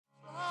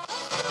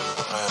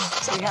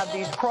We have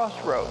these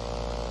crossroads.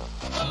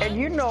 And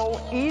you know,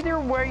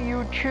 either way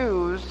you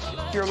choose,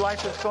 your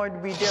life is going to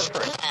be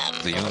different.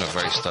 The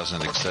universe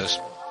doesn't exist,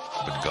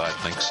 but God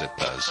thinks it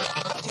does.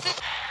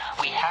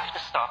 We have to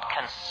stop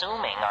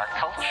consuming our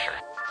culture.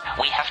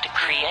 We have to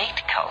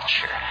create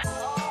culture.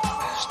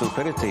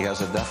 Stupidity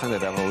has a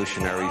definite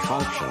evolutionary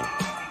function.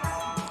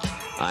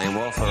 I am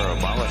all for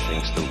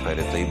abolishing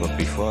stupidity, but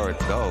before it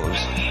goes,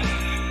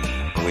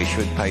 we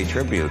should pay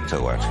tribute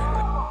to it.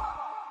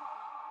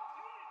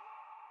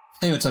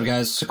 Hey, what's up,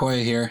 guys?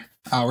 Sequoyah here.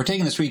 We're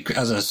taking this week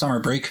as a summer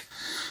break,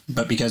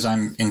 but because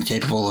I'm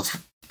incapable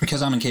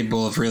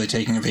of really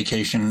taking a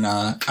vacation,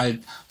 I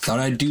thought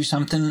I'd do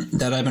something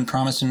that I've been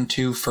promising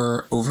to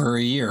for over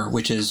a year,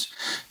 which is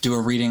do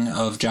a reading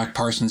of Jack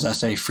Parsons'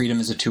 essay,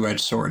 Freedom is a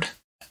Two-Edged Sword.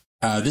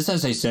 This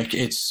essay's sick.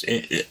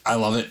 I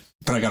love it,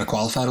 but I gotta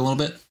qualify it a little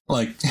bit.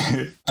 Like,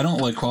 I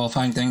don't like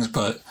qualifying things,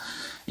 but,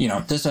 you know,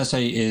 this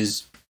essay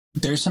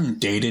there's some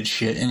dated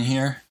shit in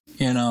here,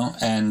 you know,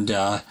 and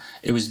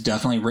it was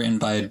definitely written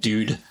by a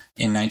dude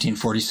in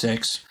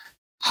 1946,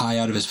 high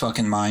out of his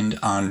fucking mind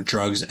on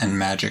drugs and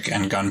magic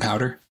and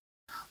gunpowder.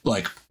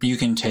 Like, you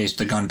can taste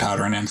the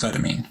gunpowder and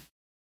amphetamine.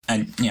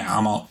 And yeah,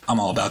 I'm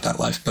all about that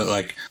life, but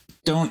like,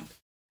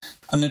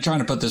 I'm not trying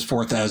to put this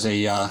forth as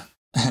a,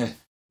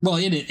 well,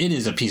 it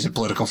is a piece of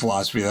political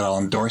philosophy that I'll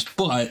endorse,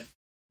 but,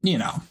 you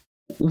know,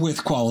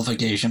 with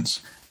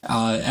qualifications.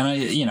 And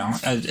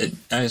I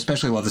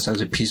especially love this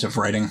as a piece of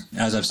writing,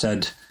 as I've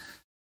said.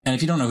 And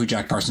if you don't know who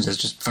Jack Parsons is,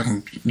 just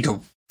fucking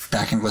go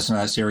back and listen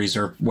to that series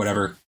or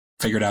whatever,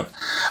 figure it out.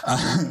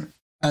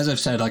 As I've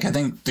said, like, I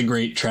think the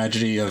great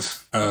tragedy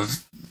of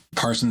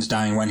Parsons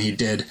dying when he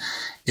did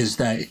is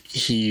that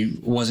he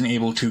wasn't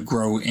able to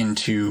grow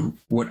into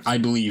what I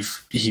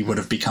believe he would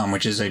have become,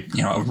 which is a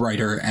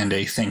writer and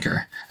a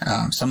thinker.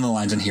 Some of the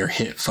lines in here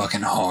hit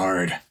fucking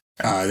hard.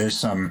 There's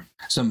some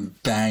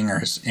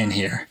bangers in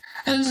here.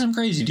 And there's some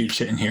crazy dude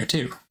shit in here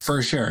too,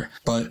 for sure.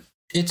 But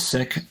it's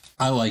sick.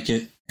 I like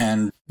it.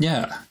 And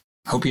yeah,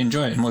 hope you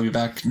enjoy it. And we'll be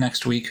back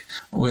next week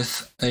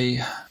with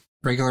a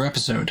regular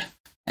episode.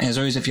 And as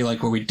always, if you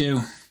like what we do,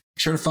 be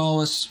sure to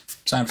follow us.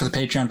 Sign up for the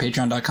Patreon,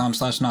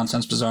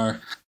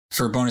 patreon.com/nonsensebizarre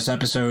for bonus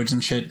episodes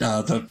and shit.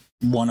 The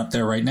one up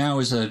there right now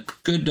is a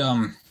good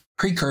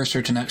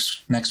precursor to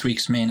next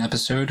week's main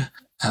episode,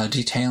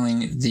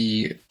 detailing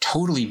the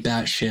totally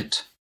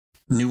batshit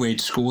New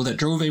Age school that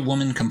drove a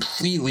woman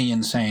completely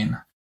insane.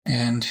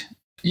 And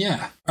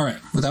yeah, all right,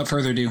 without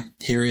further ado,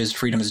 here is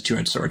Freedom is a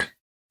Two-Edged Sword.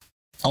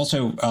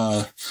 Also,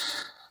 I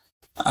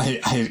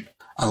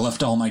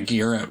left all my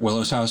gear at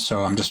Willow's house,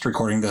 so I'm just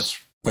recording this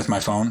with my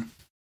phone.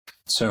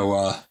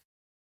 So,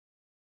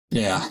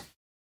 yeah,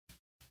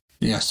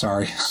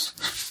 sorry.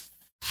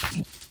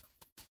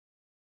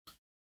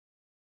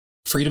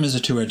 Freedom is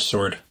a Two-Edged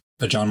Sword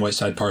by John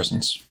Whiteside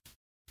Parsons.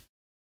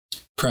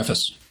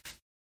 Preface.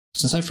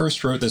 Since I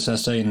first wrote this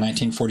essay in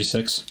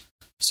 1946,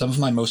 some of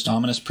my most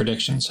ominous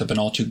predictions have been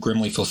all too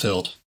grimly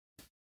fulfilled.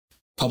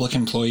 Public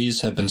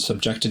employees have been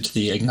subjected to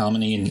the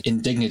ignominy and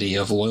indignity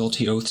of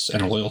loyalty oaths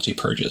and loyalty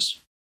purges.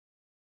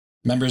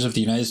 Members of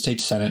the United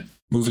States Senate,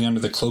 moving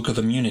under the cloak of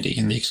immunity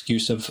and the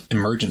excuse of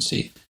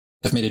emergency,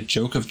 have made a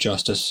joke of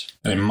justice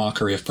and a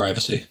mockery of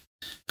privacy.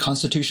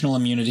 Constitutional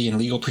immunity and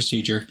legal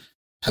procedure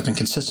have been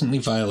consistently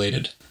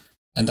violated,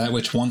 and that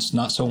which once,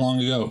 not so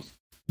long ago,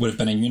 would have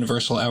been a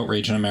universal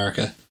outrage in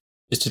America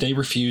is today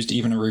refused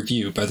even a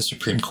review by the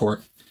Supreme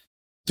Court.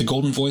 The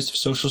golden voice of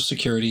Social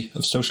Security,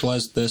 of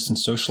socialized this and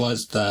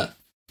socialized that,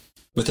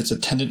 with its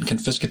attendant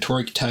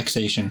confiscatory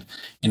taxation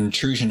and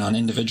intrusion on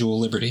individual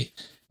liberty,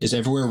 is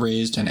everywhere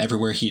raised and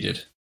everywhere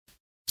heeded.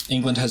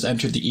 England has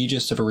entered the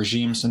aegis of a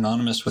regime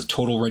synonymous with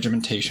total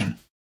regimentation.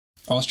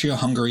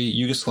 Austria-Hungary,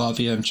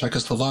 Yugoslavia, and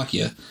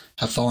Czechoslovakia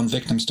have fallen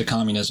victims to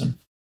communism,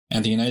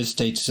 and the United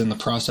States is in the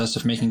process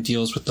of making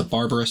deals with the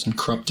barbarous and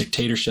corrupt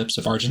dictatorships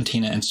of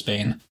Argentina and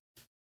Spain.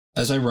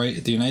 As I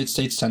write, the United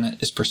States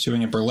Senate is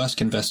pursuing a burlesque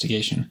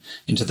investigation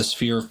into the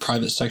sphere of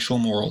private sexual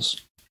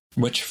morals,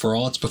 which, for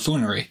all its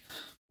buffoonery,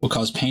 will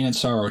cause pain and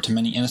sorrow to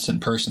many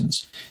innocent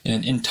persons in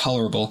an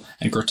intolerable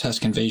and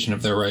grotesque invasion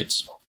of their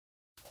rights.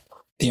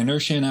 The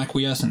inertia and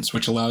acquiescence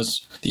which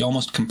allows the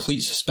almost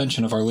complete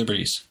suspension of our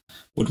liberties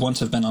would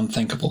once have been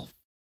unthinkable.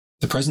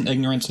 The present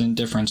ignorance and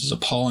indifference is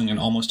appalling and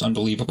almost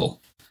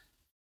unbelievable.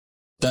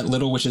 That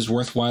little which is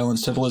worthwhile in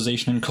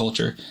civilization and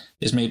culture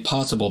is made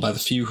possible by the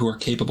few who are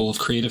capable of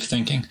creative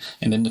thinking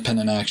and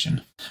independent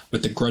action,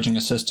 with the grudging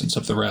assistance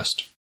of the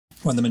rest.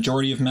 When the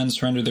majority of men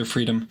surrender their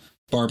freedom,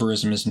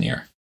 barbarism is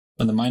near.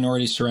 When the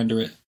minority surrender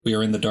it, we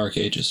are in the Dark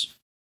Ages.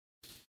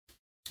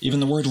 Even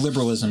the word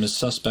liberalism is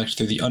suspect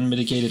through the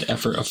unmitigated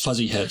effort of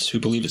fuzzyheads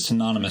who believe it's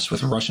synonymous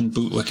with Russian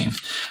bootlicking,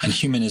 and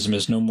humanism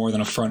is no more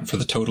than a front for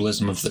the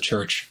totalism of the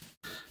church.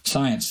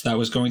 Science, that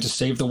was going to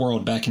save the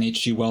world back in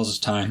H.G. Wells'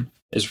 time,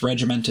 is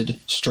regimented,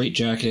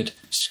 straight-jacketed,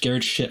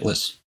 scared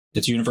shitless,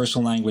 its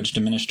universal language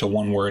diminished to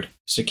one word: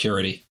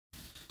 security.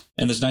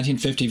 In this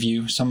 1950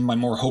 view, some of my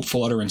more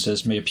hopeful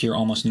utterances may appear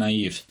almost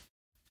naive.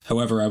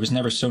 However, I was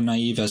never so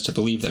naive as to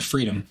believe that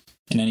freedom,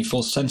 in any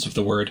full sense of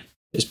the word,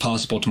 is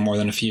possible to more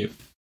than a few.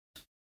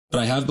 But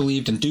I have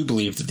believed and do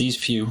believe that these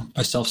few,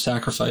 by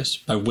self-sacrifice,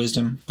 by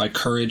wisdom, by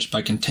courage,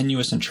 by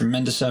continuous and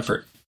tremendous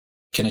effort,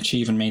 can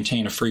achieve and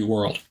maintain a free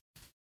world.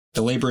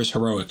 The labor is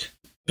heroic,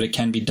 but it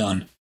can be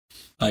done.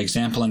 By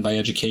example and by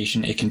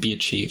education, it can be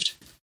achieved.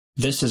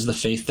 This is the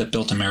faith that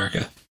built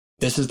America.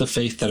 This is the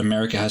faith that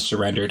America has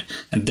surrendered,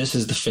 and this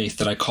is the faith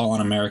that I call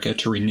on America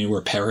to renew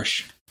or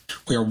perish.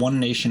 We are one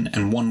nation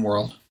and one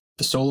world.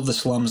 The soul of the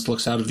slums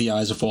looks out of the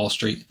eyes of Wall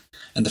Street,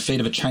 and the fate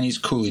of a Chinese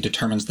coolie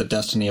determines the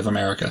destiny of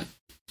America.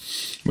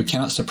 We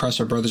cannot suppress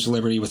our brother's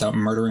liberty without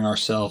murdering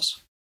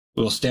ourselves.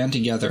 We will stand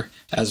together,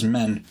 as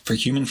men, for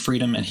human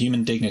freedom and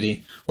human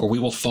dignity, or we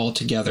will fall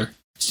together,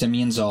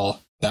 simians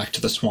all, back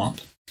to the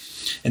swamp.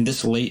 In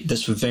this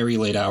very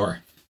late hour,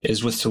 it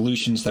is with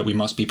solutions that we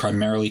must be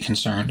primarily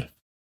concerned.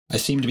 I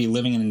seem to be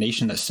living in a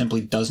nation that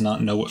simply does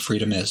not know what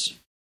freedom is.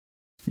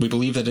 We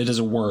believe that it is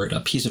a word, a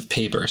piece of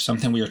paper,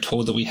 something we are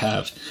told that we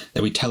have,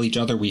 that we tell each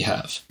other we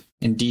have.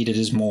 Indeed, it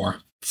is more,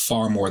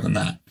 far more than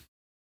that.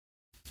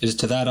 It is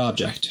to that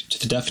object, to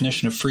the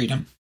definition of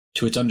freedom,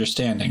 to its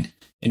understanding,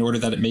 in order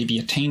that it may be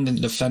attained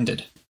and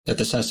defended, that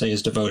this essay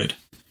is devoted.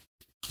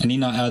 I need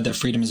not add that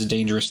freedom is a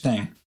dangerous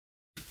thing,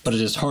 but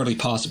it is hardly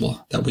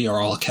possible that we are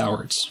all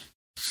cowards.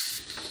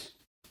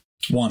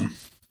 1.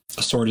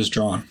 A sword is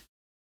drawn.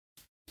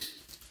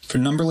 For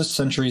numberless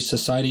centuries,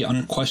 society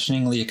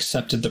unquestioningly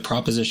accepted the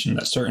proposition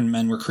that certain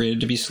men were created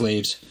to be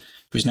slaves,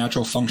 whose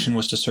natural function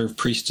was to serve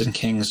priests and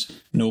kings,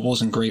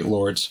 nobles and great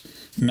lords,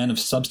 men of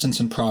substance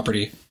and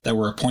property that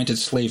were appointed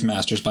slave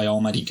masters by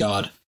Almighty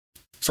God.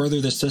 Further,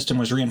 this system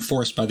was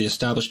reinforced by the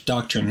established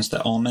doctrines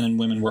that all men and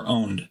women were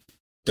owned,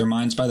 their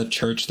minds by the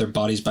church, their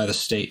bodies by the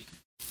state.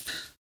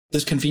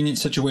 This convenient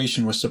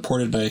situation was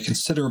supported by a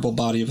considerable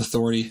body of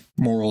authority,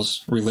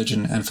 morals,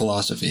 religion, and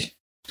philosophy.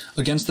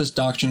 Against this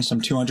doctrine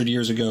some 200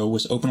 years ago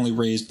was openly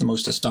raised the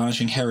most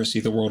astonishing heresy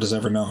the world has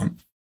ever known,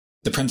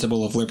 the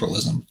principle of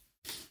liberalism.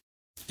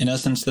 In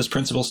essence, this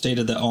principle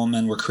stated that all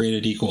men were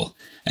created equal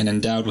and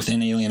endowed with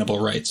inalienable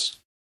rights.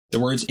 The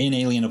words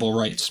inalienable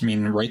rights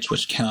mean rights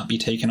which cannot be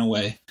taken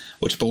away,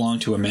 which belong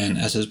to a man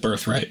as his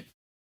birthright.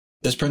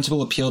 This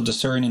principle appealed to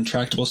certain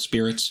intractable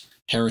spirits,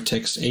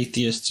 heretics,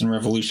 atheists, and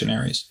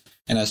revolutionaries,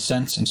 and has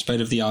since, in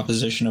spite of the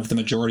opposition of the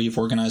majority of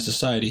organized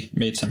society,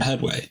 made some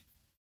headway.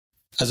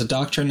 As a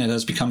doctrine, it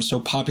has become so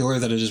popular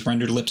that it is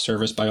rendered lip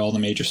service by all the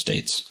major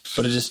states,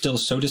 but it is still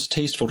so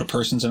distasteful to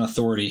persons in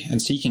authority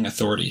and seeking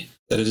authority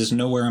that it is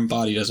nowhere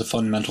embodied as a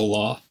fundamental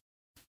law,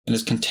 and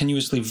is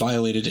continuously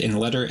violated in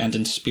letter and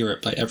in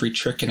spirit by every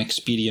trick and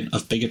expedient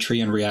of bigotry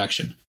and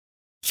reaction.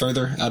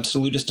 Further,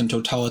 absolutist and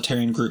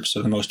totalitarian groups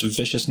of the most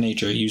vicious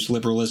nature use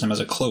liberalism as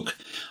a cloak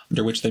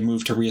under which they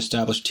move to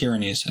re-establish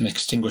tyrannies and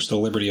extinguish the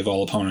liberty of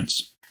all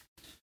opponents.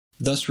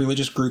 Thus,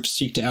 religious groups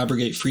seek to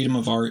abrogate freedom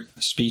of art,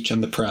 speech,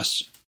 and the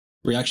press.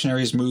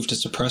 Reactionaries move to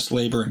suppress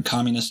labor, and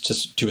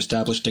communists to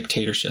establish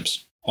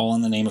dictatorships, all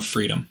in the name of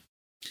freedom.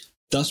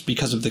 Thus,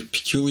 because of the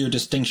peculiar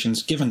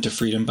distinctions given to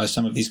freedom by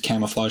some of these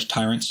camouflaged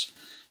tyrants,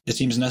 it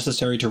seems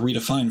necessary to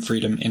redefine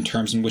freedom in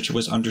terms in which it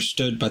was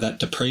understood by that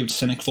depraved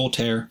cynic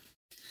Voltaire,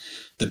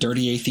 the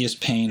dirty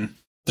atheist Paine,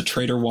 the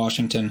traitor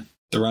Washington,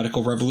 the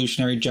radical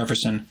revolutionary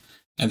Jefferson,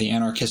 and the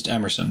anarchist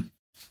Emerson.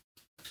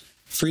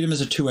 Freedom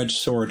is a two-edged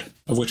sword,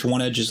 of which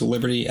one edge is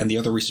liberty and the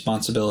other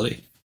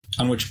responsibility,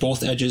 on which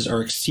both edges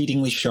are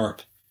exceedingly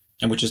sharp,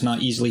 and which is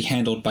not easily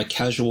handled by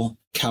casual,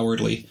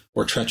 cowardly,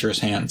 or treacherous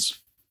hands.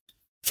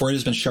 For it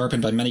has been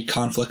sharpened by many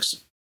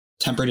conflicts,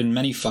 tempered in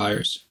many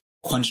fires,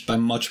 quenched by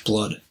much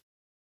blood,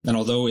 and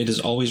although it is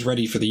always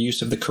ready for the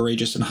use of the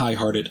courageous and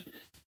high-hearted,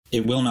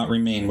 it will not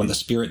remain when the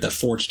spirit that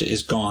forged it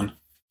is gone.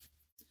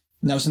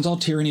 Now, since all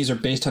tyrannies are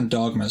based on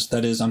dogmas,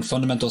 that is, on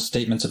fundamental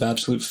statements of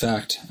absolute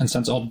fact, and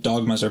since all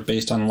dogmas are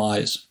based on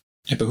lies,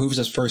 it behooves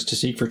us first to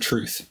seek for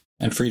truth,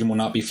 and freedom will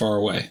not be far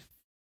away.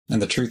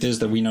 And the truth is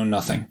that we know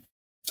nothing.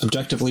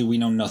 Objectively, we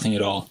know nothing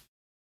at all.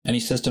 Any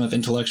system of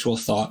intellectual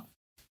thought,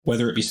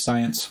 whether it be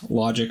science,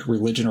 logic,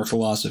 religion, or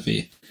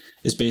philosophy,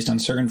 is based on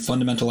certain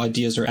fundamental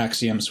ideas or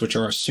axioms which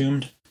are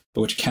assumed,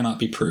 but which cannot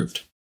be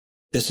proved.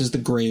 This is the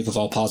grave of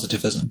all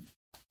positivism.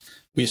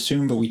 We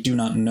assume, but we do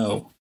not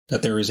know,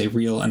 that there is a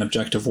real and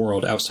objective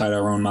world outside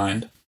our own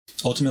mind.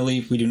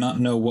 Ultimately, we do not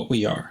know what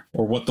we are,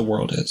 or what the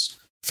world is.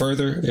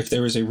 Further, if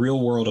there is a real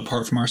world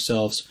apart from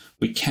ourselves,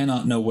 we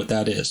cannot know what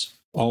that is.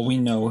 All we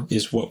know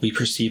is what we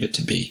perceive it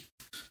to be.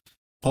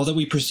 All that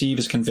we perceive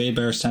is conveyed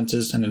by our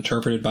senses and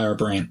interpreted by our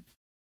brain.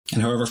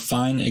 And however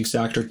fine,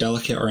 exact, or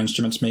delicate our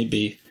instruments may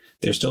be,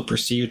 they are still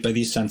perceived by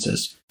these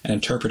senses and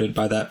interpreted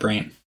by that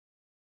brain.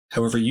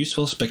 However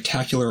useful,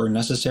 spectacular, or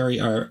necessary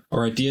our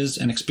ideas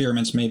and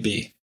experiments may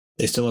be,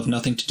 they still have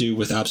nothing to do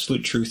with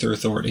absolute truth or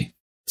authority.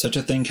 Such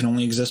a thing can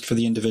only exist for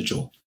the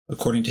individual,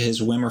 according to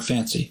his whim or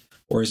fancy,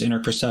 or his inner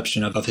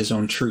perception of his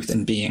own truth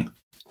and being.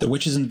 The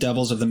witches and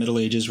devils of the Middle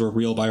Ages were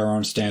real by our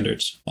own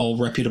standards. All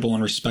reputable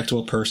and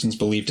respectable persons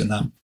believed in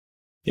them.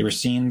 They were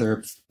seen,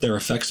 their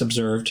effects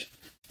observed,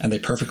 and they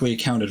perfectly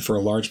accounted for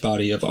a large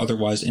body of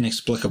otherwise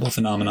inexplicable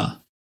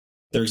phenomena.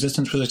 Their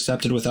existence was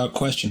accepted without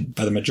question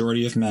by the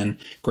majority of men,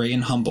 great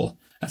and humble,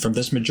 and from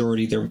this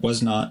majority there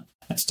was not,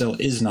 and still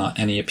is not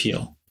any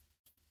appeal.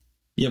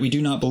 Yet we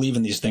do not believe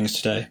in these things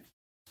today.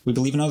 We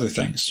believe in other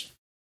things,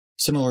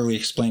 similarly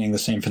explaining the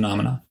same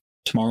phenomena.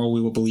 Tomorrow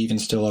we will believe in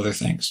still other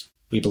things.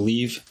 We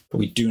believe, but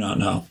we do not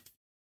know.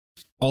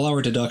 All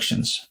our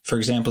deductions, for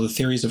example the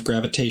theories of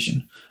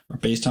gravitation, are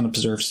based on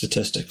observed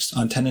statistics,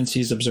 on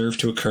tendencies observed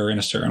to occur in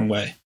a certain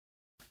way.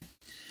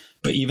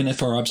 But even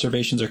if our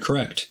observations are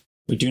correct,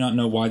 we do not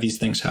know why these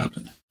things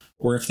happen,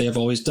 or if they have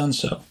always done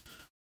so,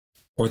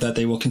 or that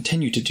they will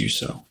continue to do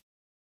so.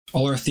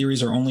 All our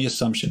theories are only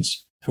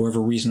assumptions, however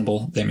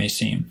reasonable they may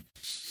seem.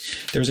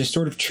 There is a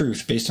sort of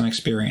truth based on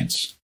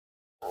experience.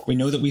 We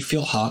know that we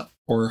feel hot,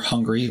 or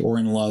hungry, or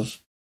in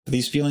love, but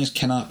these feelings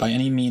cannot by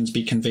any means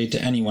be conveyed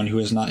to anyone who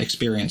has not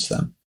experienced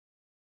them.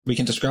 We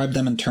can describe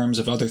them in terms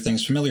of other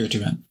things familiar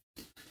to him.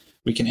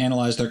 We can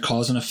analyze their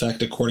cause and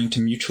effect according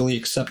to mutually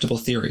acceptable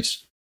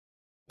theories,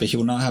 but he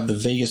will not have the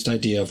vaguest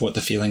idea of what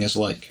the feeling is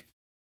like.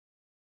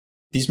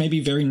 These may be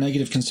very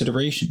negative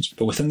considerations,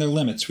 but within their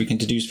limits we can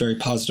deduce very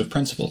positive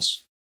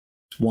principles.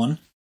 1.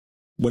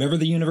 Whatever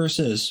the universe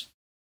is,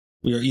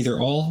 we are either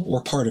all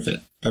or part of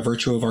it by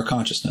virtue of our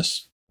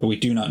consciousness, but we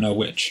do not know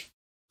which.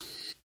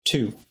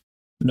 2.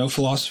 No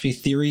philosophy,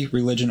 theory,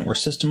 religion, or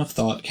system of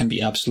thought can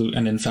be absolute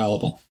and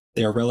infallible.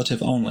 They are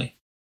relative only.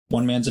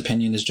 One man's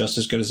opinion is just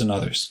as good as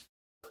another's.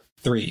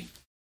 3.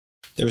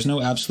 There is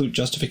no absolute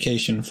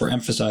justification for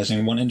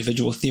emphasizing one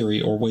individual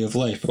theory or way of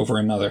life over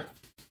another.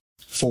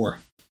 4.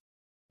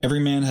 Every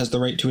man has the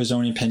right to his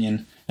own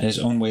opinion and his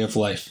own way of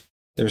life.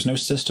 There is no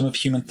system of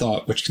human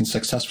thought which can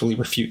successfully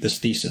refute this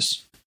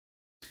thesis.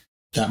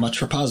 That much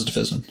for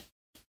positivism.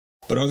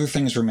 But other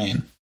things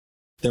remain.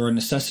 There are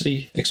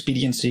necessity,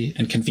 expediency,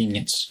 and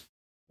convenience.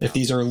 If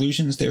these are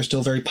illusions, they are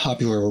still very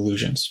popular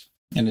illusions,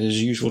 and it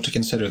is usual to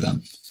consider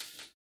them.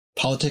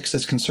 Politics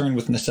is concerned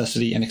with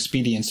necessity and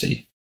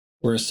expediency,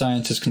 whereas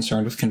science is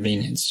concerned with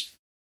convenience.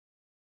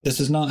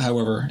 This is not,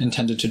 however,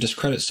 intended to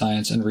discredit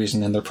science and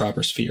reason in their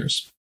proper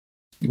spheres.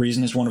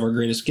 Reason is one of our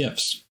greatest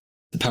gifts,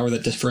 the power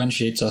that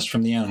differentiates us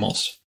from the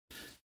animals,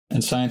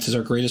 and science is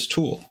our greatest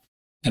tool,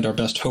 and our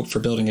best hope for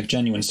building a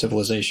genuine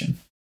civilization.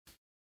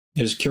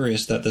 It is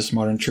curious that this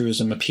modern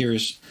truism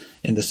appears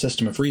in the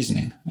system of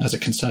reasoning as a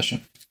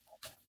concession.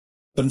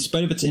 But in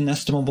spite of its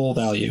inestimable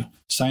value,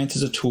 science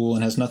is a tool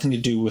and has nothing to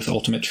do with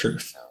ultimate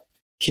truth.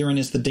 Herein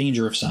is the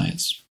danger of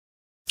science.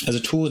 As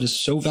a tool it is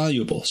so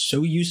valuable,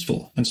 so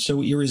useful, and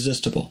so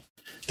irresistible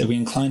that we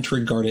incline to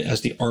regard it as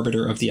the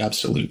arbiter of the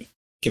absolute,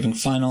 giving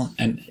final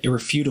and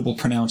irrefutable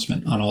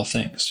pronouncement on all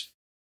things.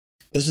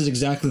 This is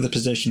exactly the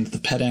position that the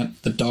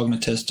pedant, the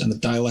dogmatist, and the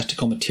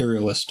dialectical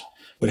materialist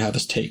would have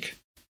us take.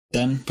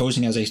 Then,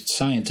 posing as a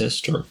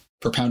scientist, or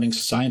propounding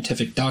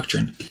scientific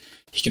doctrine,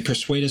 he can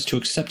persuade us to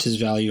accept his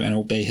value and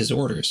obey his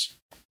orders.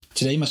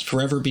 Today must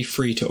forever be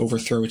free to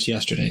overthrow its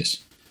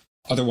yesterdays.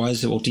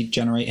 Otherwise it will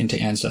degenerate into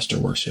ancestor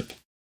worship.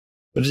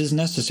 But it is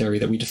necessary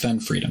that we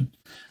defend freedom,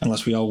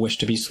 unless we all wish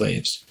to be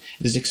slaves.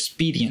 It is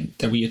expedient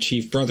that we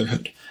achieve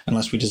brotherhood,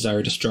 unless we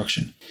desire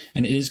destruction.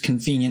 And it is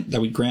convenient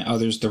that we grant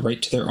others the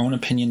right to their own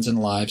opinions and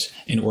lives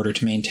in order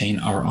to maintain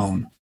our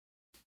own.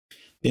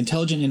 The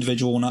intelligent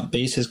individual will not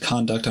base his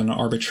conduct on an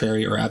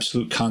arbitrary or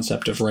absolute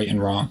concept of right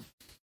and wrong.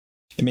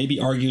 It may be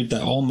argued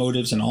that all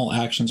motives and all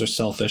actions are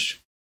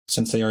selfish,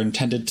 since they are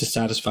intended to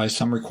satisfy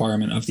some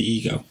requirement of the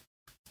ego.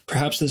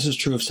 Perhaps this is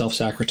true of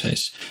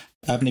self-sacrifice,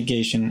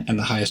 abnegation, and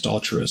the highest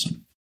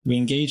altruism. We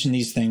engage in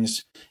these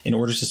things in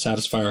order to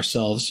satisfy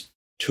ourselves,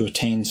 to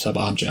attain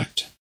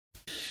sub-object.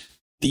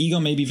 The ego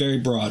may be very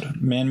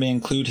broad. Man may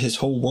include his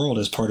whole world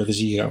as part of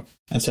his ego,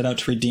 and set out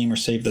to redeem or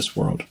save this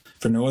world,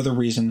 for no other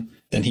reason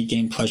than he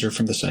gained pleasure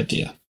from this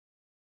idea.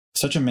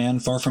 Such a man,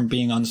 far from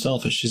being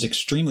unselfish, is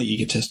extremely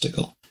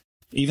egotistical.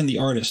 Even the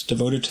artist,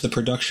 devoted to the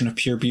production of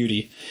pure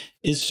beauty,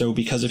 is so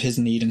because of his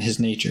need and his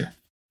nature.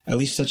 At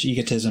least such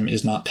egotism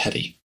is not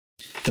petty.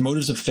 The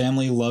motives of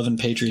family, love, and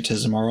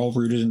patriotism are all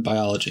rooted in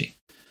biology.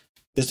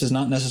 This does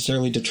not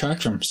necessarily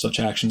detract from such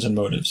actions and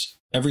motives.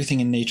 Everything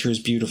in nature is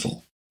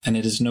beautiful, and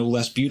it is no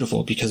less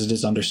beautiful because it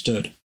is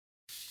understood.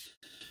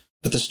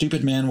 But the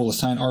stupid man will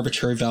assign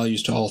arbitrary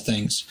values to all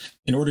things,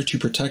 in order to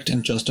protect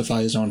and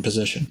justify his own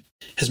position.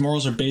 His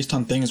morals are based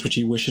on things which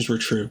he wishes were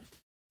true,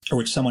 or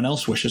which someone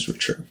else wishes were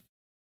true.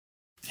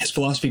 His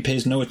philosophy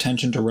pays no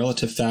attention to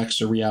relative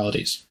facts or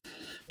realities,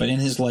 but in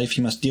his life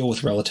he must deal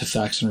with relative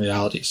facts and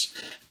realities,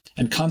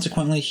 and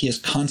consequently he is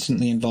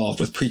constantly involved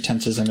with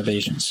pretenses and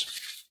evasions.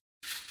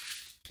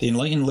 The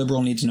enlightened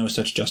liberal needs no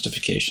such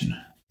justification.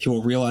 He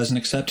will realize and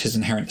accept his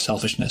inherent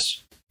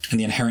selfishness, and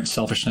the inherent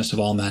selfishness of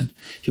all men.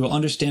 He will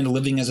understand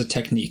living as a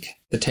technique,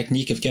 the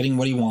technique of getting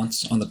what he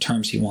wants on the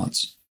terms he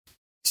wants.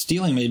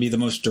 Stealing may be the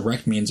most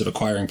direct means of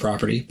acquiring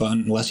property, but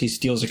unless he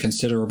steals a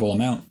considerable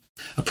amount,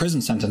 a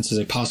prison sentence is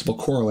a possible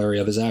corollary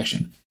of his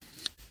action.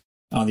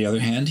 On the other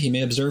hand, he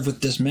may observe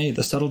with dismay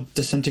the subtle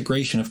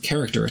disintegration of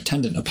character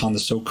attendant upon the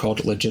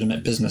so-called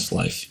legitimate business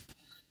life.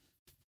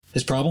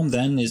 His problem,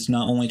 then, is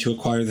not only to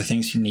acquire the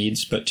things he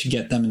needs, but to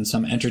get them in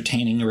some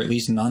entertaining or at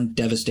least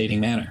non-devastating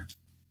manner.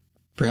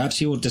 Perhaps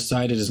he will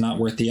decide it is not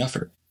worth the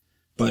effort,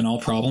 But in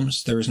all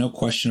problems, there is no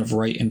question of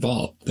right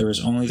involved. There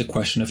is only the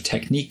question of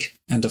technique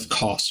and of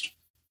cost.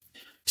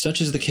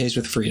 Such is the case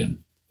with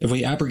freedom. If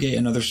we abrogate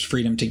another's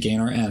freedom to gain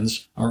our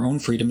ends, our own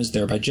freedom is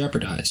thereby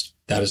jeopardized.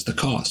 That is the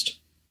cost.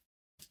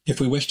 If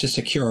we wish to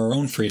secure our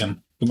own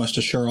freedom, we must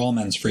assure all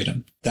men's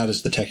freedom. That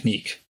is the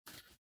technique.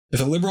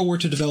 If a liberal were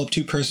to develop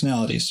two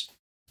personalities,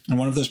 and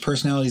one of those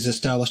personalities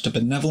established a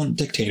benevolent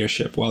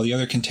dictatorship while the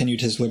other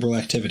continued his liberal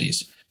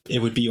activities,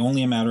 it would be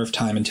only a matter of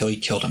time until he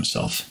killed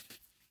himself.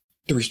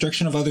 The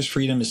restriction of others'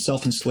 freedom is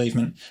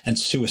self-enslavement and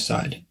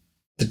suicide.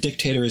 The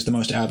dictator is the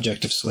most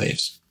abject of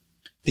slaves.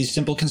 These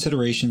simple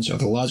considerations are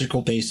the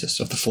logical basis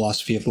of the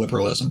philosophy of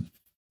liberalism.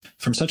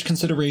 From such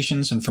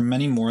considerations and from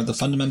many more, the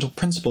fundamental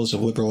principles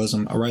of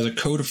liberalism arise a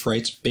code of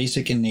rights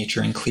basic in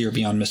nature and clear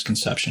beyond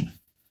misconception.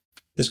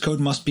 This code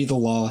must be the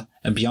law,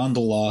 and beyond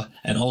the law,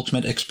 an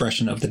ultimate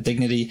expression of the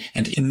dignity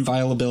and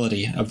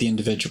inviolability of the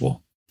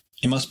individual.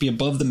 It must be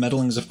above the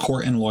meddlings of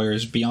court and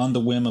lawyers, beyond the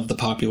whim of the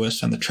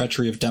populace and the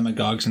treachery of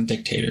demagogues and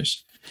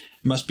dictators.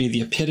 It must be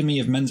the epitome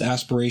of men's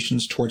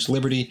aspirations towards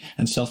liberty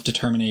and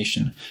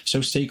self-determination, so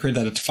sacred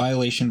that its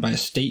violation by a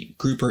state,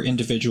 group, or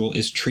individual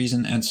is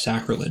treason and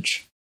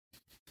sacrilege.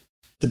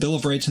 The Bill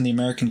of Rights in the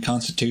American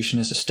Constitution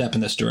is a step in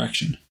this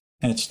direction,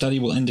 and its study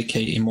will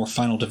indicate a more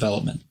final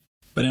development.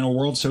 But in a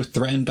world so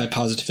threatened by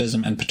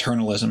positivism and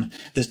paternalism,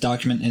 this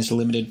document is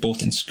limited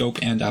both in scope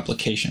and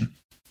application.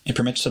 It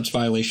permits such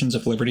violations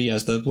of liberty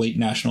as the late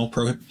National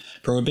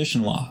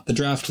Prohibition Law, the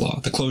Draft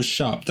Law, the Closed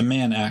Shop, the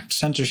Mann Act,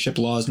 censorship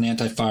laws and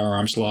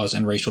anti-firearms laws,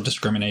 and racial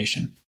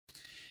discrimination.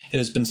 It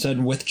has been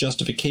said with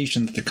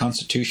justification that the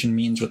Constitution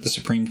means what the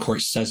Supreme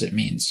Court says it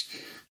means.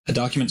 A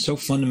document so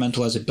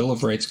fundamental as a Bill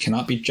of Rights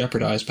cannot be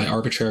jeopardized by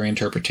arbitrary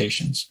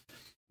interpretations.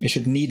 It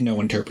should need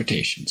no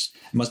interpretations.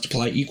 It must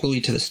apply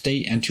equally to the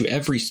state and to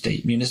every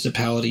state,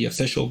 municipality,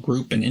 official,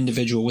 group, and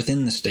individual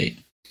within the state.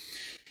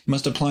 It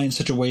must apply in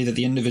such a way that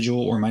the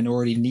individual or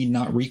minority need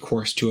not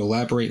recourse to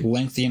elaborate,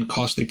 lengthy, and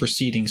costly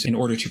proceedings in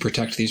order to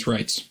protect these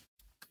rights.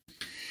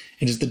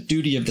 It is the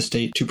duty of the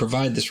state to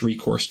provide this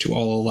recourse to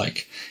all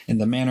alike, in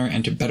the manner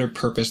and to better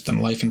purpose than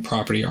life and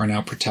property are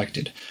now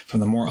protected from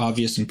the more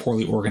obvious and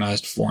poorly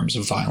organized forms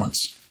of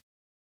violence.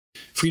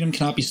 Freedom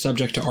cannot be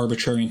subject to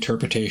arbitrary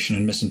interpretation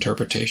and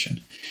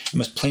misinterpretation. It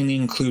must plainly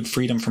include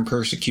freedom from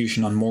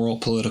persecution on moral,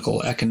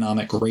 political,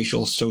 economic,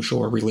 racial, social,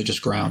 or religious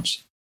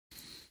grounds.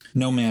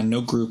 No man,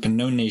 no group, and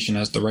no nation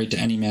has the right to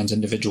any man's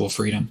individual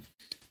freedom.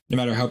 No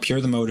matter how pure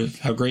the motive,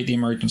 how great the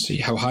emergency,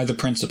 how high the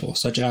principle,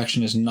 such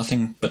action is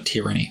nothing but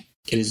tyranny.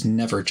 It is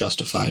never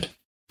justified.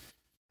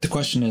 The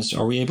question is,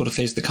 are we able to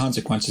face the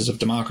consequences of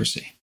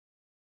democracy?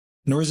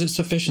 Nor is it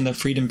sufficient that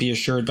freedom be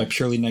assured by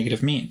purely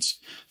negative means.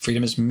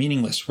 Freedom is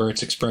meaningless where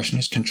its expression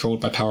is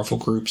controlled by powerful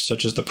groups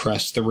such as the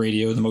press, the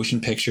radio, the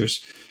motion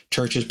pictures,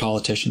 churches,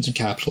 politicians, and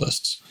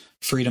capitalists.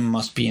 Freedom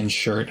must be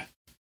ensured.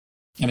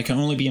 And it can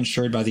only be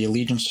ensured by the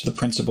allegiance to the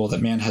principle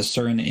that man has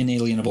certain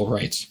inalienable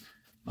rights,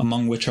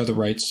 among which are the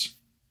rights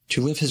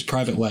to live his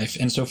private life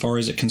insofar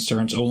as it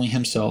concerns only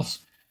himself,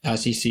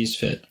 as he sees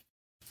fit,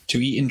 to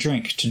eat and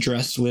drink, to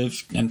dress,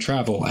 live, and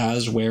travel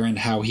as, where, and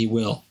how he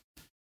will,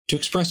 to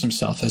express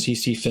himself as he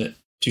see fit,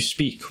 to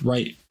speak,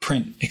 write,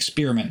 print,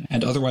 experiment,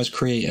 and otherwise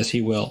create as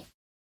he will,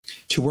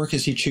 to work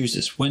as he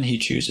chooses, when he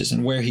chooses,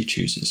 and where he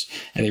chooses,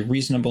 at a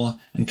reasonable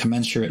and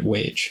commensurate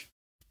wage,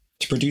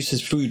 to produce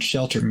his food,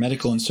 shelter,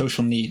 medical and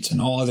social needs,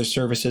 and all other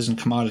services and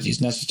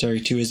commodities necessary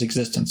to his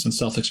existence and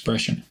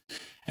self-expression,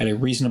 at a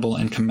reasonable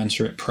and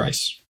commensurate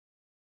price,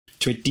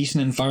 to a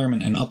decent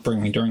environment and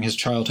upbringing during his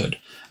childhood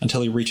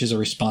until he reaches a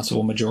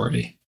responsible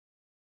majority,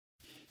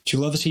 to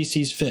love as he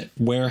sees fit,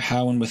 where,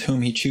 how, and with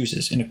whom he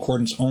chooses, in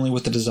accordance only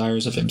with the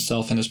desires of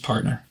himself and his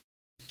partner,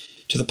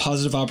 to the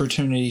positive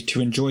opportunity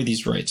to enjoy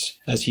these rights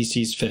as he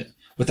sees fit,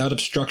 without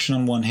obstruction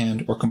on one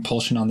hand or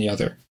compulsion on the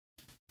other,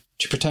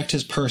 to protect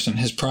his person,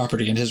 his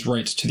property, and his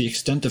rights to the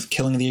extent of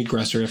killing the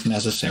aggressor if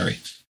necessary.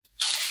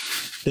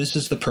 This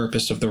is the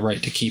purpose of the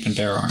right to keep and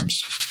bear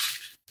arms.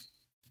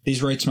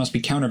 These rights must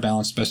be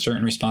counterbalanced by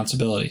certain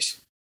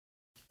responsibilities.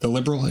 The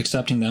liberal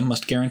accepting them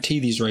must guarantee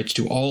these rights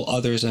to all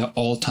others at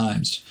all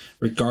times,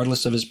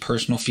 regardless of his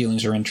personal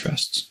feelings or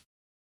interests.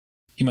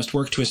 He must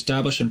work to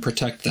establish and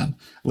protect them,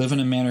 live in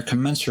a manner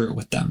commensurate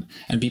with them,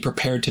 and be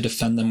prepared to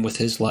defend them with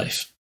his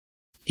life.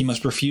 He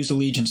must refuse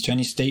allegiance to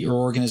any state or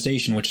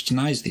organization which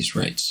denies these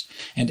rights,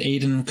 and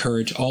aid and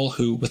encourage all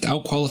who,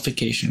 without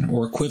qualification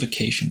or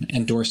equivocation,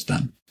 endorse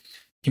them.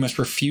 He must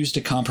refuse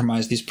to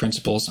compromise these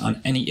principles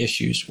on any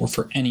issues or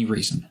for any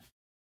reason.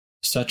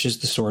 Such is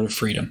the sword of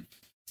freedom.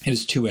 It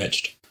is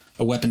two-edged,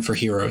 a weapon for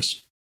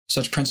heroes.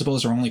 Such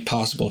principles are only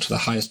possible to the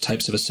highest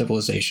types of a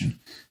civilization,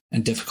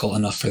 and difficult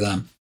enough for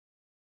them.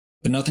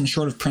 But nothing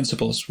short of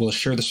principles will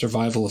assure the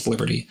survival of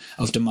liberty,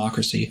 of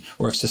democracy,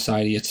 or of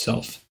society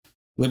itself.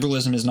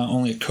 Liberalism is not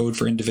only a code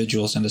for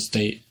individuals and a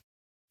state,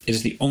 it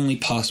is the only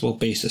possible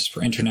basis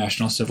for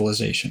international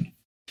civilization.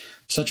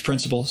 Such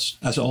principles,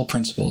 as all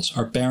principles,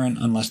 are barren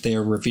unless they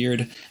are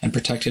revered and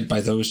protected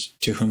by those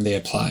to whom they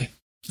apply,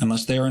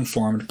 unless they are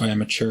informed by a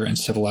mature and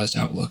civilized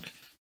outlook.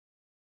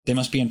 They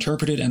must be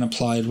interpreted and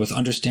applied with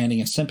understanding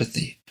and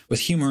sympathy,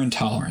 with humor and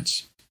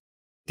tolerance.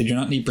 They do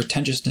not need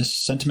pretentiousness,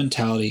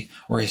 sentimentality,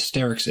 or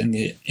hysterics in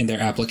their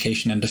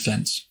application and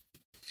defense.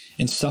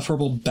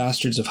 Insufferable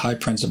bastards of high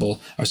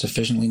principle are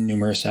sufficiently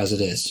numerous as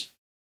it is.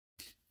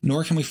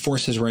 Nor can we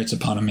force his rights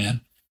upon a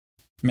man.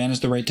 A man has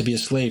the right to be a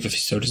slave if he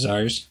so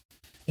desires.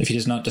 If he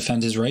does not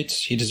defend his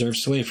rights, he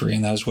deserves slavery,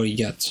 and that is what he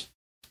gets.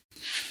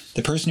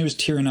 The person who is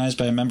tyrannized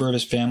by a member of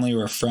his family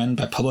or a friend,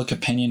 by public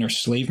opinion or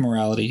slave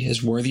morality,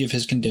 is worthy of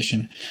his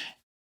condition,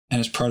 and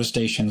his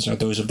protestations are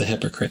those of the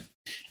hypocrite.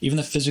 Even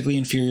the physically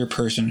inferior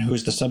person who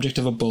is the subject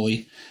of a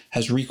bully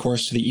has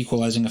recourse to the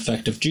equalizing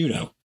effect of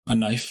judo, a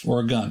knife, or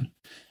a gun.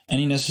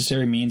 Any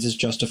necessary means is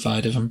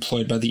justified if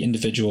employed by the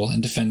individual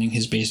in defending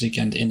his basic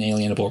and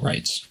inalienable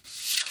rights.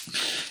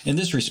 In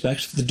this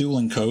respect, the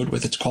dueling code,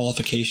 with its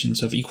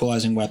qualifications of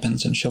equalizing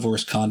weapons and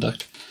chivalrous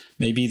conduct,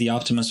 may be the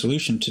optimum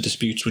solution to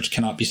disputes which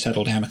cannot be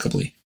settled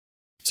amicably.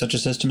 Such a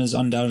system is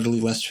undoubtedly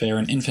less fair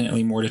and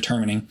infinitely more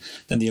determining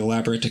than the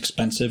elaborate,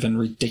 expensive, and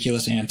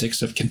ridiculous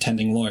antics of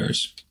contending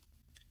lawyers.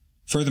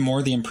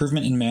 Furthermore, the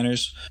improvement in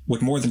manners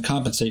would more than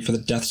compensate for the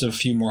deaths of a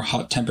few more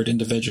hot-tempered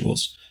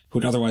individuals, who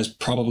would otherwise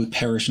probably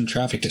perish in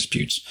traffic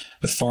disputes,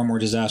 with far more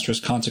disastrous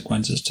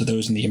consequences to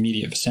those in the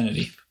immediate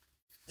vicinity.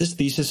 This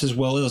thesis is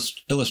well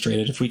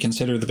illustrated if we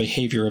consider the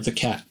behavior of the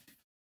cat.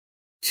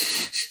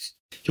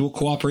 He will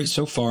cooperate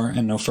so far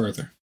and no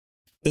further.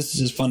 This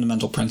is his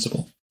fundamental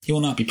principle. He will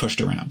not be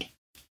pushed around.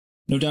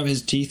 No doubt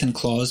his teeth and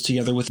claws,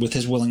 together with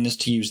his willingness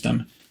to use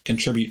them,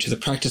 contribute to the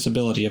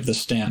practicability of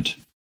this stand.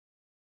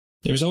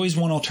 There is always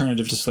one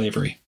alternative to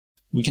slavery.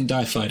 We can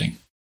die fighting.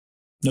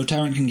 No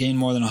tyrant can gain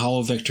more than a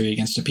hollow victory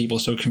against a people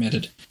so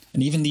committed,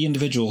 and even the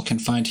individual can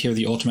find here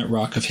the ultimate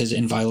rock of his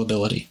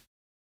inviolability.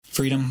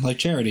 Freedom, like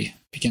charity,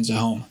 begins at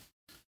home.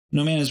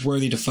 No man is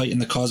worthy to fight in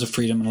the cause of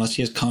freedom unless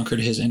he has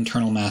conquered his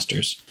internal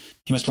masters.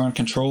 He must learn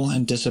control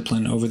and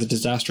discipline over the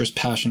disastrous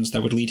passions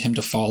that would lead him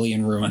to folly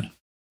and ruin.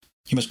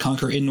 He must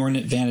conquer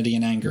inordinate vanity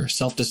and anger,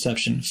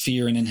 self-deception,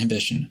 fear, and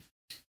inhibition.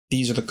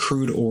 These are the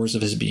crude ores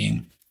of his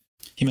being.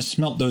 He must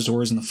smelt those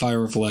ores in the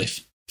fire of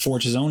life,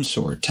 forge his own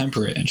sword,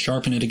 temper it, and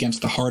sharpen it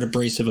against the hard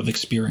abrasive of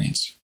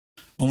experience.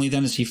 Only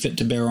then is he fit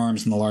to bear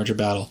arms in the larger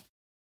battle.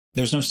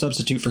 There is no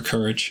substitute for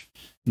courage,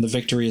 and the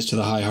victory is to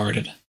the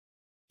high-hearted.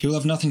 He will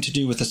have nothing to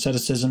do with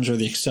asceticisms or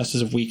the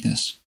excesses of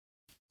weakness.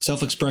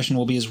 Self-expression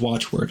will be his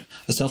watchword,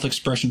 a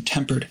self-expression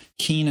tempered,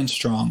 keen, and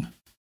strong.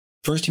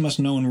 First he must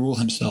know and rule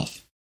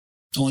himself.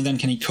 Only then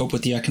can he cope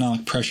with the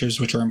economic pressures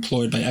which are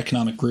employed by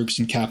economic groups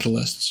and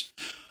capitalists,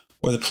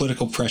 or the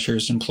political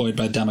pressures employed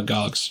by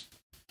demagogues.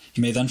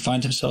 He may then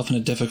find himself in a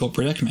difficult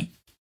predicament.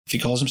 If he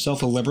calls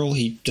himself a liberal,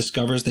 he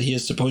discovers that he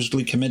is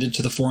supposedly committed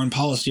to the foreign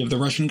policy of the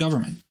Russian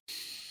government.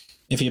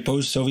 If he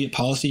opposes Soviet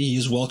policy, he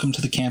is welcome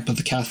to the camp of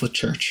the Catholic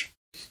Church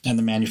and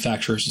the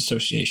Manufacturers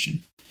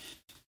Association.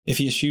 If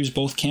he eschews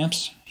both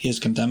camps, he is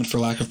condemned for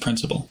lack of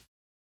principle.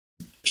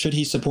 Should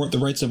he support the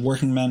rights of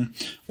working men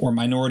or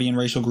minority and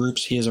racial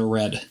groups, he is a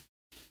red.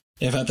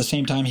 If at the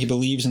same time he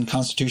believes in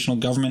constitutional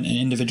government and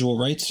individual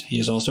rights, he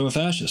is also a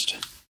fascist.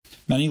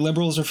 Many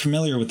liberals are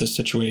familiar with this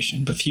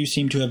situation, but few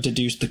seem to have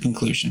deduced the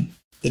conclusion.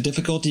 The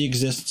difficulty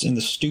exists in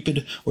the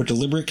stupid or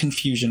deliberate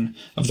confusion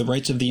of the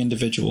rights of the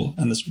individual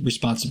and the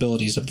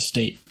responsibilities of the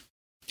state.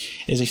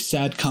 It is a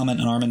sad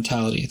comment on our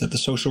mentality that the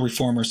social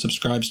reformer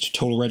subscribes to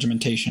total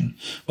regimentation,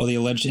 while the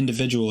alleged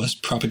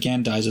individualist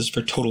propagandizes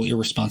for total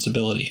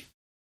irresponsibility.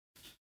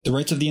 The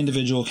rights of the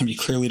individual can be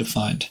clearly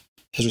defined.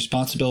 His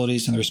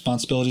responsibilities and the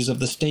responsibilities of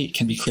the state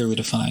can be clearly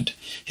defined.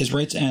 His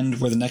rights end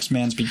where the next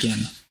man's begin.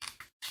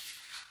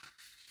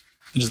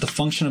 It is the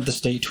function of the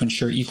state to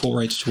ensure equal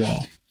rights to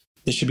all.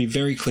 This should be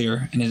very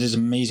clear, and it is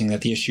amazing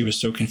that the issue is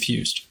so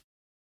confused.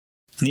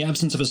 In the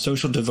absence of a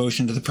social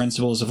devotion to the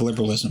principles of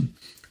liberalism,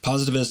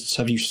 positivists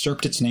have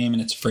usurped its name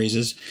and its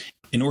phrases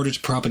in order to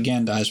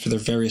propagandize for their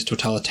various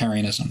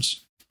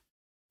totalitarianisms.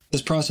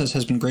 This process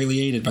has been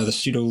greatly aided by the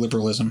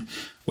pseudo-liberalism,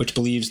 which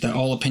believes that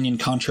all opinion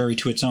contrary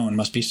to its own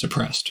must be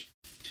suppressed.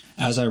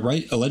 As I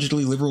write,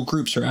 allegedly liberal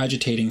groups are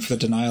agitating for the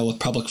denial of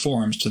public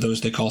forums to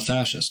those they call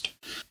fascist.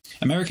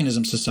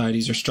 Americanism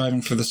societies are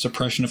striving for the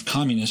suppression of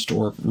communist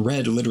or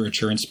red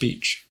literature and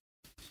speech.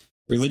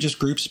 Religious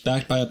groups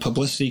backed by a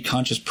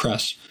publicity-conscious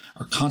press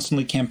are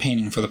constantly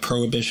campaigning for the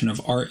prohibition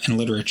of art and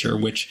literature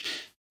which,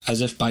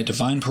 as if by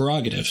divine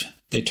prerogative,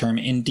 they term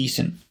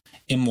indecent,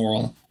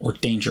 immoral, or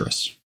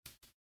dangerous.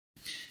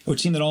 It would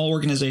seem that all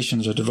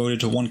organizations are devoted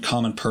to one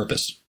common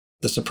purpose,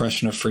 the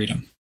suppression of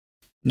freedom.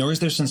 Nor is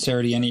their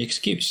sincerity any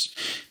excuse.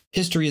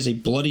 History is a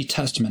bloody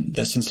testament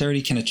that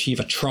sincerity can achieve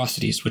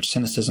atrocities which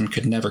cynicism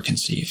could never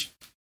conceive.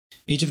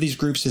 Each of these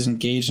groups is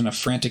engaged in a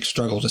frantic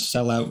struggle to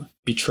sell out,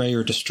 betray,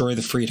 or destroy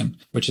the freedom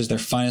which is their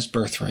finest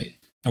birthright,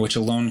 and which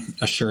alone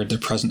assured their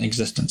present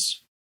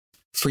existence.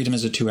 Freedom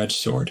is a two-edged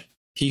sword.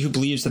 He who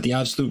believes that the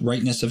absolute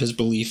rightness of his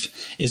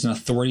belief is an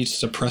authority to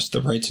suppress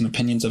the rights and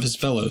opinions of his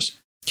fellows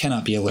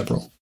cannot be a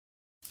liberal.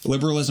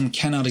 Liberalism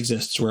cannot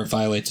exist where it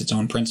violates its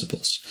own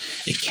principles.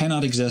 It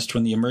cannot exist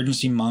when the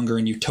emergency monger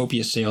and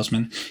utopia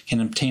salesman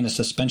can obtain a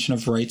suspension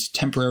of rights,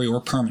 temporary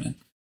or permanent.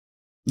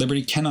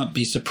 Liberty cannot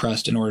be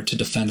suppressed in order to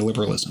defend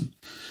liberalism.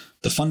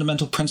 The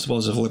fundamental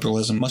principles of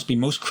liberalism must be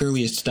most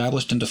clearly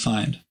established and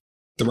defined.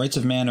 The rights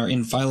of man are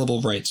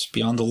inviolable rights,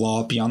 beyond the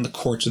law, beyond the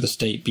courts of the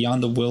state,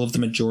 beyond the will of the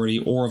majority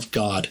or of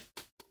God.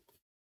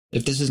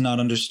 If this is not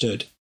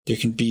understood, there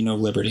can be no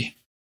liberty.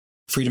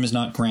 Freedom is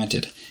not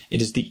granted.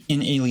 It is the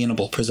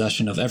inalienable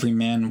possession of every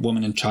man,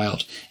 woman, and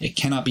child. It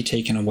cannot be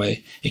taken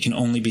away. It can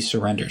only be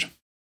surrendered.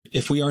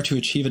 If we are to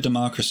achieve a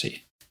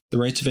democracy, the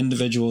rights of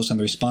individuals and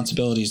the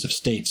responsibilities of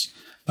states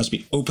must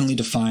be openly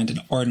defined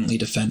and ardently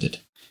defended.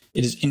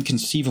 It is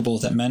inconceivable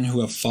that men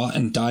who have fought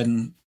and died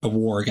in a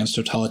war against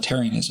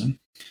totalitarianism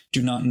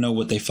do not know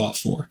what they fought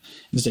for.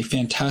 It is a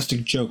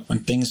fantastic joke when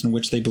things in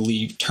which they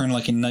believe turn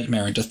like a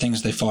nightmare into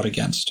things they fought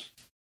against.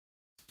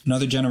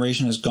 Another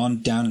generation has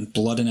gone down in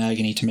blood and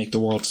agony to make the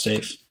world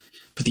safe,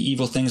 but the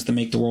evil things that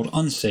make the world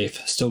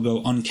unsafe still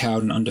go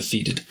uncowed and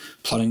undefeated,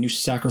 plotting new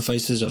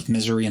sacrifices of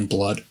misery and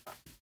blood.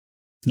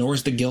 Nor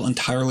is the guilt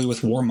entirely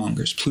with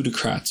warmongers,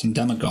 plutocrats, and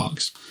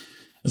demagogues.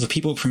 If a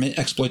people permit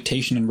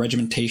exploitation and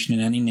regimentation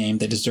in any name,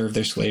 they deserve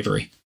their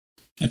slavery.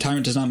 A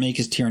tyrant does not make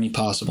his tyranny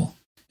possible.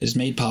 It is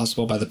made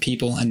possible by the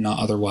people and not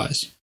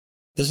otherwise.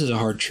 This is a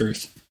hard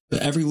truth,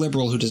 but every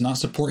liberal who does not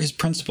support his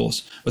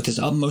principles with his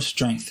utmost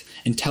strength,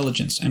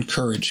 intelligence, and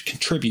courage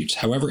contributes,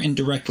 however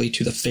indirectly,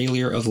 to the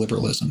failure of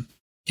liberalism.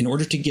 In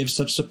order to give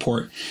such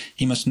support,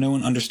 he must know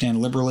and understand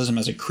liberalism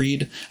as a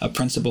creed, a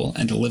principle,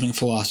 and a living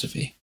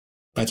philosophy.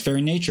 By its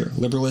very nature,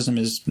 liberalism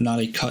is not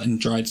a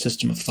cut-and-dried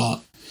system of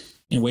thought.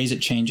 In ways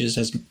it changes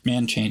as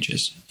man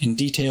changes. In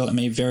detail, it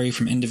may vary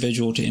from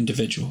individual to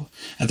individual,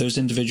 and those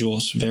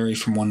individuals vary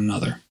from one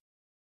another.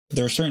 But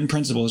there are certain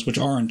principles which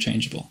are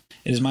unchangeable.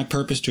 It is my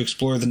purpose to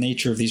explore the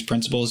nature of these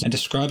principles and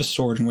describe a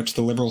sword in which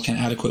the liberal can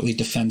adequately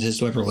defend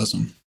his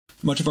liberalism.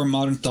 Much of our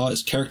modern thought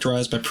is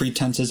characterized by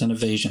pretenses and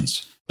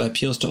evasions, by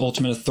appeals to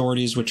ultimate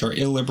authorities which are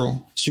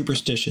illiberal,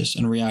 superstitious,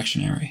 and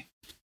reactionary.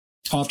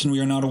 Often we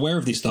are not aware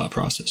of these thought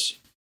processes.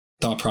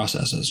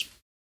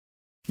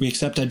 We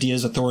accept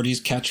ideas,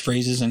 authorities,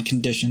 catchphrases, and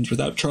conditions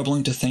without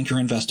troubling to think or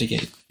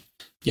investigate.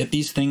 Yet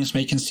these things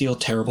may conceal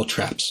terrible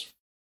traps.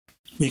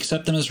 We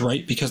accept them as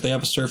right because they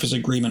have a surface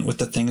agreement with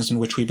the things in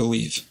which we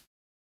believe.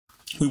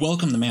 We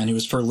welcome the man who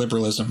is for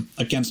liberalism,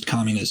 against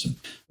communism,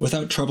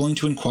 without troubling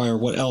to inquire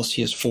what else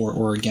he is for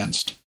or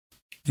against.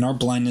 In our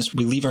blindness,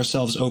 we leave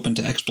ourselves open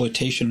to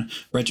exploitation,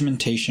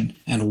 regimentation,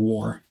 and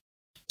war.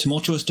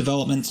 Tumultuous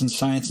developments in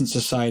science and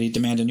society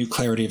demand a new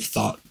clarity of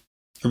thought,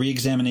 a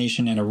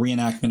re-examination and a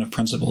reenactment of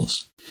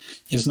principles.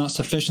 It is not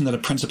sufficient that a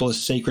principle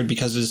is sacred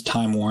because it is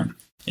time-worn.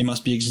 It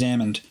must be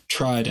examined,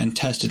 tried, and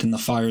tested in the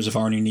fires of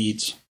our new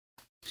needs.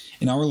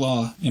 In our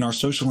law, in our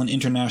social and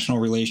international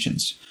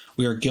relations,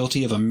 we are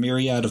guilty of a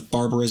myriad of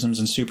barbarisms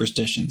and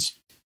superstitions.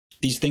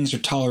 These things are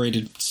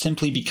tolerated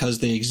simply because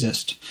they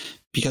exist,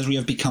 because we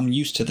have become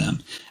used to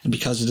them, and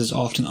because it is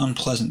often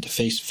unpleasant to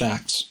face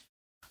facts.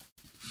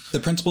 The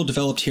principle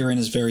developed herein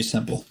is very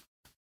simple.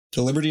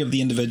 The liberty of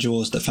the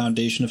individual is the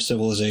foundation of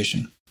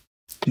civilization.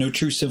 No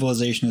true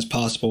civilization is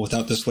possible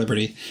without this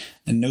liberty,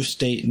 and no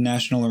state,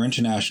 national or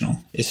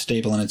international, is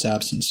stable in its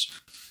absence.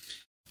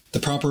 The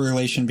proper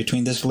relation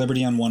between this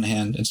liberty on one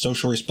hand and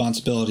social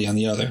responsibility on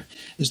the other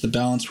is the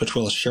balance which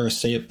will assure a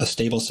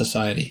stable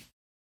society.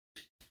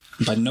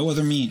 And by no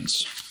other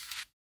means,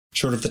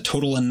 short of the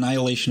total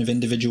annihilation of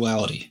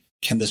individuality,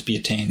 can this be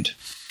attained.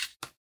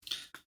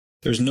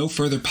 There is no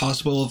further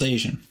possible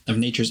evasion of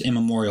nature's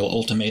immemorial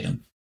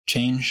ultimatum.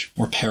 Change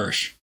or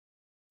perish.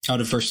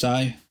 Out of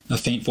Versailles, a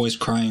faint voice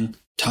crying,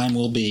 "Time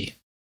will be."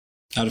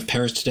 Out of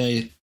Paris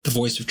today, the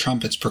voice of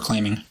trumpets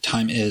proclaiming,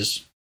 "Time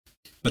is."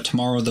 But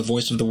tomorrow the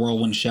voice of the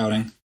whirlwind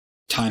shouting,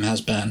 "Time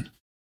has been."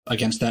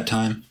 Against that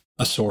time,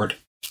 a sword.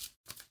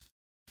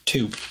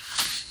 2.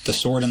 The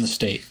sword and the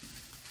state.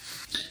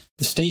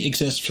 The state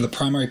exists for the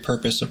primary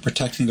purpose of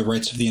protecting the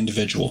rights of the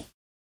individual.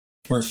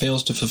 Where it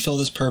fails to fulfill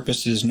this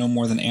purpose, it is no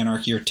more than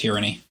anarchy or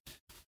tyranny.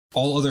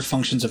 All other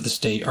functions of the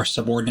state are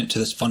subordinate to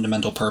this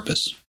fundamental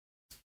purpose.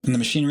 In the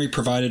machinery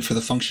provided for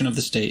the function of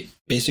the state,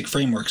 basic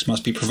frameworks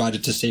must be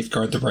provided to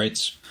safeguard the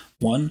rights,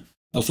 1.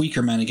 Of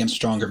weaker men against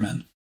stronger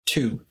men,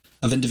 2.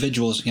 Of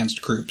individuals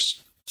against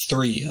groups,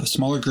 3. Of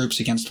smaller groups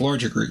against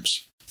larger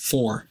groups,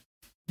 4.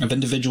 Of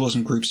individuals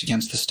and groups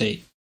against the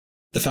state.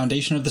 The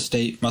foundation of the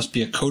state must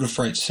be a code of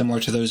rights similar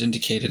to those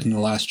indicated in the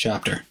last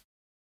chapter.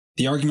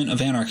 The argument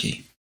of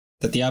anarchy,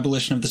 that the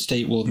abolition of the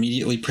state will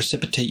immediately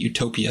precipitate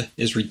utopia,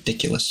 is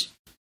ridiculous.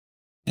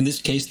 In this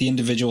case, the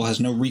individual has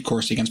no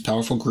recourse against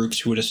powerful groups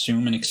who would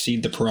assume and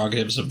exceed the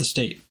prerogatives of the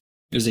state.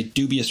 It is a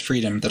dubious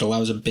freedom that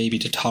allows a baby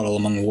to toddle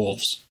among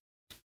wolves.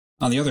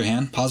 On the other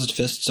hand,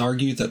 positivists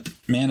argue that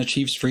man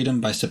achieves freedom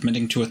by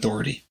submitting to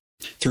authority.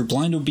 Through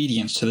blind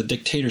obedience to the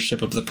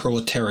dictatorship of the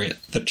proletariat,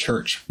 the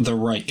church, the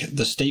Reich,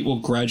 the state will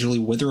gradually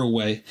wither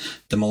away,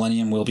 the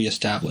millennium will be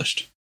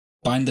established.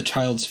 Bind the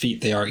child's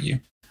feet, they argue,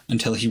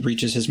 until he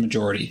reaches his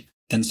majority,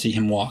 then see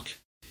him walk.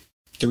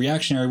 The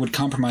reactionary would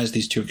compromise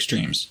these two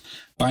extremes,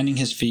 binding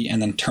his feet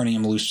and then turning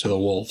him loose to the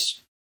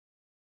wolves.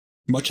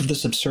 Much of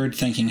this absurd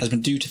thinking has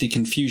been due to the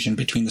confusion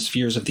between the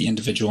spheres of the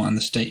individual and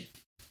the state.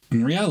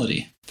 In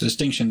reality, the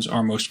distinctions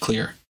are most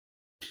clear.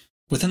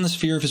 Within the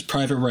sphere of his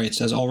private rights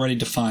as already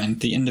defined,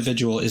 the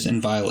individual is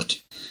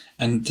inviolate,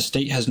 and the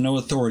state has no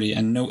authority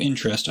and no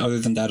interest other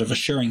than that of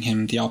assuring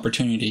him the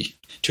opportunity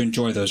to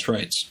enjoy those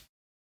rights.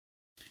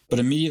 But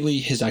immediately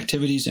his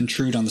activities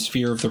intrude on the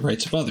sphere of the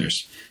rights of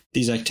others.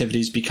 These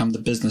activities become the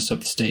business of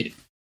the state.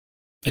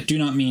 I do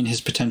not mean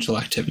his potential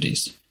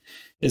activities.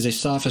 It is a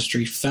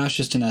sophistry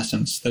fascist in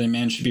essence that a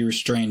man should be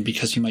restrained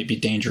because he might be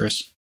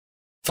dangerous.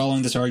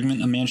 Following this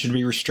argument, a man should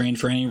be restrained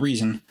for any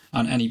reason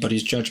on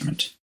anybody's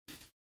judgment.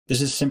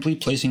 This is simply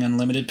placing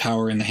unlimited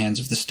power in the hands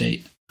of the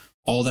state.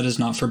 All that is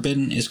not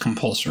forbidden is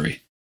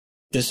compulsory.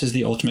 This is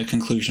the ultimate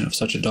conclusion of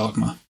such a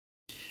dogma.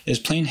 It is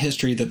plain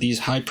history that these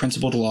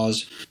high-principled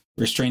laws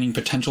restraining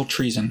potential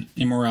treason,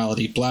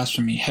 immorality,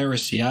 blasphemy,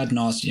 heresy ad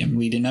nauseam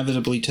lead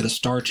inevitably to the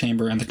Star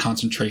Chamber and the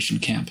concentration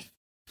camp.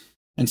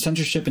 And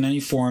censorship in any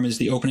form is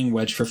the opening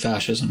wedge for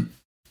fascism,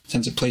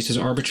 since it places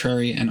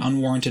arbitrary and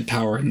unwarranted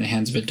power in the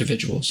hands of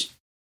individuals.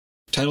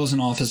 Titles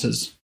and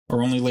offices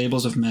are only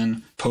labels of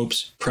men.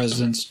 Popes,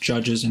 presidents,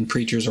 judges, and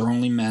preachers are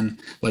only men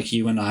like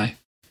you and I,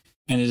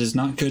 and it is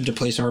not good to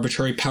place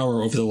arbitrary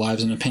power over the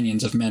lives and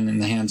opinions of men in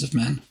the hands of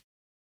men.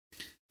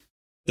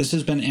 This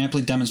has been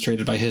amply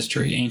demonstrated by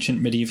history,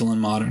 ancient, medieval,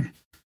 and modern.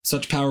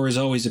 Such power is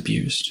always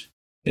abused.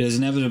 It has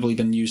inevitably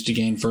been used to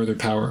gain further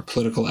power,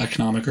 political,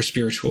 economic, or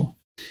spiritual.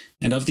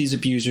 And of these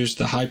abusers,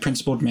 the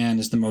high-principled man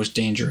is the most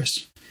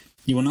dangerous.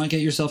 You will not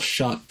get yourself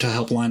shot to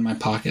help line my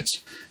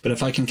pockets, but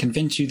if I can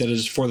convince you that it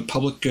is for the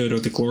public good or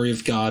the glory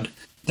of God,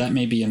 that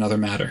may be another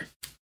matter.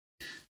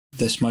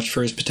 This much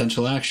for his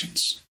potential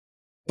actions.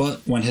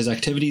 But when his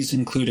activities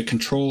include a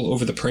control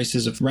over the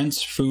prices of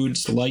rents,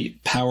 foods,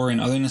 light, power,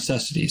 and other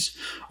necessities,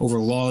 over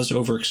laws,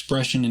 over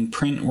expression in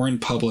print or in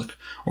public,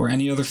 or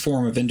any other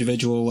form of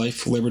individual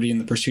life, liberty,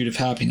 and the pursuit of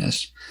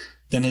happiness,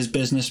 then his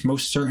business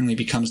most certainly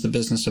becomes the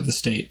business of the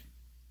state.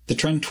 The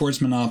trend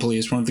towards monopoly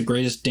is one of the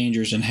greatest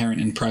dangers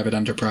inherent in private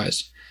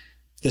enterprise.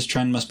 This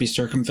trend must be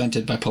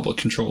circumvented by public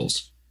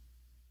controls.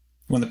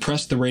 When the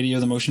press, the radio,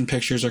 the motion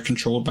pictures are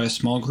controlled by a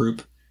small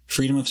group,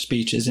 freedom of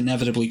speech is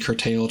inevitably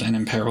curtailed and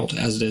imperiled,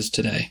 as it is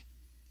today.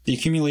 The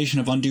accumulation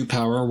of undue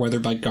power, whether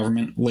by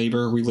government,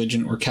 labor,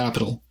 religion, or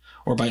capital,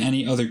 or by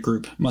any other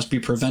group, must be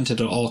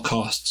prevented at all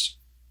costs.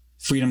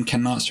 Freedom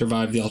cannot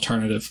survive the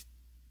alternative.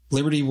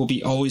 Liberty will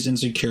be always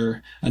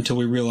insecure until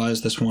we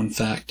realize this one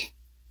fact.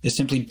 It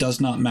simply does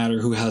not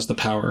matter who has the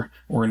power,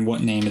 or in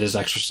what name it is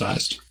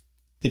exercised.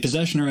 The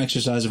possession or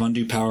exercise of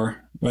undue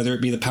power, whether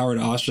it be the power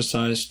to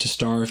ostracize, to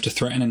starve, to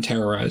threaten and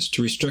terrorize,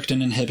 to restrict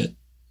and inhibit,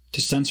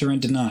 to censor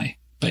and deny,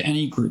 by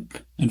any group,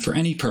 and for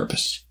any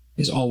purpose,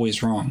 is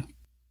always wrong.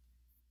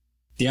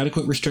 The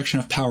adequate restriction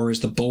of power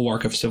is the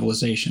bulwark of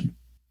civilization.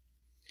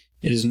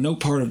 It is no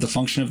part of the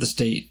function of the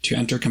state to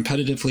enter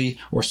competitively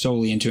or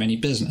solely into any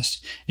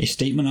business. A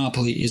state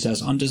monopoly is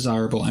as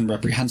undesirable and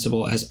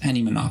reprehensible as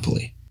any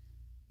monopoly.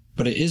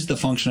 But it is the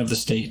function of the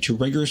state to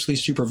rigorously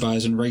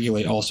supervise and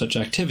regulate all such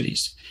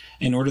activities,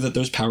 in order that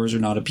those powers are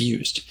not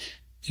abused.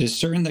 It is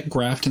certain that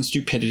graft and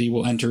stupidity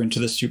will enter into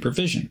this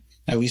supervision,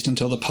 at least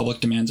until the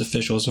public demands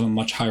officials of a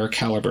much higher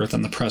caliber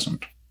than the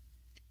present.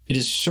 It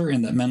is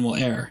certain that men will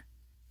err,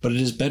 but it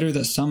is better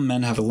that some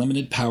men have a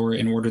limited power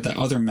in order that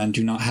other men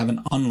do not have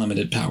an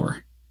unlimited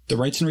power. The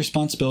rights and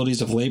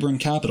responsibilities of labor and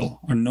capital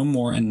are no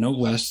more and no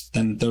less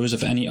than those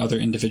of any other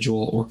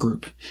individual or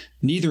group.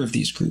 Neither of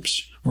these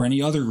groups, or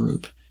any other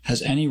group,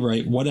 has any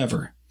right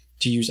whatever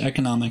to use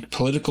economic,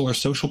 political, or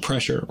social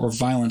pressure or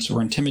violence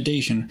or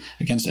intimidation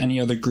against any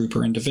other group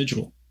or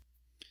individual.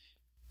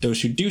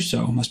 Those who do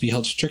so must be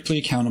held strictly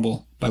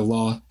accountable by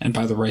law and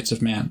by the rights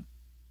of man.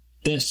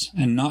 This,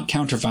 and not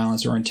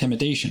counter-violence or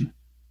intimidation,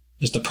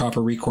 is the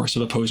proper recourse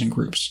of opposing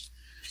groups.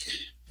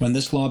 When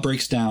this law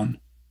breaks down,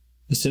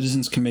 the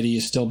Citizens' Committee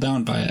is still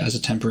bound by it as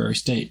a temporary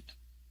state.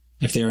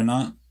 If they are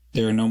not,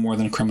 they are no more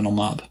than a criminal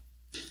mob.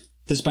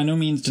 This by no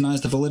means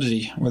denies the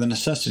validity or the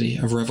necessity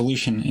of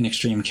revolution in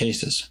extreme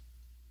cases.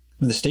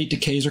 When the state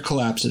decays or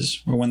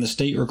collapses, or when the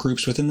state or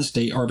groups within the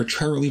state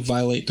arbitrarily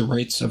violate the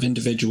rights of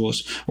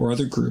individuals or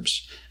other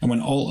groups, and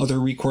when all other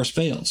recourse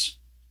fails,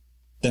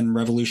 then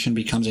revolution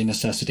becomes a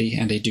necessity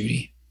and a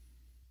duty.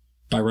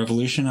 By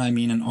revolution, I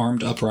mean an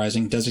armed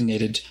uprising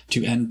designated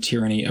to end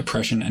tyranny,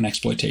 oppression, and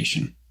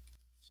exploitation.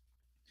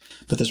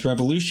 But this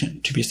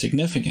revolution, to be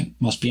significant,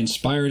 must be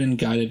inspired and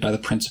guided by the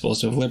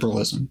principles of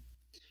liberalism.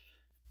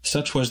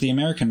 Such was the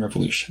American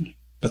Revolution,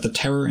 but the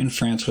terror in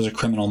France was a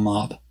criminal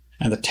mob,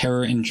 and the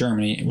terror in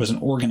Germany was an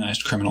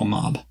organized criminal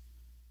mob.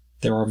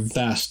 There are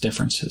vast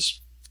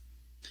differences.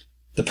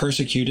 The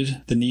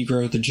persecuted, the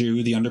Negro, the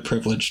Jew, the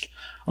underprivileged,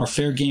 are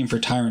fair game for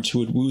tyrants who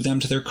would woo them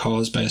to their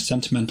cause by a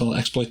sentimental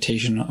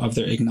exploitation of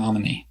their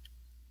ignominy.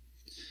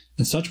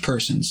 And such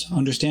persons,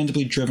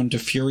 understandably driven to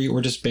fury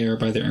or despair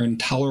by their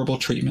intolerable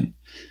treatment,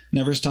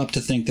 never stop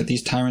to think that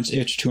these tyrants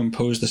itch to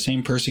impose the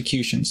same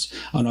persecutions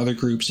on other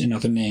groups in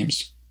other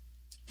names.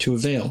 To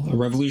avail, a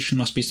revolution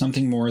must be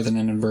something more than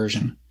an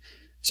inversion.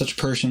 Such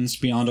persons,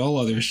 beyond all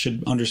others,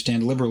 should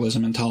understand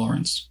liberalism and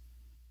tolerance.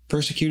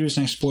 Persecutors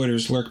and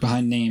exploiters lurk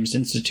behind names,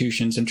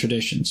 institutions, and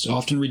traditions,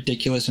 often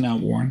ridiculous and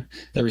outworn,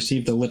 that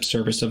receive the lip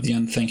service of the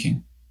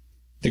unthinking.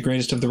 The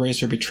greatest of the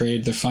race are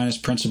betrayed, their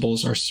finest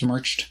principles are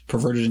smirched,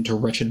 perverted into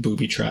wretched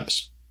booby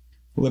traps.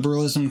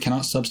 Liberalism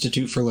cannot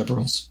substitute for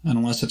liberals, and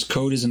unless its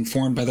code is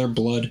informed by their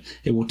blood,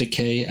 it will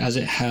decay as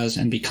it has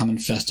and become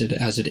infested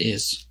as it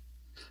is.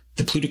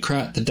 The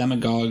plutocrat, the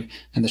demagogue,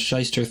 and the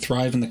shyster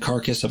thrive in the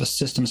carcass of a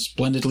system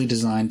splendidly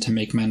designed to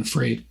make men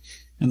free,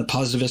 and the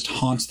positivist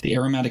haunts the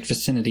aromatic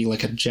vicinity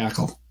like a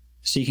jackal,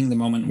 seeking the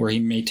moment where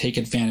he may take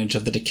advantage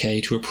of the decay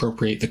to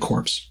appropriate the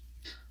corpse.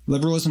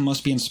 Liberalism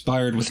must be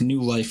inspired with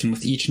new life and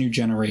with each new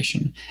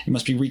generation. It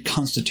must be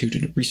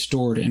reconstituted,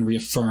 restored, and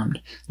reaffirmed,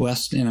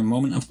 lest in a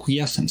moment of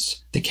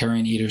quiescence the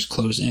carrion eaters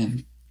close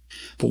in.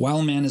 But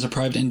while man is a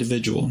private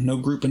individual, no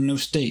group and no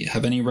state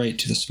have any right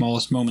to the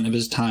smallest moment of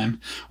his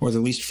time or the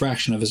least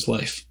fraction of his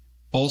life.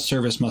 All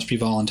service must be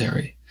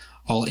voluntary.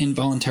 All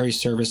involuntary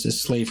service is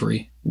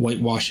slavery,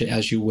 whitewash it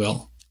as you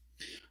will.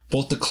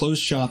 Both the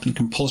closed shop and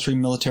compulsory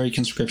military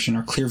conscription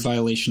are clear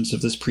violations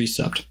of this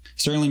precept.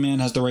 Certainly man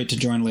has the right to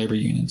join labor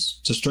unions,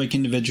 to strike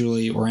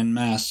individually or en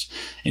masse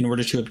in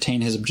order to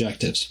obtain his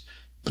objectives,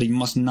 but he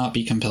must not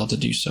be compelled to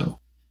do so.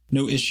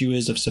 No issue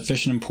is of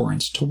sufficient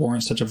importance to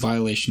warrant such a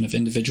violation of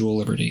individual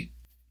liberty.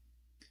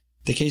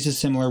 The case is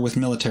similar with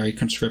military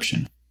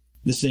conscription.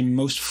 This is a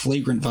most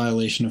flagrant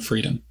violation of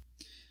freedom.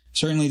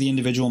 Certainly the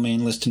individual may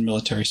enlist in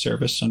military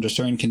service. Under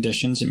certain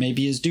conditions, it may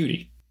be his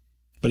duty,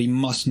 but he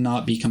must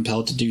not be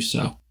compelled to do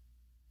so.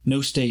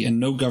 No state and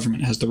no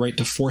government has the right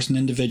to force an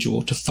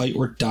individual to fight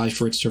or die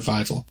for its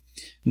survival.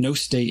 No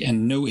state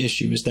and no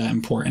issue is that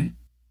important.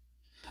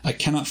 I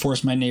cannot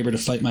force my neighbor to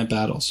fight my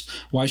battles.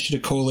 Why should a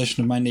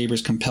coalition of my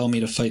neighbors compel me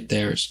to fight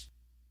theirs?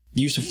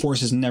 The use of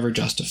force is never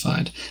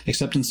justified,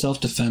 except in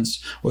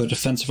self-defense or the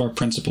defense of our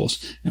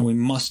principles, and we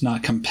must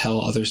not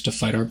compel others to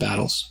fight our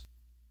battles.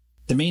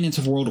 The maintenance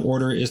of world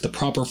order is the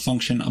proper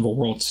function of a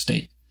world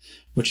state,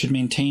 which should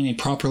maintain a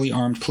properly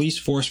armed police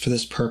force for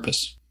this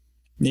purpose.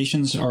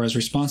 Nations are as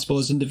responsible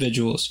as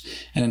individuals,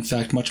 and in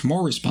fact much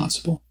more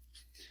responsible.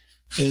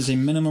 It is a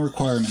minimum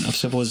requirement of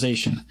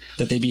civilization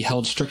that they be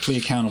held strictly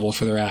accountable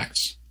for their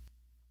acts.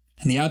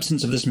 In the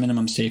absence of this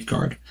minimum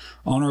safeguard,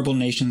 honorable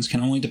nations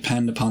can only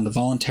depend upon the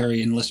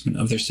voluntary enlistment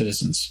of their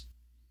citizens.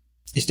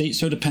 A state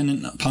so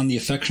dependent upon the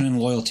affection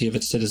and loyalty of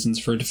its citizens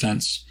for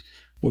defense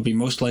would be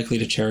most likely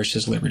to cherish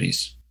his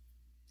liberties.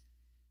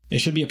 It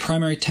should be a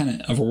primary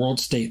tenet of a world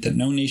state that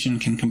no nation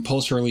can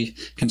compulsorily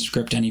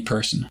conscript any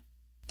person.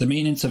 The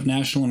maintenance of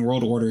national and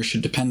world order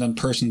should depend on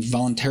persons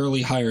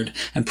voluntarily hired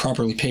and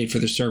properly paid for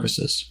their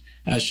services,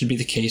 as should be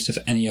the case of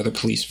any other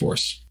police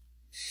force.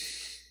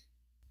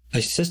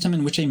 A system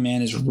in which a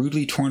man is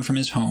rudely torn from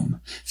his home,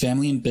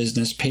 family, and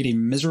business, paid a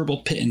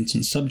miserable pittance,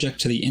 and subject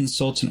to the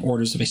insults and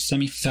orders of a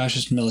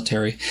semi-fascist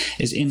military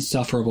is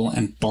insufferable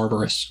and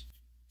barbarous.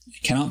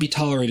 It cannot be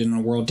tolerated in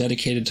a world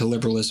dedicated to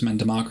liberalism and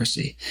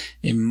democracy.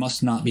 It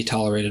must not be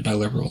tolerated by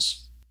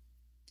liberals.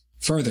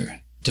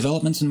 Further,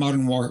 developments in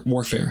modern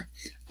warfare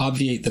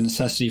obviate the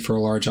necessity for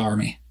a large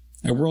army.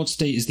 A world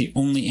state is the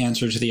only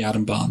answer to the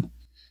atom bomb.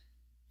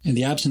 In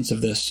the absence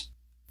of this,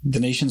 the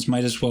nations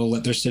might as well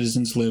let their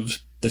citizens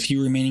live the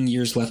few remaining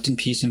years left in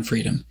peace and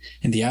freedom.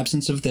 In the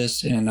absence of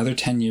this, in another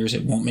 10 years,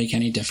 it won't make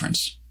any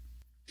difference.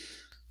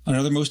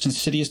 Another most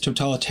insidious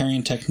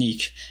totalitarian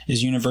technique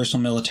is universal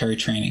military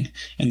training.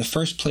 In the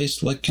first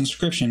place, like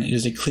conscription, it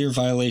is a clear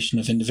violation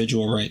of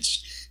individual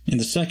rights. In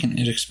the second,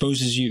 it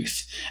exposes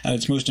youth, at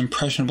its most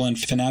impressionable and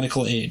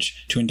fanatical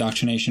age, to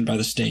indoctrination by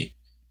the state.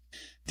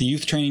 The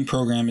youth training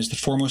program is the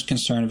foremost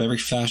concern of every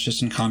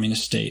fascist and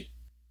communist state.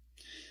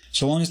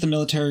 So long as the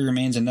military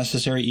remains a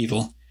necessary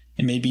evil,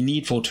 it may be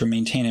needful to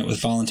maintain it with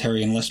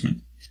voluntary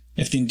enlistment.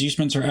 If the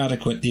inducements are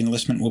adequate, the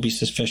enlistment will be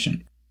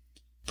sufficient.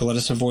 But let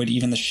us avoid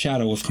even the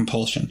shadow of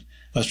compulsion,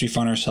 lest we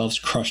find ourselves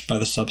crushed by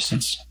the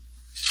substance.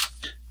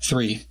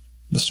 3.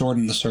 The sword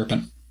and the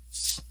serpent.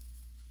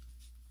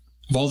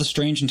 Of all the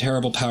strange and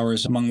terrible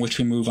powers among which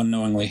we move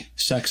unknowingly,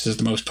 sex is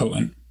the most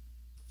potent.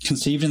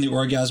 Conceived in the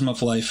orgasm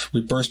of life,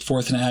 we burst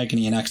forth in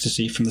agony and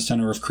ecstasy from the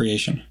center of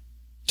creation.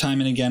 Time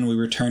and again we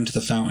return to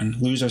the fountain,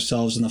 lose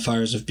ourselves in the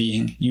fires of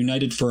being,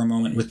 united for a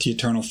moment with the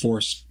eternal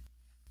force,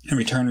 and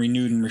return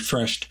renewed and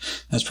refreshed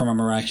as from a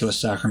miraculous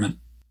sacrament.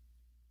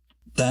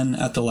 Then,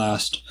 at the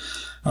last,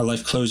 our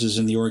life closes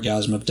in the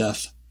orgasm of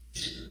death.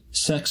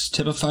 Sex,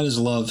 typified as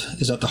love,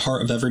 is at the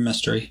heart of every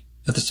mystery,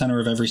 at the center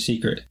of every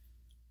secret.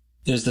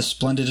 It is the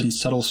splendid and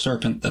subtle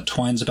serpent that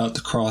twines about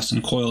the cross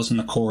and coils in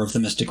the core of the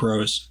mystic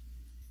rose.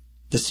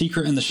 The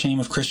secret and the shame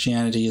of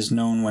Christianity is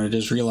known when it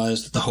is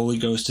realized that the Holy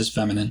Ghost is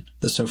feminine,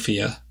 the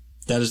Sophia.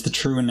 That is the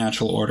true and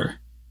natural order.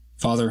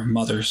 Father,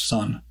 Mother,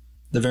 Son.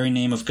 The very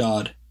name of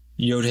God,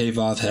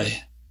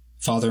 Yod-He-Vav-He.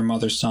 Father,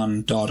 Mother,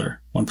 Son,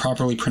 Daughter, when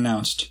properly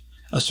pronounced,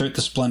 assert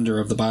the splendor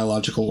of the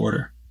biological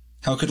order.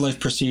 How could life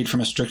proceed from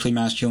a strictly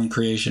masculine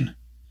creation?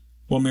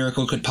 What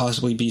miracle could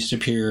possibly be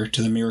superior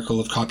to the miracle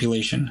of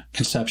copulation,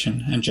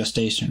 conception, and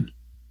gestation?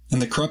 In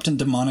the corrupt and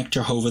demonic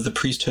Jehovah, the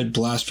priesthood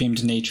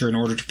blasphemed nature in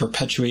order to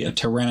perpetuate a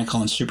tyrannical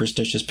and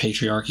superstitious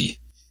patriarchy.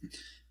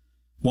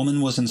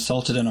 Woman was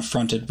insulted and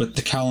affronted with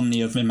the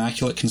calumny of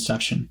immaculate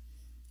conception.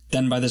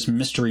 Then by this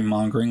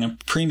mystery-mongering, a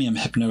premium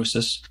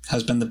hypnosis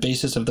has been the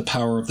basis of the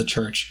power of the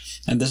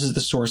Church, and this is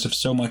the source of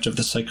so much of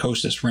the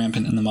psychosis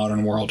rampant in the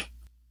modern world.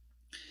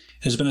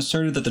 It has been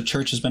asserted that the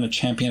Church has been a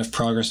champion of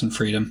progress and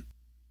freedom.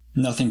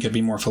 Nothing could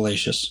be more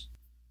fallacious.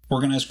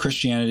 Organized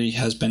Christianity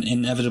has been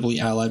inevitably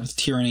allied with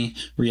tyranny,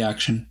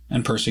 reaction,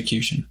 and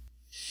persecution.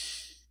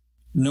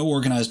 No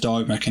organized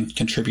dogma can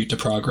contribute to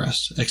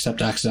progress,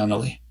 except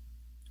accidentally.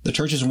 The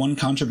Church's one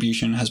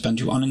contribution has been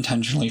to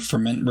unintentionally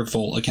ferment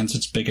revolt against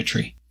its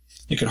bigotry.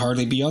 It could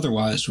hardly be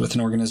otherwise with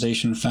an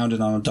organization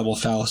founded on a double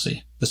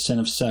fallacy, the sin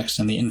of sex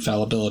and the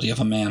infallibility of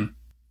a man.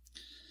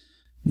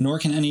 Nor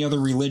can any other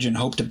religion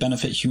hope to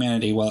benefit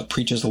humanity while it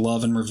preaches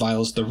love and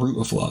reviles the root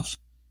of love.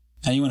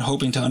 Anyone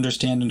hoping to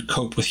understand and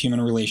cope with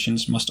human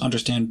relations must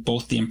understand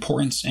both the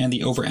importance and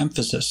the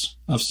overemphasis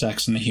of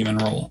sex in the human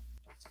role.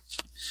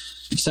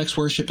 Sex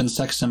worship and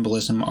sex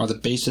symbolism are the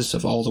basis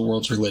of all the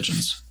world's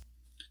religions.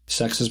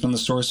 Sex has been the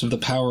source of the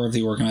power of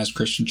the organized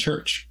Christian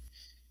Church.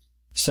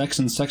 Sex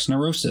and sex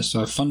neurosis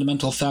are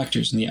fundamental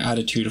factors in the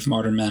attitude of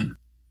modern men.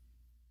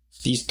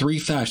 These three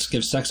facts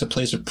give sex a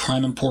place of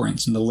prime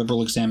importance in the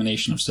liberal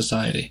examination of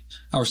society.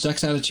 Our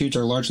sex attitudes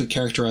are largely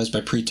characterized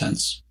by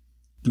pretense.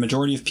 The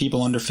majority of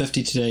people under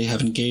 50 today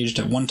have engaged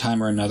at one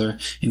time or another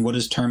in what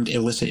is termed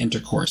illicit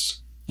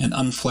intercourse, an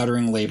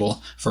unflattering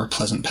label for a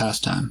pleasant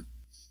pastime.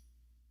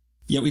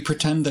 Yet we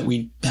pretend that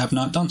we have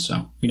not done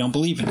so. We don't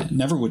believe in it,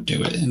 never would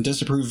do it, and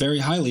disapprove very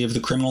highly of the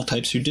criminal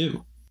types who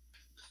do.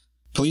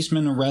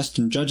 Policemen arrest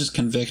and judges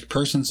convict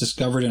persons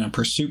discovered in a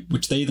pursuit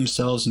which they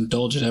themselves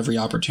indulge at every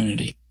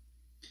opportunity.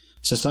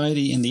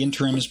 Society, in the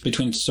interims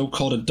between its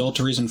so-called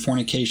adulteries and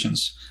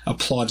fornications,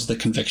 applauds the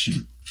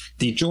conviction.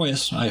 The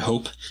joyous, I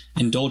hope,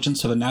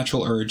 indulgence of a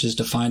natural urge is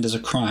defined as a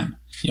crime.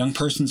 Young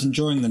persons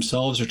enjoying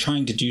themselves or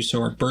trying to do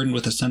so are burdened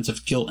with a sense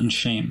of guilt and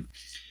shame.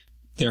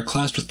 They are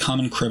classed with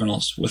common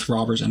criminals, with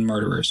robbers and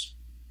murderers.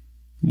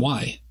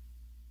 Why?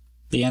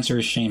 The answer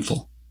is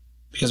shameful.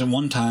 Because at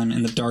one time,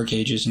 in the Dark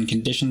Ages, in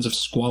conditions of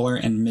squalor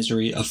and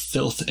misery, of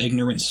filth,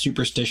 ignorance,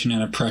 superstition,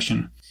 and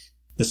oppression,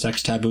 the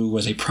sex taboo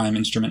was a prime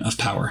instrument of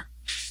power.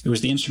 It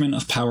was the instrument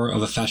of power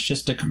of a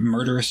fascistic,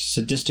 murderous,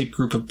 sadistic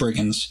group of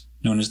brigands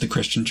known as the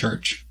Christian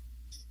Church.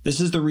 This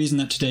is the reason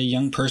that today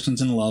young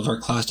persons in love are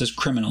classed as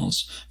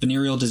criminals,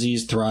 venereal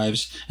disease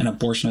thrives, and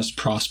abortionists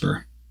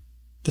prosper.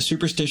 The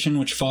superstition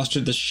which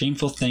fostered this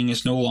shameful thing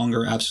is no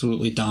longer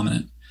absolutely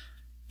dominant.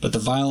 But the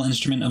vile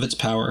instrument of its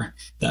power,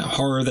 that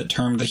horror that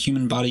termed the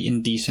human body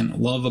indecent,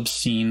 love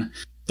obscene,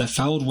 that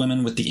fouled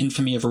women with the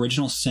infamy of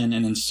original sin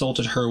and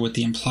insulted her with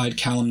the implied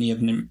calumny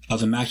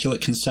of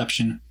immaculate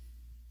conception,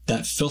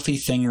 that filthy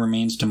thing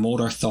remains to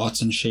mold our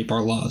thoughts and shape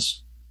our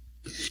laws.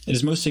 It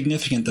is most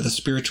significant that the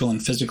spiritual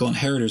and physical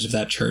inheritors of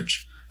that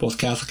church, both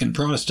Catholic and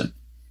Protestant,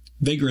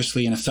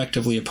 vigorously and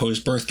effectively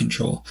oppose birth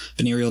control,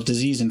 venereal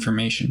disease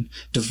information,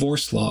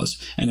 divorce laws,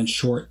 and in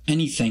short,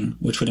 anything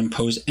which would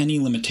impose any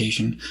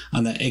limitation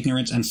on that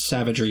ignorance and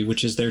savagery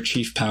which is their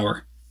chief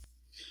power.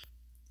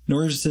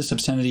 Nor is this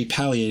obscenity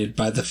palliated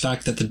by the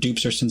fact that the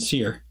dupes are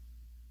sincere.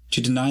 To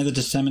deny the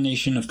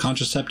dissemination of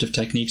contraceptive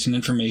techniques and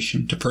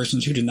information to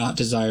persons who do not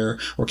desire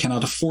or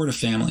cannot afford a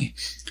family,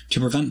 to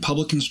prevent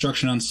public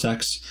instruction on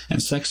sex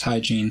and sex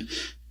hygiene,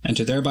 and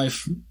to thereby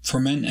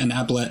foment and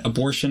ablet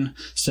abortion,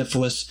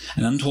 syphilis,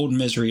 and untold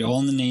misery,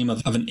 all in the name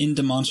of an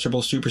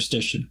indemonstrable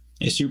superstition,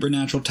 a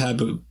supernatural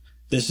taboo.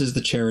 This is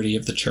the charity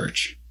of the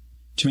Church.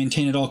 To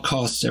maintain at all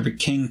costs every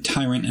king,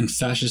 tyrant, and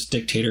fascist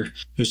dictator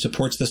who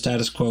supports the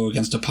status quo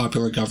against a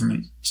popular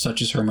government,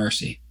 such is her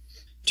mercy.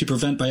 To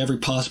prevent by every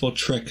possible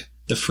trick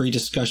the free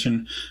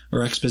discussion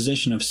or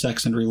exposition of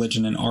sex and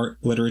religion in art,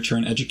 literature,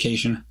 and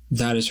education,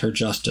 that is her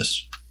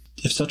justice.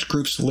 If such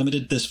groups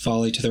limited this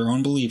folly to their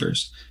own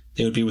believers,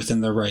 they would be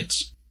within their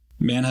rights.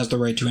 Man has the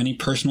right to any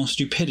personal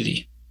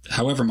stupidity,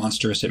 however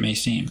monstrous it may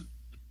seem.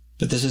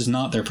 But this is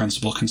not their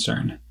principal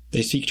concern.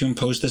 They seek to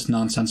impose this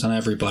nonsense on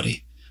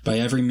everybody, by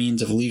every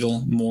means of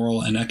legal,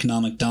 moral, and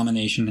economic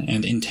domination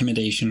and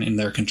intimidation in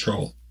their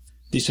control.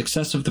 The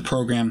success of the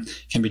program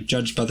can be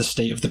judged by the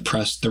state of the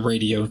press, the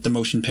radio, the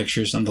motion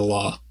pictures, and the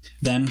law.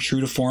 Then,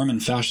 true to form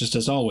and fascist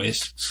as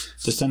always,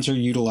 the censor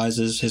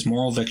utilizes his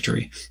moral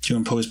victory to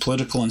impose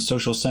political and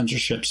social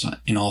censorships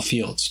in all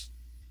fields.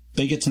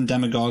 Bigots and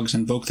demagogues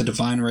invoke the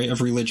divine right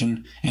of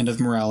religion and of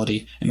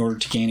morality in order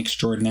to gain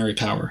extraordinary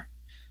power.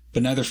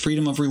 But neither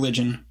freedom of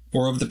religion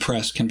or of the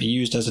press can be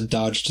used as a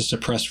dodge to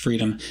suppress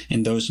freedom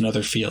in those and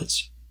other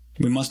fields.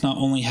 We must not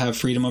only have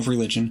freedom of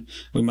religion,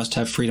 we must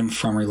have freedom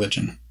from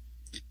religion.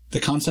 The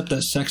concept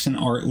that sex in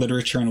art,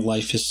 literature, and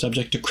life is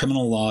subject to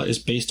criminal law is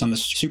based on the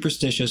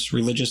superstitious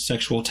religious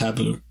sexual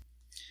taboo.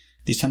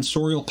 The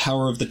censorial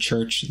power of the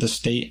Church, the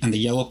state, and the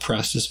yellow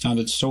press is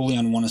founded solely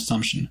on one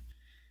assumption,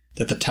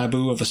 that the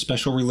taboo of a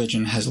special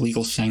religion has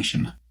legal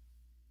sanction.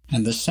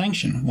 And this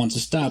sanction, once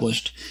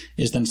established,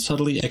 is then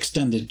subtly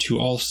extended to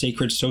all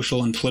sacred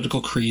social and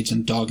political creeds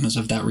and dogmas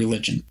of that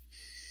religion.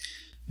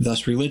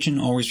 Thus religion,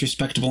 always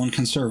respectable and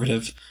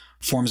conservative,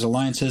 forms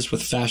alliances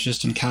with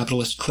fascist and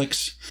capitalist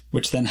cliques,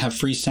 which then have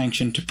free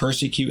sanction to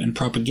persecute and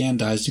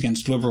propagandize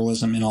against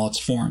liberalism in all its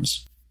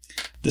forms.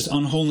 This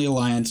unholy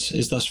alliance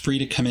is thus free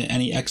to commit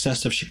any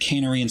excess of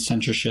chicanery and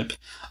censorship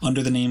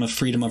under the name of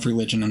freedom of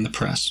religion and the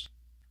press.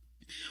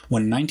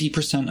 When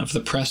 90% of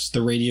the press,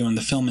 the radio, and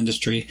the film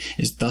industry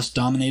is thus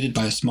dominated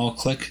by a small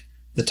clique,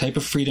 the type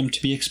of freedom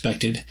to be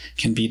expected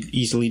can be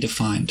easily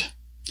defined.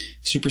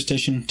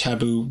 Superstition,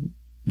 taboo,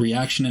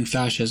 reaction, and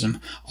fascism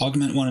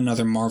augment one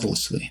another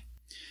marvelously.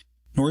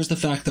 Nor is the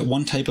fact that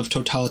one type of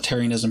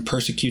totalitarianism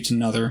persecutes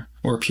another,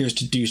 or appears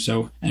to do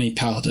so, any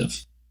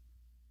palliative.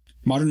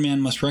 Modern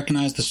man must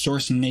recognize the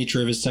source and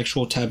nature of his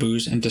sexual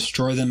taboos and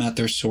destroy them at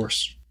their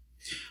source.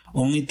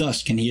 Only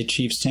thus can he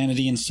achieve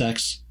sanity in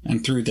sex,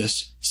 and through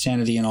this,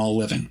 sanity in all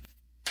living.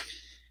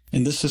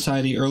 In this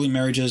society, early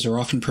marriages are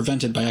often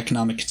prevented by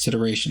economic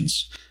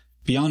considerations.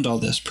 Beyond all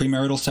this,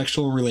 premarital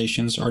sexual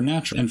relations are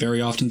natural and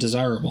very often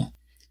desirable.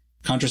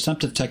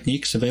 Contraceptive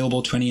techniques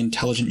available to any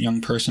intelligent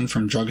young person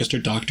from druggist or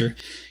doctor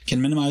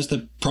can minimize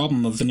the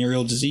problem of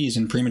venereal disease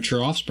and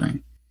premature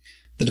offspring.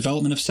 The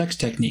development of sex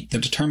technique, the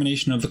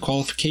determination of the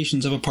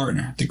qualifications of a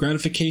partner, the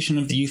gratification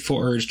of the youthful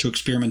urge to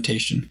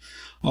experimentation,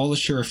 all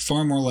assure a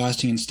far more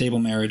lasting and stable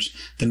marriage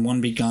than one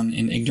begun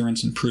in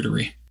ignorance and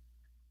prudery.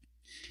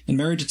 In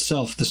marriage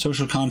itself, the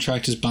social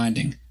contract is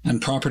binding,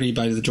 and property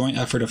by the joint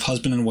effort of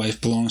husband and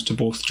wife belongs to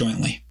both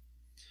jointly.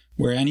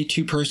 Where any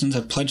two persons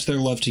have pledged their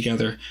love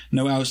together,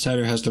 no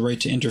outsider has the right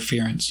to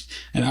interference,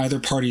 and either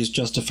party is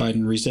justified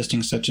in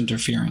resisting such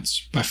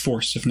interference, by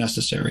force if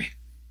necessary.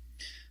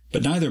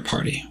 But neither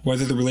party,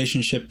 whether the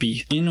relationship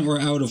be in or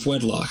out of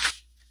wedlock,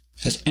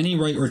 has any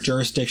right or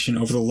jurisdiction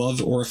over the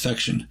love or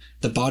affection,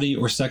 the body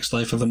or sex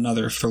life of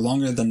another for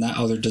longer than that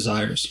other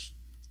desires.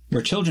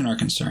 Where children are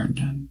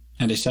concerned,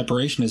 and a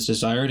separation is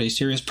desired, a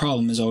serious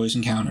problem is always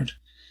encountered.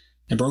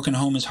 A broken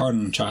home is hard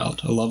on a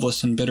child, a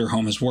loveless and bitter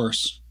home is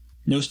worse.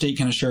 No state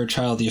can assure a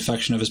child the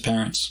affection of his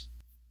parents,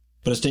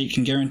 but a state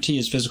can guarantee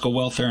his physical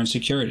welfare and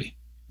security,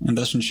 and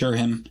thus ensure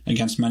him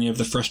against many of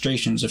the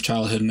frustrations of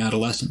childhood and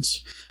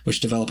adolescence, which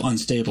develop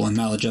unstable and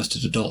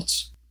maladjusted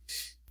adults.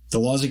 The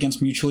laws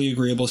against mutually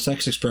agreeable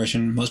sex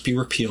expression must be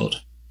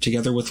repealed,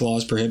 together with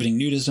laws prohibiting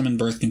nudism and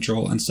birth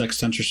control and sex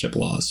censorship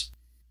laws.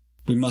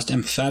 We must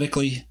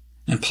emphatically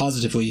and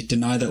positively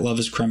deny that love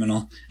is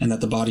criminal and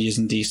that the body is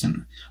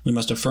indecent. We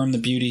must affirm the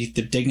beauty,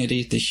 the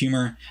dignity, the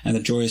humor, and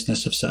the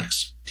joyousness of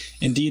sex.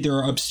 Indeed, there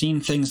are obscene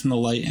things in the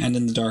light and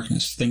in the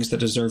darkness, things that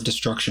deserve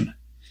destruction.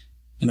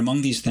 And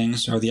among these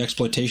things are the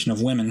exploitation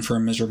of women for a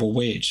miserable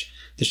wage,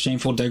 the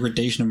shameful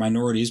degradation of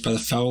minorities by the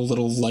foul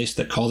little lice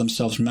that call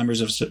themselves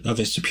members of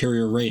a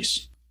superior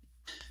race,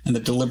 and the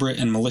deliberate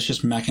and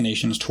malicious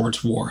machinations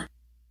towards war.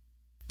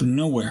 But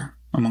nowhere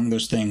among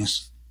those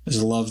things is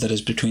the love that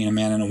is between a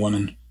man and a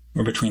woman,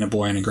 or between a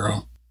boy and a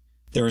girl.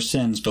 There are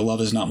sins, but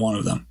love is not one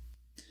of them.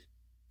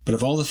 But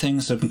of all the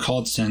things that have been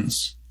called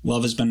sins,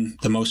 love has been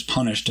the most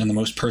punished and the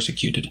most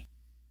persecuted.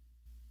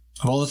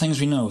 Of all the things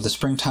we know, the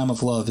springtime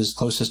of love is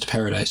closest to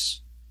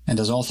paradise, and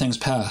as all things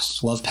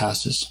pass, love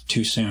passes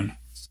too soon.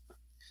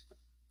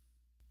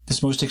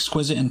 This most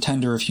exquisite and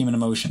tender of human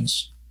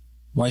emotions,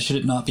 why should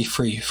it not be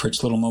free for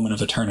its little moment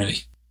of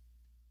eternity?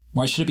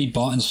 Why should it be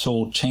bought and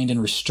sold, chained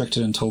and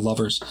restricted until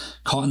lovers,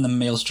 caught in the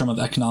maelstrom of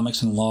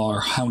economics and law,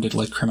 are hounded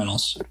like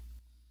criminals?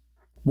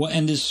 What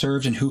end is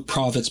served and who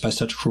profits by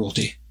such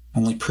cruelty?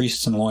 Only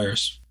priests and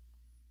lawyers.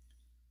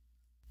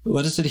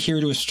 Let us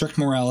adhere to a strict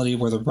morality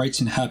where the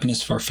rights and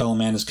happiness of our fellow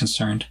man is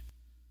concerned.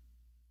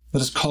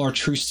 Let us call our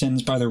true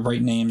sins by their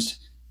right names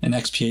and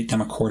expiate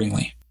them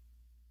accordingly.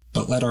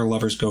 But let our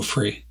lovers go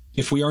free.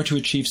 If we are to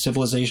achieve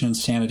civilization and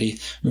sanity,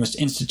 we must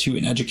institute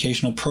an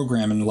educational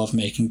program in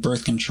lovemaking,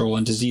 birth control,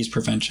 and disease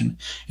prevention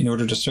in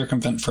order to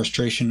circumvent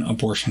frustration,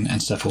 abortion,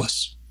 and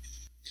syphilis.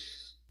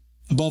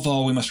 Above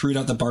all, we must root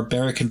out the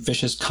barbaric and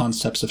vicious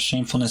concepts of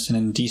shamefulness and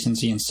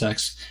indecency in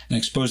sex and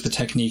expose the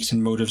techniques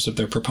and motives of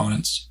their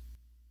proponents.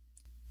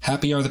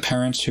 Happy are the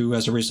parents who,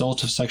 as a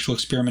result of sexual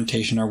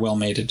experimentation, are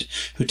well-mated,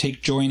 who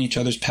take joy in each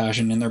other's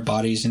passion, in their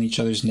bodies, in each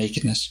other's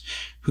nakedness,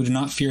 who do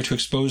not fear to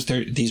expose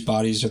these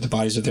bodies or the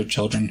bodies of their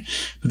children,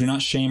 who do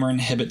not shame or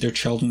inhibit their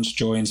children's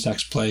joy in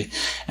sex play,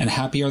 and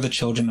happy are the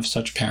children of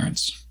such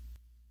parents.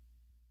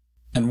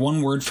 And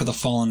one word for the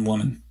fallen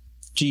woman.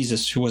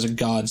 Jesus, who was a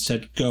God,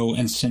 said, "Go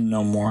and sin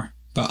no more."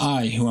 But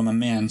I, who am a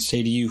man,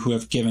 say to you who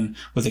have given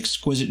with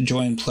exquisite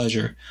joy and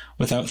pleasure,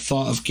 without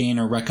thought of gain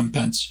or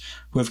recompense,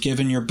 who have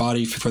given your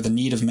body for the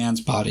need of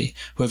man's body,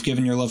 who have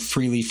given your love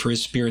freely for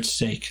his Spirit's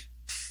sake.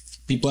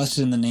 Be blessed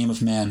in the name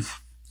of man,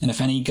 and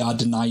if any God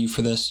deny you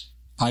for this,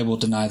 I will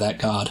deny that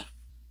God.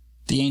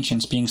 The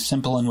ancients, being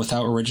simple and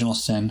without original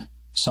sin,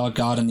 saw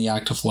God in the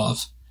act of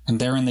love,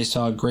 and therein they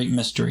saw a great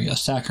mystery, a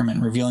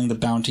sacrament revealing the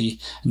bounty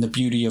and the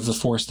beauty of the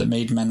force that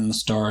made men and the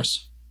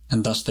stars,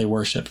 and thus they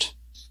worshipped.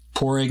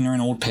 Poor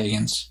ignorant old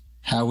pagans,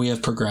 how we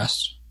have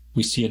progressed.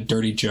 We see a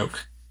dirty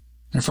joke.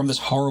 And from this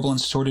horrible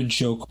and sordid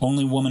joke,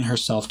 only woman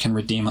herself can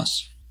redeem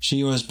us.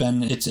 She who has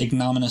been its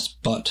ignominious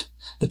butt,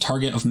 the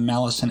target of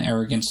malice and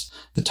arrogance,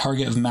 the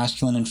target of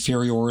masculine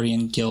inferiority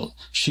and guilt,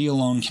 she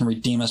alone can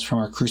redeem us from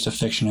our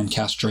crucifixion and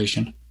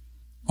castration.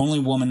 Only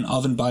woman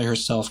of and by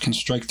herself can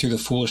strike through the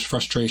foolish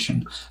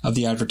frustration of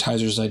the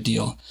advertiser's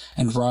ideal,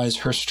 and rise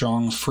her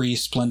strong, free,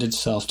 splendid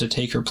self to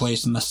take her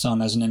place in the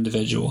sun as an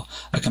individual,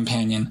 a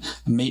companion,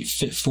 a mate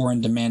fit for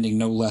and demanding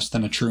no less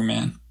than a true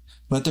man.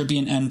 Let there be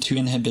an end to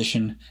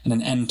inhibition and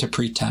an end to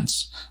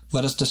pretense.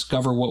 Let us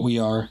discover what we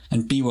are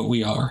and be what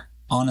we are,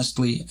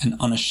 honestly and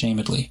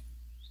unashamedly.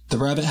 The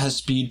rabbit has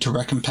speed to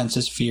recompense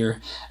his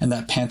fear, and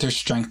that panther's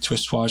strength to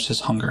assuage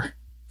his hunger.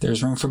 There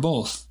is room for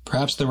both.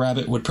 Perhaps the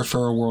rabbit would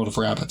prefer a world of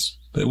rabbits,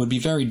 but it would be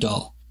very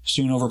dull,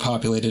 soon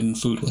overpopulated and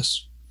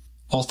foodless.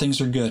 All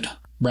things are good: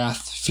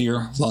 wrath,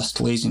 fear,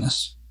 lust,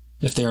 laziness,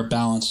 if they are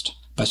balanced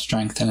by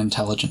strength and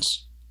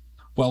intelligence.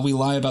 While we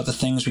lie about the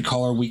things we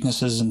call our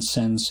weaknesses and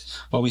sins,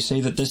 while we say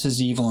that this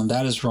is evil and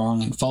that is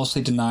wrong, and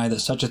falsely deny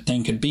that such a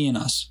thing could be in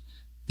us,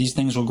 these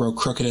things will grow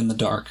crooked in the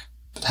dark.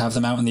 But have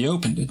them out in the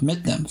open,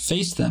 admit them,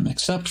 face them,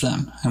 accept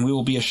them, and we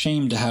will be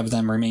ashamed to have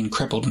them remain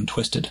crippled and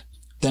twisted.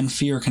 Then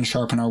fear can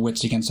sharpen our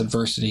wits against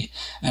adversity,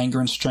 anger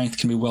and strength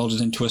can be welded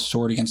into a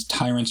sword against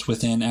tyrants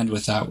within and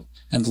without,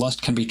 and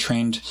lust can be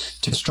trained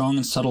to the strong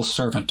and subtle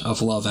servant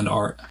of love and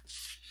art.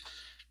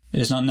 It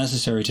is not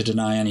necessary to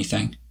deny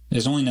anything. It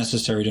is only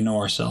necessary to know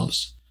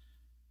ourselves.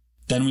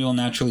 Then we will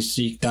naturally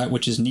seek that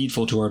which is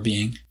needful to our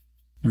being,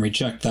 and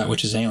reject that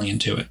which is alien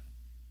to it.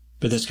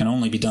 But this can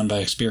only be done by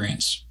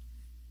experience.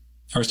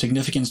 Our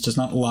significance does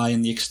not lie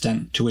in the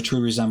extent to which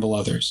we resemble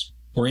others,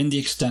 or in the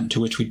extent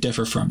to which we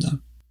differ from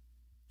them.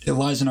 It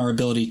lies in our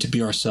ability to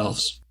be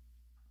ourselves.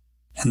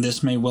 And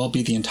this may well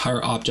be the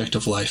entire object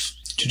of life,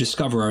 to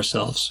discover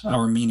ourselves,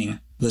 our meaning.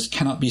 This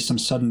cannot be some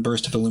sudden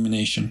burst of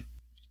illumination.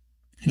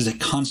 It is a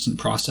constant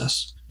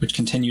process, which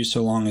continues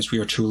so long as we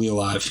are truly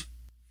alive.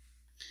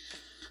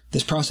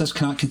 This process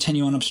cannot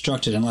continue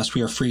unobstructed unless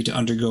we are free to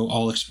undergo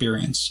all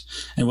experience,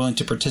 and willing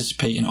to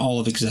participate in all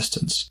of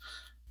existence.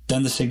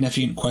 Then the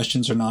significant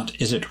questions are not,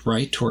 is it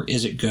right or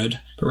is it good,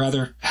 but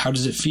rather, how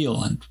does it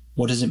feel and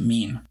what does it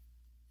mean?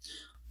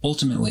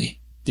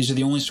 Ultimately, these are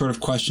the only sort of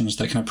questions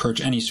that can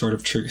approach any sort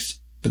of truth,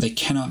 but they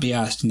cannot be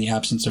asked in the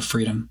absence of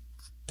freedom.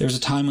 There was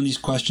a time when these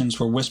questions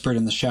were whispered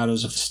in the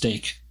shadows of the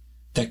stake.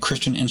 That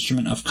Christian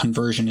instrument of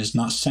conversion is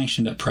not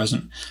sanctioned at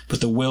present, but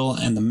the will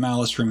and the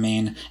malice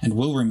remain and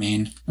will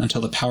remain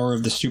until the power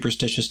of the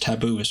superstitious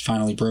taboo is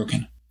finally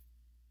broken.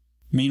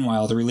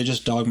 Meanwhile, the religious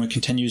dogma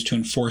continues to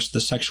enforce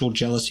the sexual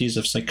jealousies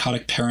of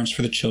psychotic parents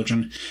for the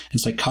children and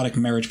psychotic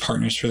marriage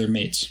partners for their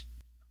mates.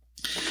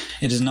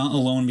 It is not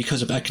alone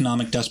because of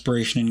economic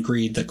desperation and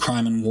greed that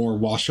crime and war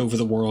wash over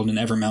the world in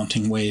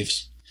ever-mounting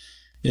waves.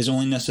 It is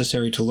only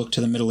necessary to look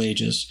to the Middle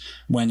Ages,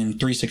 when, in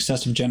 3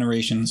 successive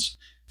generations,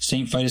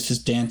 St. Vitus's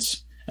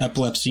dance,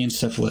 epilepsy, and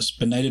syphilis,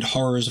 benighted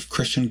horrors of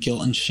Christian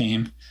guilt and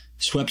shame,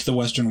 swept the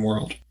Western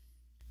world.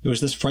 It was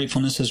this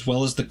frightfulness, as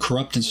well as the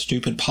corrupt and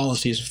stupid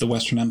policies of the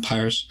Western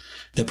empires,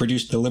 that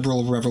produced the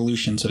liberal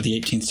revolutions of the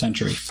 18th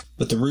century.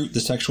 But the root, the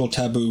sexual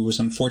taboo, was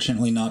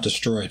unfortunately not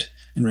destroyed,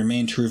 and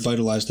remained to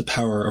revitalize the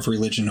power of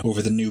religion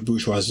over the new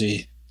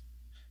bourgeoisie.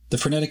 The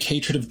frenetic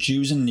hatred of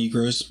Jews and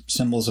Negroes,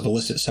 symbols of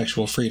illicit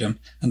sexual freedom,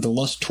 and the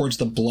lust towards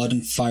the blood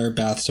and fire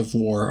baths of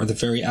war are the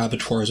very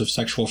abattoirs of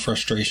sexual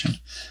frustration.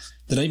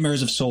 The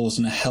nightmares of souls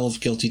in a hell of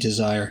guilty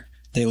desire.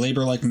 They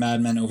labor like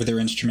madmen over their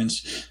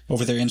instruments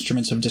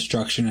of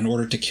destruction in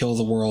order to kill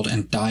the world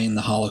and die in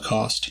the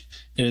Holocaust.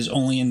 It is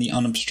only in the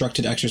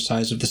unobstructed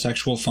exercise of the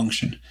sexual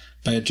function,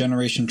 by a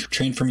generation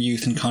trained from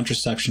youth in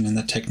contraception and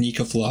the technique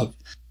of love,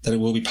 that it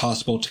will be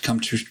possible to come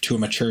to a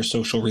mature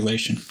social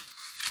relation.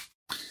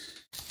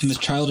 In this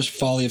childish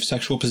folly of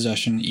sexual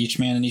possession, each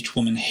man and each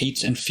woman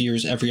hates and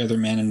fears every other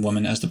man and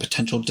woman as the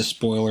potential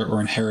despoiler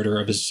or inheritor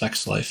of his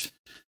sex life.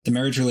 The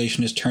marriage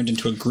relation is turned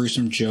into a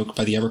gruesome joke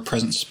by the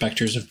ever-present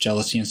specters of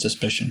jealousy and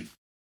suspicion.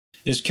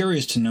 It is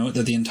curious to note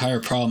that the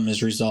entire problem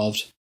is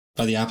resolved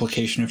by the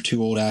application of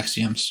 2 old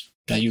axioms,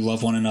 that you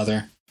love one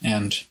another,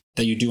 and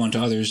that you do unto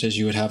others as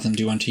you would have them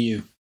do unto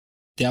you.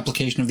 The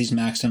application of these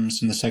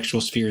maxims in the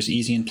sexual sphere is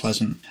easy and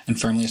pleasant, and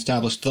firmly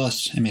established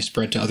thus, it may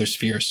spread to other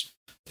spheres.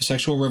 The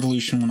sexual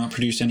revolution will not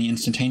produce any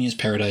instantaneous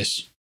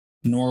paradise,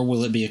 nor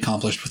will it be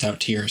accomplished without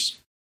tears.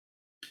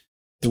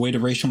 The way to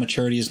racial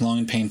maturity is long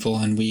and painful,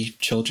 and we,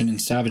 children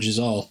and savages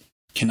all,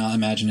 cannot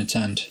imagine its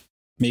end. It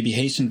may be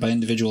hastened by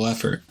individual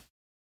effort,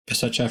 but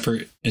such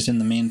effort is in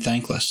the main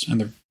thankless,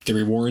 and the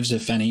rewards,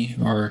 if any,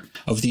 are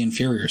of the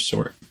inferior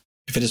sort.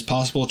 If it is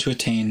possible to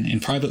attain, in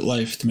private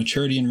life, the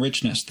maturity and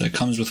richness that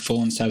comes with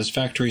full and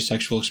satisfactory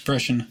sexual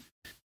expression,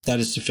 that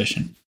is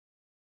sufficient.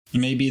 It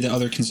may be that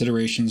other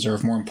considerations are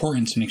of more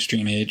importance in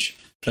extreme age,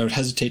 but I would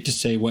hesitate to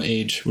say what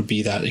age would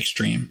be that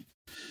extreme.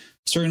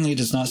 Certainly it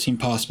does not seem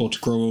possible to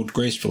grow old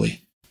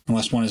gracefully,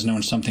 unless one has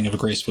known something of a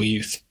graceful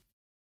youth.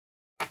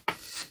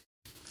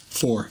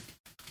 4.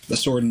 The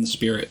sword and the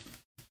spirit.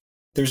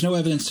 There is no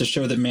evidence to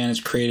show that man is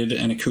created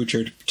and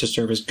accoutred to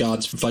serve as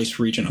God's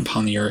vice-regent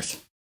upon the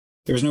earth.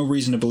 There is no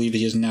reason to believe that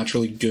he is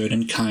naturally good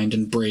and kind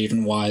and brave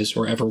and wise,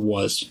 or ever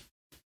was.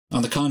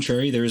 On the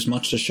contrary, there is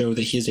much to show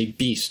that he is a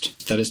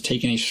beast that has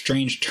taken a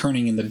strange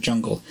turning in the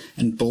jungle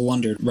and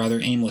blundered rather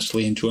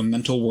aimlessly into a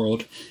mental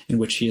world in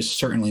which he is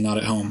certainly not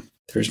at home.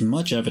 There is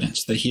much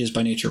evidence that he is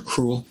by nature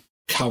cruel,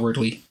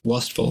 cowardly,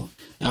 lustful,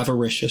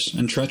 avaricious,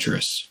 and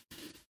treacherous,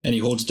 and he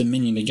holds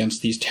dominion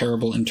against these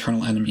terrible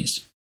internal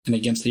enemies, and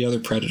against the other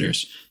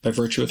predators, by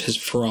virtue of his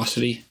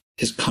ferocity,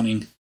 his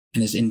cunning,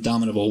 and his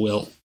indomitable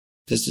will.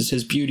 This is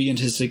his beauty and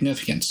his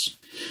significance,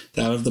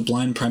 that out of the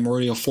blind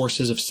primordial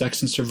forces of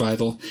sex and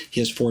survival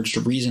he has forged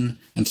reason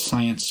and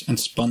science and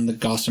spun the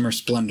gossamer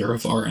splendor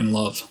of art and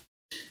love.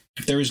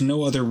 If there is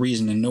no other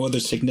reason and no other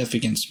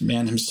significance,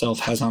 man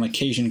himself has on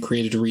occasion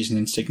created reason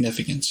and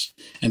significance,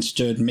 and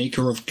stood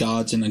maker of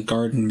gods in a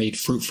garden made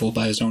fruitful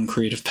by his own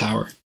creative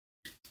power.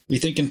 We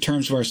think in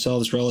terms of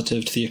ourselves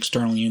relative to the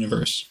external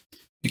universe.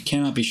 It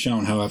cannot be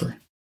shown, however,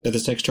 that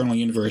this external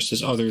universe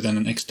is other than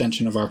an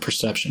extension of our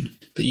perception.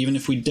 But even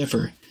if we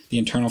differ, the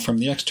internal from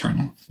the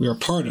external, we are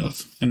part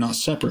of, and not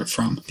separate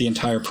from, the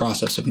entire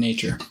process of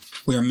nature.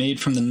 We are made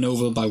from the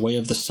nova by way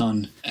of the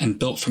sun, and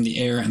built from the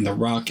air and the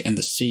rock and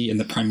the sea and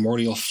the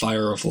primordial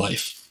fire of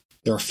life.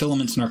 There are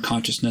filaments in our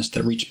consciousness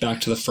that reach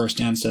back to the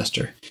first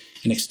ancestor,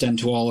 and extend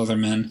to all other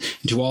men,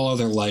 and to all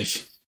other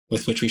life,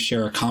 with which we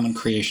share a common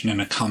creation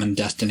and a common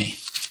destiny.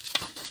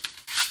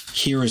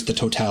 Here is the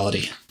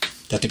totality,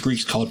 that the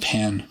Greeks called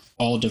Pan,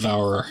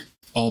 all-devourer,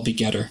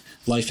 all-begetter,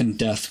 life and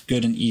death,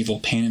 good and evil,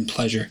 pain and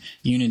pleasure,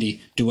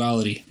 unity,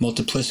 duality,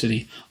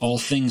 multiplicity, all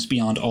things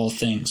beyond all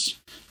things,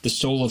 the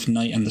soul of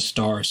night and the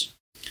stars.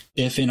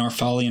 If in our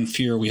folly and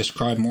fear we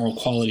ascribe moral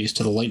qualities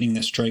to the lightning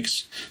that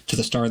strikes, to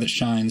the star that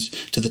shines,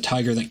 to the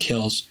tiger that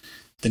kills,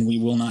 then we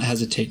will not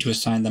hesitate to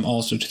assign them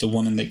also to the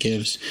woman that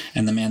gives,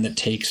 and the man that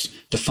takes,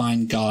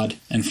 define God,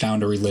 and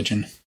found a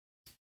religion.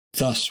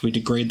 Thus, we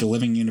degrade the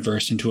living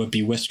universe into a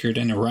bewhiskered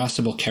and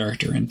irascible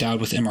character endowed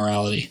with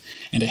immorality,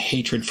 and a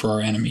hatred for our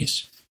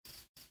enemies.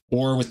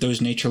 Or with those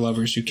nature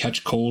lovers who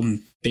catch cold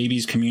and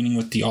babies communing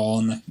with the all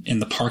in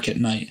the park at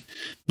night,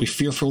 we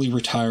fearfully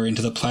retire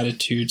into the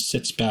platitude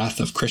sitz bath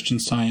of Christian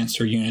science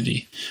or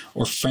unity,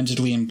 or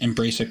frenziedly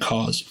embrace a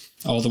cause,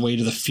 all the way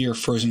to the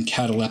fear-frozen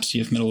catalepsy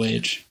of middle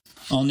age.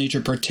 All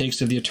nature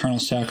partakes of the eternal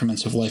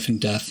sacraments of life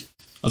and death,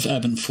 of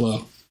ebb and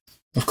flow,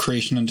 of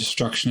creation and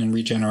destruction and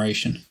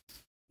regeneration.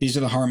 These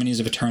are the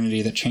harmonies of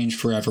eternity that change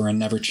forever and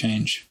never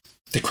change.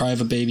 The cry of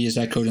a baby is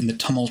echoed in the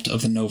tumult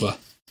of the nova.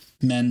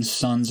 Men,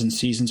 suns, and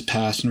seasons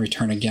pass and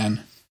return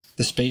again.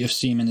 The spate of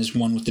seamen is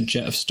one with the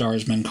jet of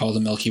stars men call the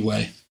Milky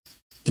Way.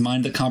 The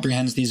mind that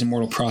comprehends these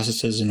immortal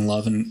processes in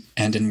love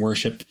and in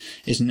worship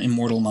is an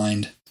immortal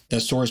mind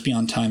that soars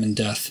beyond time and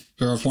death.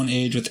 We are of one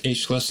age with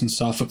Aeschylus and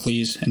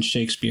Sophocles and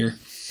Shakespeare,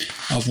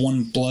 of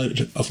one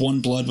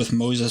blood with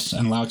Moses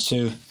and Lao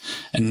Tzu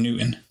and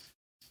Newton.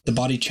 The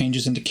body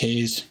changes and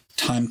decays.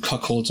 Time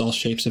cuckolds all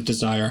shapes of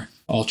desire,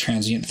 all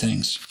transient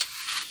things.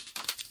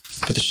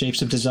 But the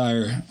shapes of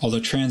desire, although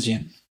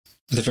transient,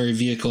 are the very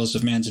vehicles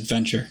of man's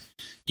adventure.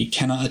 He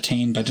cannot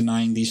attain by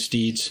denying these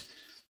steeds,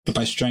 but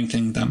by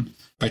strengthening them,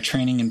 by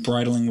training and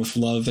bridling with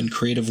love and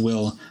creative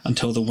will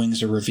until the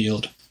wings are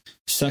revealed.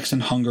 Sex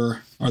and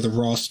hunger are the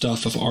raw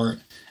stuff of art,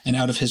 and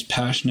out of his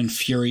passion and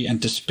fury and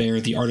despair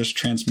the artist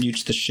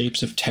transmutes the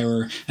shapes of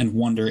terror and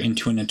wonder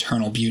into an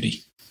eternal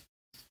beauty.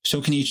 So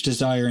can each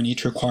desire and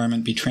each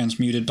requirement be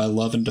transmuted by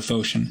love and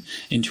devotion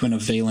into an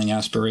availing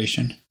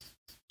aspiration.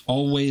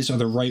 All ways are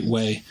the right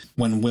way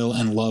when will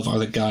and love are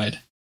the guide,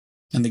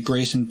 and the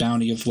grace and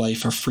bounty of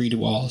life are free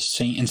to all,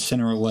 saint and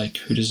sinner alike,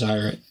 who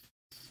desire it.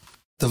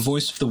 The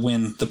voice of the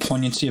wind, the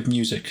poignancy of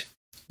music,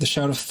 the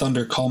shout of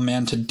thunder call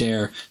man to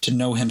dare, to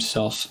know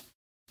himself.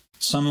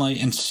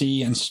 Sunlight and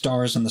sea and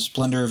stars and the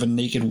splendor of a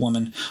naked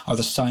woman are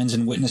the signs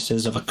and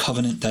witnesses of a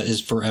covenant that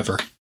is forever.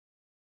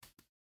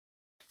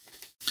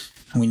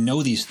 And we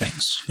know these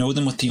things, know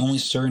them with the only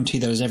certainty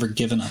that is ever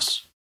given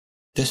us.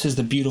 This is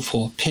the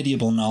beautiful,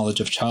 pitiable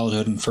knowledge of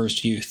childhood and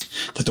first youth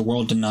that the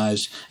world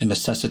denies and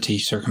necessity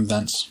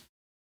circumvents.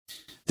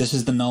 This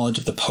is the knowledge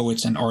of the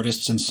poets and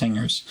artists and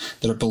singers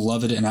that are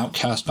beloved and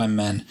outcast by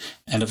men,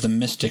 and of the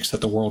mystics that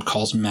the world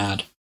calls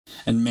mad.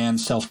 And man,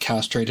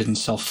 self-castrated and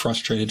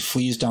self-frustrated,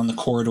 flees down the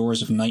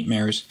corridors of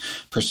nightmares,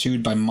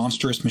 pursued by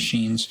monstrous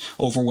machines,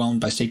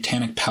 overwhelmed by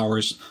satanic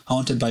powers,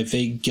 haunted by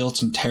vague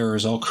guilts and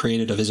terrors all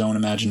created of his own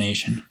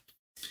imagination.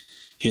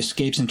 He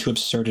escapes into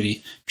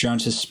absurdity,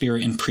 drowns his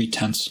spirit in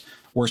pretense,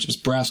 worships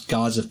brass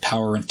gods of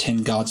power and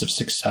tin gods of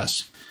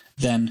success.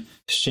 Then,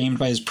 shamed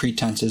by his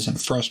pretenses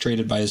and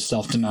frustrated by his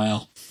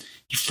self-denial,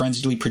 he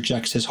frenziedly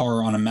projects his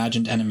horror on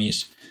imagined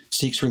enemies,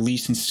 seeks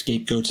release in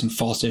scapegoats and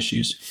false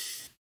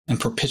issues, and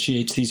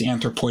propitiates these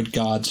anthropoid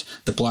gods,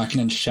 the blackened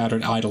and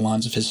shattered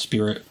eidolons of his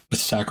spirit, with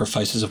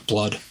sacrifices of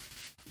blood.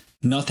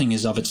 Nothing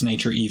is of its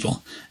nature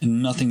evil,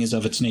 and nothing is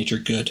of its nature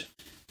good.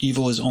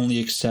 Evil is only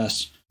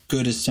excess,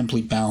 good is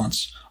simply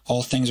balance.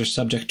 All things are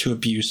subject to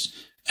abuse,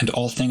 and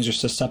all things are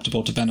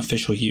susceptible to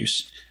beneficial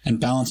use, and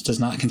balance does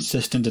not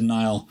consist in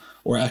denial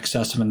or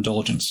excess of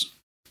indulgence.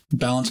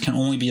 Balance can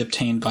only be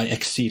obtained by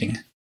exceeding.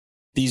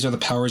 These are the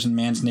powers in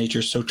man's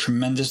nature so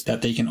tremendous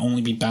that they can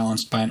only be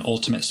balanced by an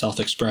ultimate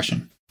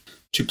self-expression.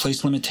 To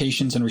place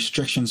limitations and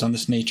restrictions on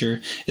this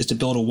nature is to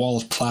build a wall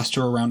of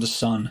plaster around a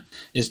sun,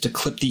 is to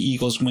clip the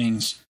eagle's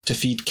wings, to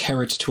feed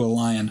carrots to a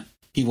lion.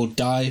 He will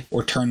die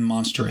or turn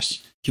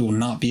monstrous. He will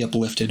not be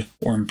uplifted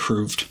or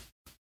improved.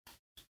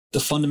 The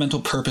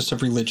fundamental purpose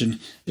of religion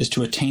is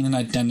to attain an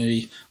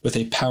identity with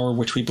a power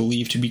which we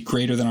believe to be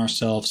greater than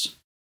ourselves,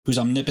 whose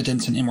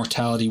omnipotence and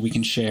immortality we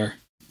can share.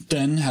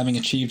 Then, having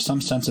achieved some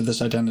sense of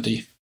this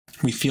identity,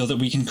 we feel that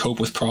we can cope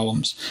with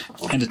problems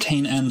and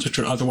attain ends which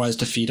would otherwise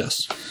defeat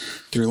us.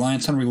 The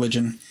reliance on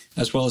religion,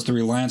 as well as the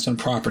reliance on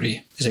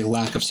property, is a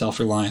lack of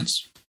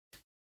self-reliance.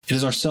 It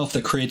is ourself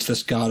that creates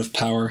this God of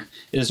power.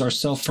 It is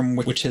ourself from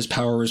which his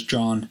power is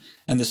drawn,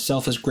 and this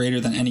self is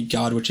greater than any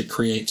God which it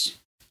creates.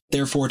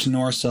 Therefore, to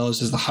know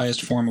ourselves is the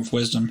highest form of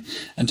wisdom,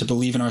 and to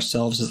believe in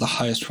ourselves is the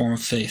highest form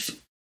of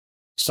faith.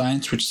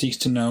 Science, which seeks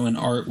to know, and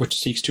art, which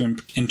seeks to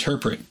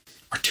interpret,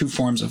 are two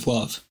forms of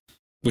love,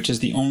 which is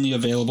the only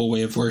available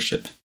way of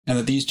worship, and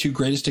that these two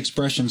greatest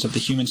expressions of the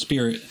human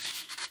spirit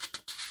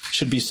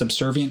should be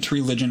subservient to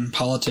religion,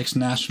 politics,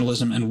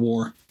 nationalism, and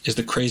war is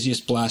the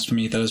craziest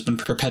blasphemy that has been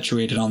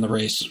perpetuated on the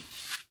race.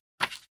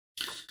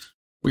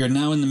 We are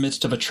now in the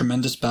midst of a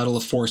tremendous battle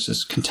of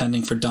forces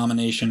contending for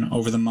domination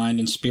over the mind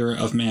and spirit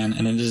of man,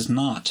 and it is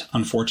not,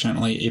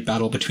 unfortunately, a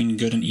battle between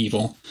good and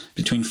evil,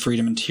 between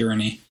freedom and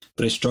tyranny,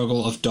 but a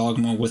struggle of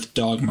dogma with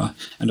dogma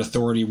and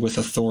authority with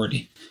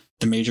authority.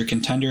 The major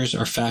contenders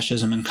are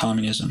fascism and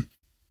communism.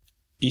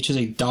 Each is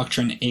a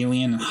doctrine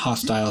alien and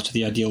hostile to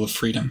the ideal of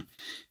freedom.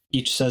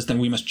 Each says that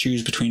we must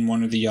choose between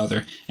one or the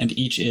other, and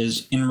each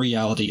is, in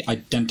reality,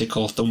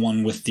 identical the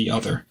one with the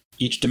other.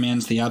 Each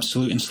demands the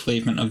absolute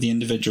enslavement of the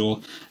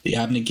individual, the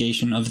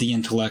abnegation of the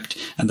intellect,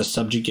 and the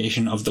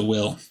subjugation of the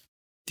will.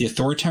 The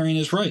authoritarian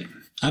is right,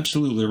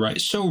 absolutely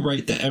right, so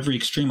right that every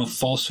extreme of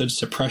falsehood,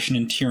 suppression,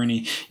 and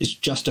tyranny is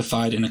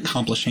justified in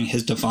accomplishing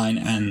his divine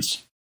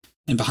ends.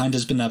 And behind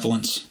his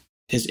benevolence,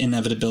 his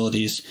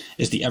inevitabilities,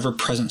 is the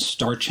ever-present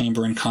star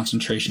chamber and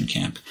concentration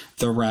camp,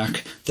 the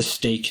rack, the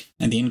stake,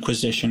 and the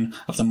inquisition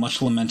of the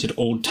much-lamented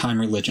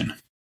old-time religion.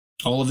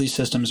 All of these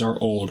systems are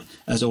old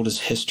as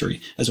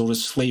history, as old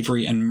as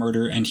slavery and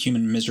murder and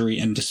human misery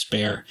and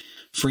despair.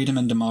 Freedom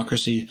and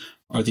democracy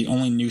are the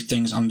only new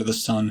things under the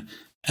sun,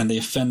 and they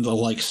offend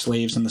alike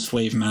slaves and the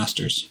slave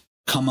masters.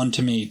 Come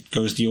unto me,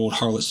 goes the old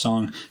harlot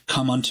song.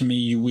 Come unto me,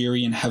 you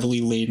weary and heavily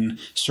laden.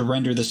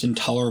 Surrender this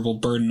intolerable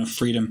burden of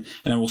freedom,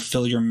 and I will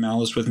fill your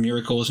mouths with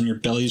miracles, and your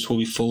bellies will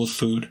be full of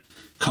food.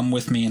 Come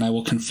with me, and I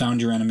will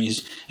confound your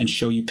enemies, and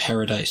show you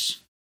paradise.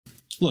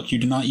 Look, you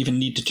do not even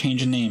need to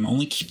change a name.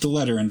 Only keep the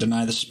letter and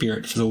deny the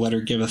spirit, for the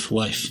letter giveth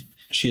life.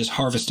 She is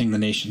harvesting the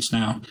nations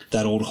now,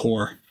 that old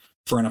whore,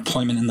 for an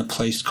appointment in the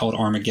place called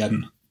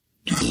Armageddon.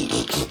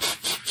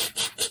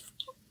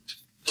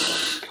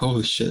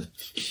 Holy shit.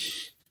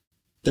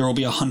 There will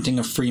be a hunting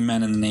of free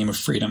men in the name of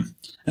freedom,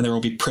 and there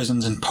will be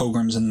prisons and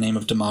pogroms in the name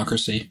of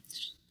democracy,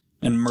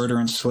 and murder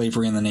and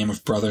slavery in the name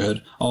of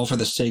brotherhood, all for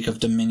the sake of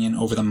dominion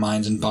over the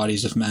minds and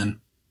bodies of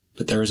men.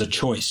 But there is a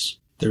choice.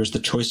 There is the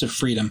choice of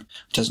freedom,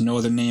 which has no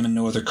other name and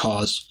no other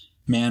cause.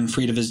 Man,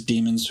 freed of his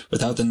demons,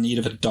 without the need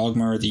of a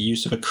dogma or the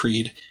use of a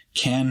creed,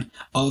 can,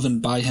 of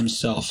and by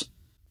himself,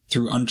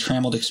 through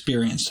untrammeled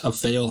experience,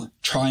 avail,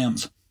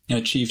 triumph, and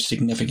achieve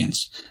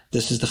significance.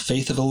 This is the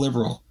faith of a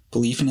liberal,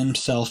 belief in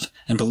himself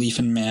and belief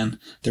in man.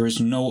 There is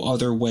no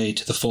other way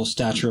to the full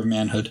stature of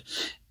manhood.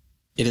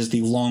 It is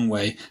the long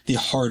way, the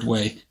hard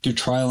way, through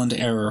trial and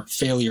error,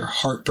 failure,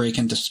 heartbreak,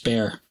 and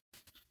despair.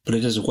 But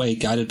it is a way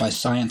guided by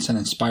science and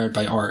inspired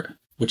by art,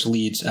 which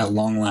leads, at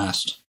long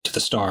last, to the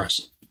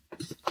stars.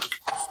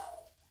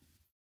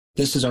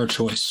 This is our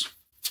choice.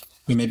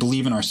 We may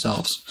believe in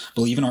ourselves,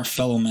 believe in our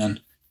fellow men,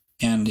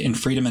 and, in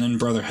freedom and in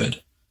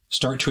brotherhood,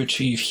 start to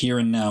achieve here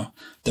and now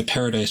the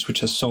paradise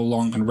which has so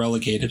long been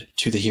relegated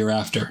to the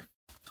hereafter.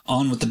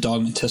 On with the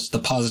dogmatists, the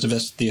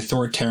positivists, the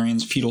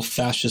authoritarians, feudal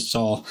fascists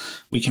all,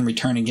 we can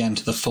return again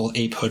to the full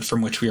apehood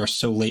from which we are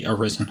so late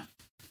arisen.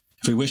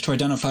 If we wish to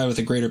identify with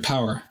a greater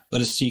power,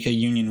 let us seek a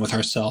union with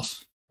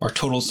ourself, our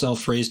total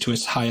self raised to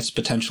its highest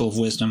potential of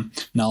wisdom,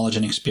 knowledge,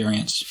 and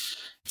experience.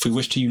 If we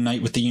wish to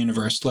unite with the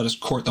universe, let us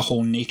court the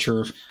whole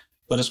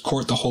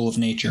of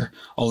nature,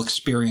 all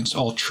experience,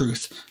 all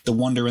truth, the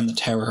wonder and the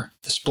terror,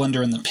 the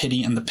splendor and the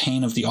pity and the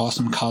pain of the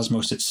awesome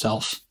cosmos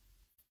itself.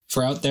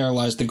 For out there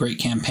lies the great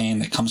campaign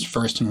that comes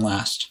first and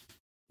last,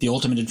 the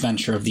ultimate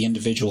adventure of the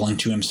individual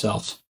into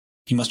himself.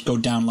 He must go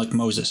down like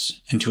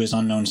Moses into his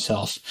unknown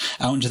self,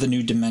 out into the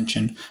new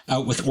dimension,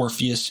 out with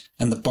Orpheus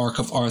and the bark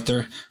of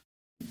Arthur,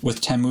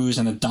 with Tammuz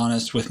and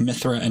Adonis, with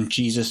Mithra and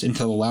Jesus into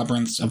the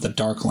labyrinths of the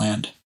dark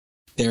land.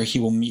 There he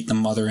will meet the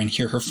mother and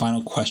hear her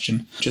final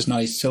question, which is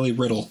not a silly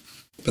riddle,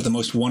 but the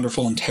most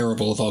wonderful and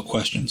terrible of all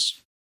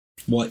questions.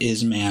 What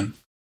is man?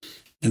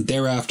 And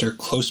thereafter,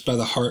 close by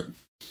the heart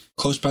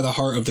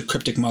of the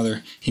cryptic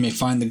mother, he may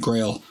find the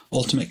grail,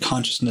 ultimate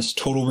consciousness,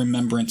 total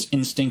remembrance,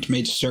 instinct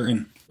made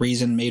certain,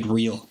 reason made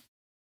real.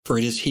 For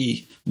it is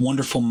he,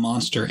 wonderful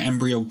monster,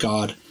 embryo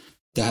god,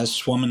 that has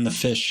swum in the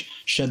fish,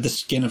 shed the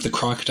skin of the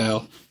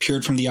crocodile,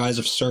 peered from the eyes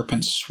of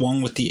serpents,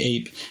 swung with the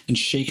ape, and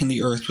shaken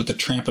the earth with the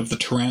tramp of the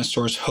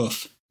tyrannosaur's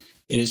hoof.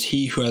 It is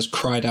he who has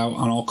cried out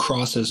on all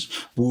crosses,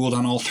 ruled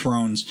on all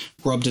thrones,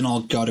 rubbed in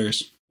all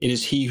gutters. It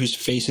is he whose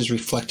face is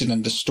reflected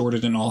and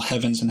distorted in all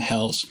heavens and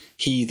hells.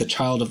 He, the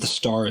child of the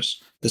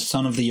stars, the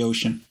son of the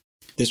ocean,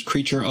 this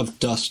creature of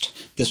dust,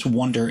 this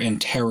wonder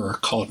and terror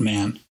called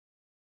man.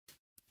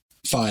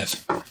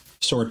 5.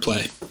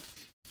 Swordplay.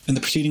 In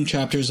the preceding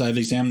chapters, I have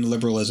examined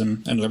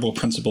liberalism and liberal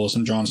principles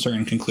and drawn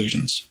certain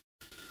conclusions.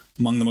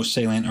 Among the most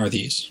salient are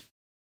these.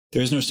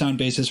 There is no sound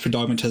basis for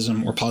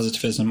dogmatism or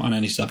positivism on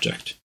any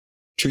subject.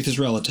 Truth is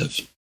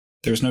relative.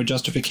 There is no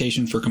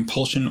justification for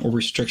compulsion or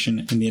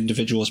restriction in the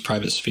individual's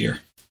private sphere.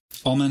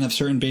 All men have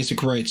certain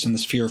basic rights in the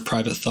sphere of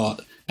private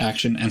thought,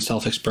 action, and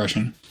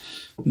self-expression.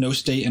 No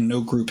state and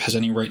no group has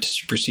any right to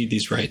supersede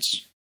these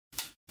rights.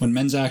 When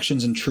men's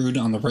actions intrude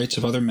on the rights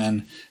of other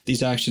men,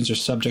 these actions are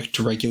subject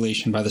to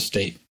regulation by the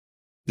state.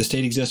 The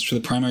state exists for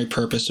the primary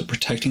purpose of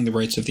protecting the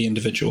rights of the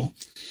individual.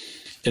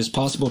 It is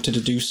possible to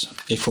deduce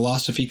a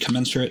philosophy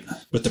commensurate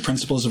with the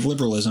principles of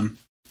liberalism,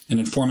 and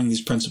informing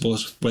these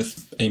principles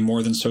with a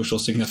more than social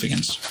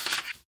significance.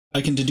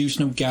 I can deduce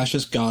no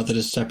gaseous God that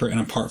is separate and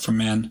apart from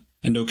man,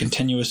 and no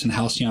continuous and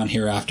halcyon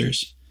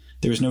hereafters.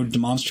 There is no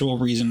demonstrable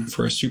reason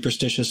for a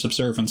superstitious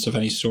observance of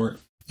any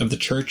sort, of the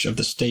church, of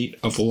the state,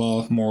 of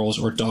law, morals,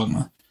 or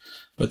dogma.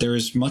 But there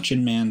is much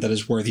in man that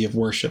is worthy of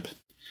worship.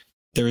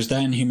 There is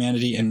that in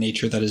humanity and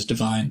nature that is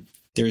divine.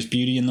 There is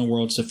beauty in the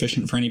world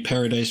sufficient for any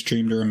paradise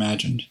dreamed or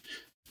imagined.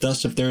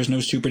 Thus, if there is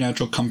no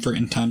supernatural comfort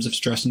in times of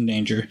stress and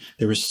danger,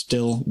 there is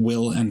still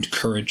will and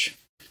courage.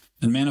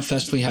 And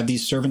manifestly have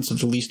these servants of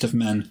the least of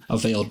men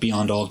availed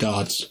beyond all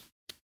gods.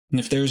 And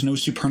if there is no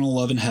supernal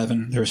love in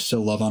heaven, there is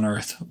still love on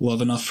earth,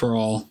 love enough for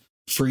all,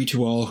 free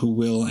to all who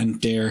will and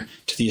dare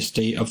to the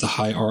estate of the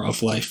high art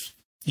of life.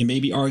 It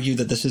may be argued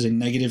that this is a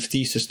negative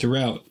thesis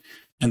throughout,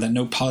 and that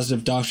no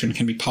positive doctrine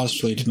can be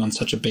postulated on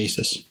such a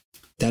basis.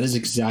 That is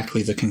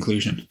exactly the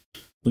conclusion.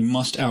 We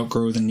must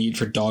outgrow the need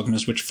for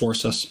dogmas which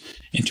force us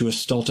into a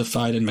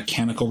stultified and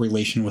mechanical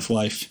relation with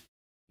life,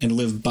 and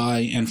live by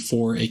and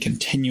for a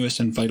continuous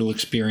and vital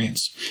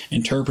experience,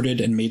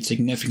 interpreted and made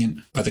significant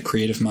by the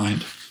creative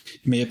mind.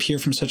 It may appear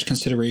from such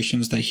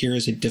considerations that here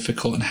is a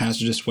difficult and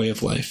hazardous way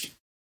of life.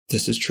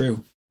 This is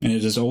true, and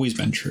it has always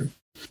been true.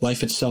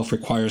 Life itself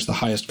requires the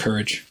highest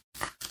courage.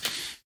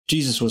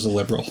 Jesus was a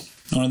liberal,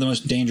 one of the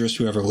most dangerous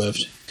who ever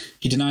lived.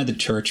 He denied the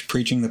church,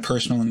 preaching the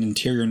personal and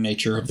interior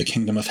nature of the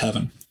kingdom of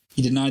heaven.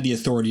 He denied the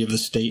authority of the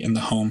state and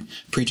the home,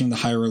 preaching the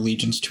higher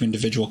allegiance to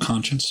individual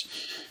conscience.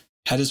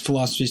 Had his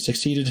philosophy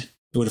succeeded,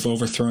 it would have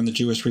overthrown the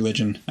Jewish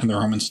religion and the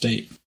Roman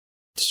state.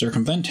 To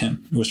circumvent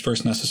him, it was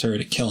first necessary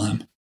to kill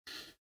him,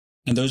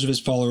 and those of his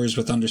followers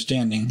with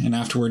understanding, and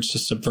afterwards to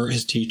subvert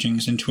his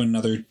teachings into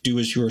another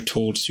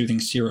do-as-you-are-told soothing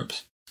syrup.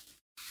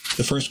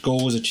 The first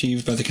goal was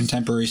achieved by the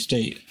contemporary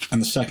state,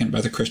 and the second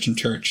by the Christian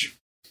church.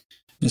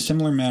 In a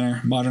similar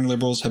manner, modern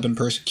liberals have been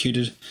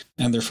persecuted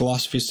and their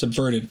philosophies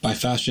subverted by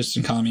fascists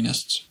and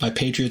communists, by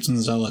patriots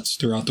and zealots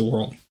throughout the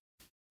world.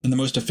 And the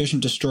most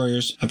efficient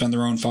destroyers have been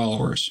their own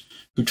followers,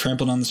 who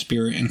trampled on the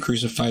spirit and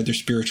crucified their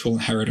spiritual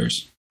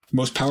inheritors. The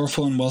most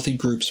powerful and wealthy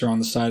groups are on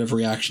the side of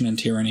reaction and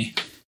tyranny,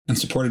 and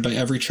supported by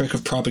every trick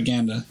of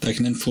propaganda that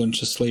can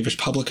influence a slavish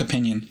public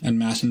opinion and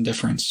mass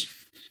indifference.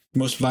 The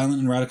most violent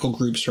and radical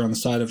groups are on the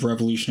side of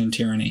revolution and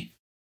tyranny.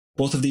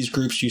 Both of these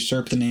groups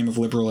usurp the name of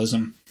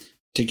liberalism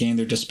to gain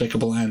their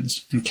despicable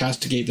ends, and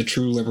castigate the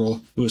true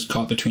liberal who is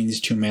caught between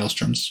these two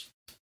maelstroms.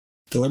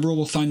 The liberal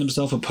will find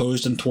himself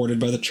opposed and thwarted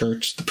by the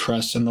church, the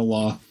press, and the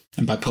law,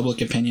 and by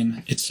public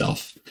opinion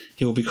itself.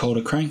 He will be called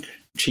a crank,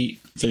 cheat,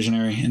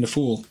 visionary, and a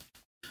fool.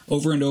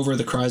 Over and over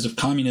the cries of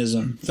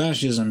communism,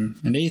 fascism,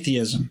 and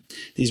atheism,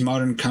 these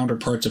modern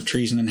counterparts of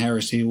treason and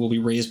heresy, will be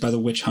raised by the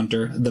witch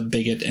hunter, the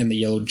bigot, and the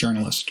yellow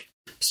journalist.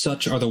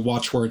 Such are the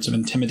watchwords of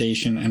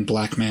intimidation and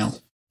blackmail.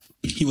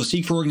 He will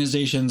seek for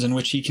organizations in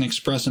which he can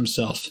express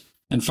himself,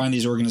 and find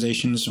these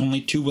organizations only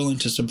too willing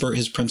to subvert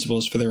his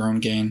principles for their own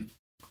gain.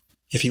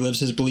 If he lives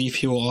his belief,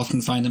 he will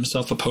often find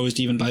himself opposed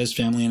even by his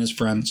family and his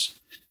friends,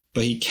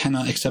 but he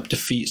cannot accept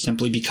defeat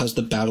simply because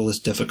the battle is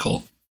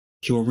difficult.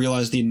 He will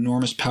realize the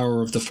enormous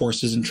power of the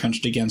forces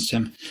entrenched against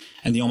him,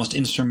 and the almost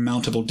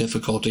insurmountable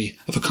difficulty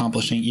of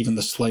accomplishing even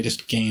the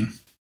slightest gain.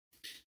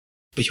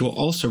 But he will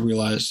also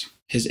realize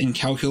his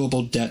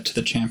incalculable debt to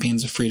the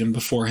champions of freedom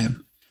before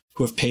him,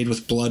 who have paid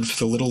with blood for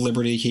the little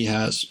liberty he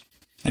has,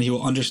 and he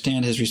will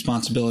understand his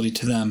responsibility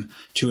to them,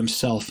 to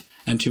himself,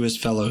 and to his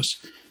fellows,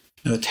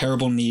 and the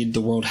terrible need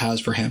the world has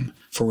for him,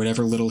 for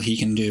whatever little he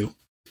can do.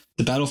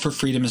 The battle for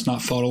freedom is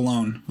not fought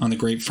alone on the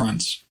great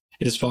fronts.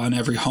 It is fought in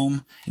every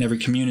home, in every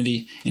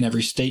community, in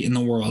every state in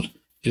the world.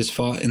 It is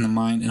fought in the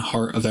mind and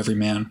heart of every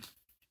man.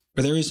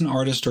 Where there is an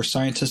artist or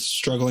scientist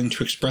struggling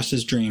to express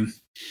his dream,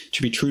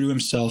 to be true to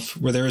himself,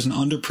 where there is an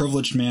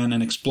underprivileged man,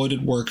 an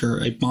exploited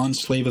worker, a bond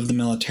slave of the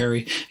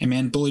military, a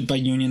man bullied by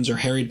unions or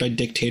harried by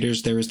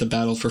dictators, there is the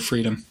battle for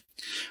freedom.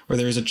 Where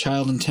there is a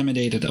child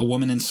intimidated, a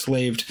woman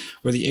enslaved,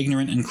 where the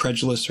ignorant and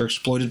credulous are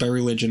exploited by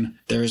religion,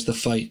 there is the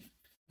fight.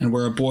 And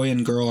where a boy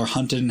and girl are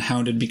hunted and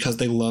hounded because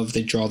they love,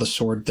 they draw the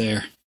sword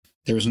there.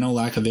 There is no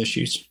lack of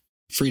issues.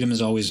 Freedom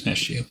is always an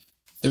issue.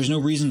 There is no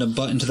reason to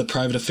butt into the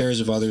private affairs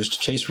of others, to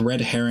chase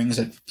red herrings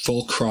at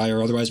full cry,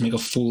 or otherwise make a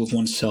fool of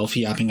oneself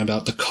yapping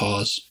about the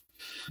cause.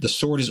 The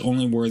sword is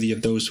only worthy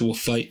of those who will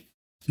fight,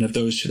 and of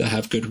those that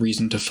have good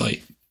reason to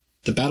fight.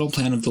 The battle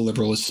plan of the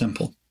liberal is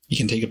simple. He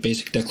can take a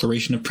basic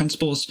declaration of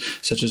principles,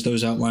 such as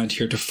those outlined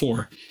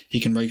heretofore.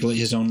 He can regulate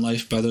his own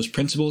life by those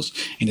principles,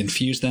 and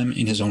infuse them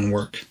in his own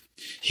work.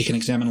 He can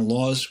examine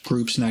laws,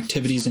 groups, and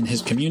activities in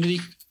his community,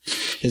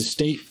 his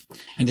state,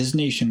 and his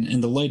nation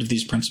in the light of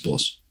these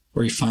principles.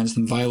 Where he finds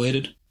them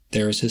violated,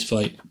 there is his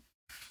fight.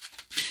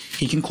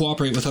 He can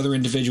cooperate with other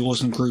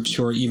individuals and groups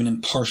who are even in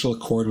partial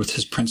accord with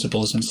his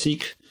principles and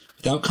seek,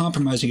 without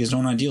compromising his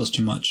own ideals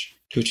too much,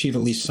 to achieve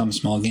at least some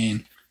small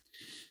gain.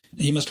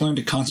 He must learn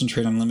to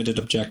concentrate on limited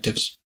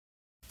objectives.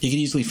 He can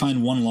easily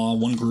find one law,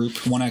 one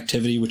group, one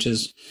activity which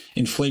is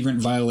in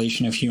flagrant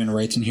violation of human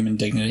rights and human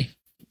dignity.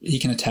 He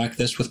can attack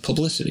this with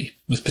publicity,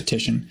 with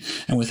petition,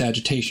 and with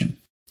agitation.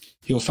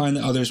 He will find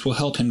that others will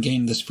help him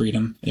gain this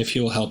freedom if he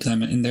will help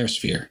them in their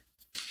sphere.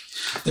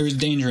 There is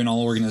danger in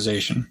all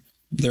organization.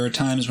 There are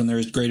times when there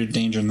is greater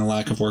danger in the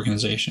lack of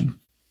organization.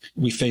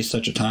 We face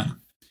such a time.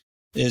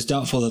 It is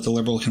doubtful that the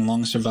liberal can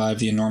long survive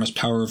the enormous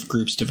power of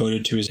groups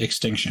devoted to his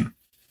extinction.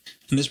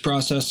 In this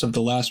process of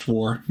the last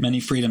war, many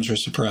freedoms were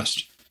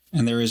suppressed,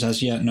 and there is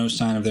as yet no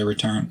sign of their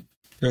return.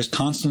 There is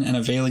constant and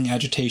availing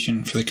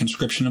agitation for the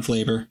conscription of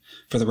labor,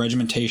 for the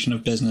regimentation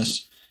of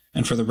business,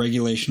 and for the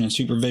regulation and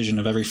supervision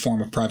of every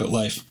form of private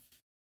life.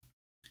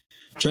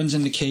 Trends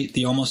indicate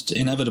the almost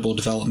inevitable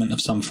development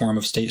of some form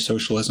of state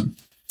socialism.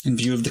 In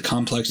view of the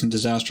complex and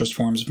disastrous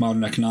forms of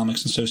modern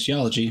economics and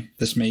sociology,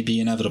 this may be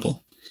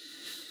inevitable.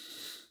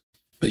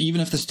 But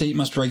even if the state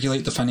must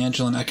regulate the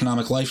financial and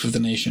economic life of the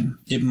nation,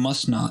 it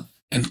must not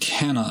and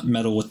cannot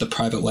meddle with the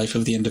private life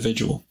of the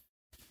individual.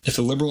 If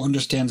the liberal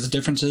understands the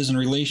differences and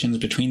relations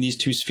between these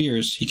two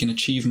spheres, he can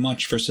achieve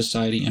much for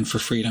society and for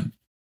freedom.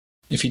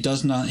 If he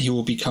does not, he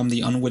will become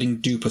the unwitting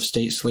dupe of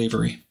state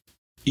slavery.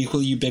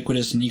 Equally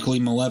ubiquitous and equally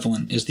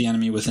malevolent is the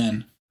enemy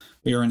within.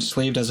 We are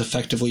enslaved as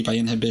effectively by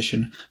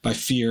inhibition, by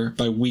fear,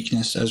 by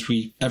weakness, as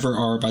we ever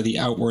are by the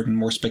outward and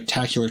more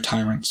spectacular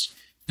tyrants.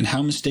 And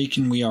how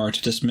mistaken we are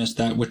to dismiss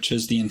that which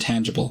is the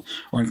intangible,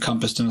 or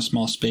encompassed in a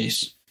small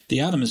space. The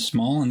atom is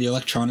small, and the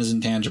electron is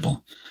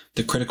intangible.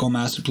 The critical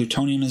mass of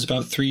plutonium is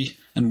about 3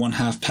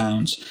 1/2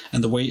 pounds,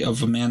 and the weight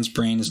of a man's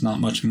brain is not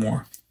much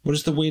more. What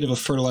is the weight of a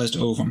fertilized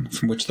ovum,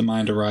 from which the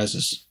mind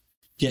arises?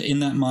 Yet in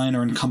that mind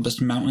are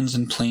encompassed mountains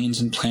and plains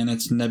and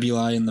planets,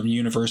 nebulae and the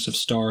universe of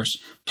stars.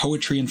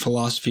 Poetry and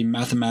philosophy,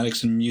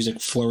 mathematics and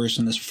music flourish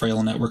in this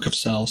frail network of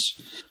cells.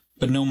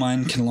 But no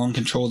mind can long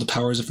control the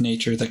powers of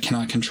nature that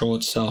cannot control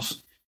itself.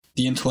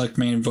 The intellect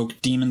may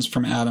invoke demons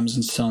from atoms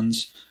and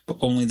suns, but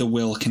only the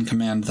will can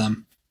command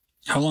them.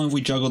 How long have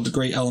we juggled the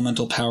great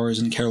elemental powers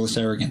in careless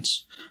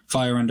arrogance?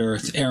 Fire and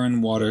earth, air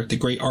and water, the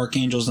great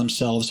archangels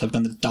themselves have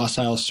been the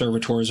docile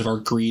servitors of our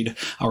greed,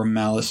 our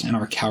malice, and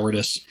our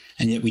cowardice,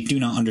 and yet we do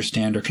not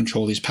understand or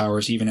control these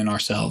powers even in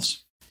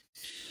ourselves.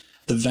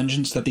 The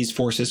vengeance that these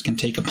forces can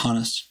take upon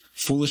us,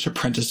 foolish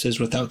apprentices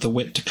without the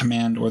wit to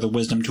command or the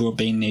wisdom to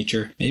obey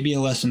nature, may be a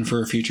lesson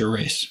for a future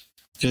race.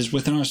 It is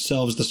within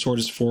ourselves the sword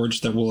is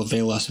forged that will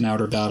avail us in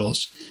outer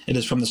battles. It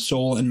is from the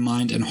soul and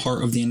mind and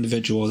heart of the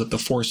individual that the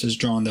force is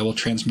drawn that will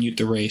transmute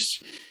the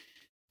race.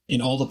 In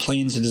all the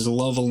planes it is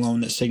love alone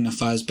that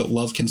signifies, but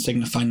love can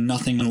signify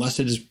nothing unless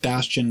it is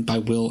bastioned by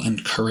will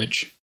and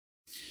courage.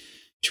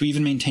 To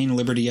even maintain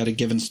liberty at a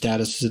given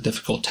status is a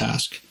difficult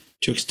task.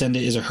 To extend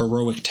it is a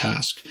heroic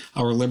task.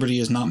 Our liberty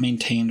is not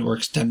maintained or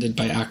extended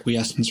by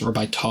acquiescence or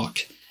by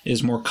talk. It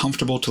is more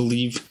comfortable to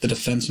leave the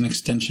defense and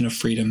extension of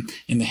freedom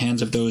in the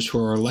hands of those who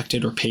are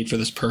elected or paid for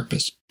this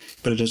purpose.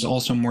 But it is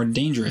also more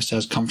dangerous,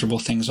 as comfortable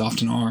things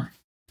often are.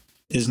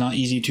 It is not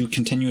easy to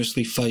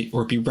continuously fight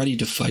or be ready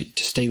to fight,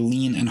 to stay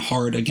lean and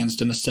hard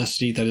against a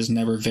necessity that is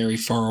never very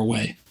far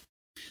away.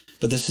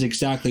 But this is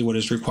exactly what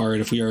is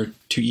required if we are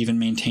to even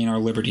maintain our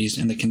liberties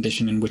in the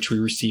condition in which we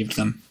received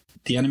them.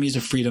 The enemies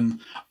of freedom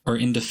are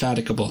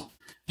indefatigable,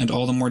 and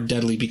all the more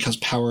deadly because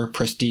power,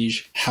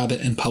 prestige,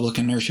 habit, and public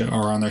inertia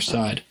are on their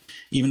side.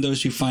 Even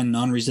those who find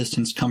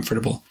non-resistance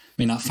comfortable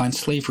may not find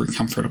slavery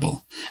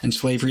comfortable, and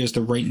slavery is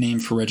the right name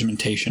for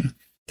regimentation,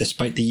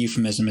 despite the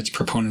euphemism its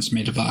proponents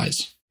may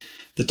devise.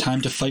 The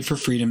time to fight for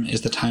freedom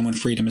is the time when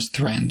freedom is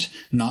threatened,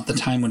 not the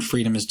time when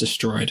freedom is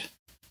destroyed.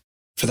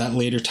 For that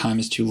later time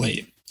is too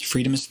late.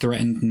 Freedom is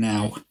threatened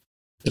now.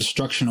 The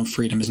destruction of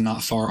freedom is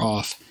not far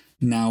off.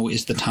 Now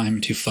is the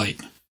time to fight.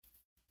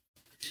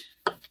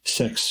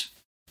 6.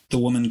 The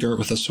woman girt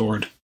with a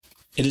sword.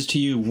 It is to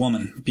you,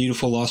 woman,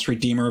 beautiful lost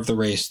redeemer of the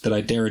race, that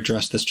I dare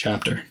address this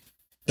chapter.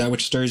 That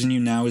which stirs in you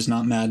now is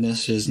not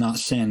madness, is not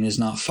sin, is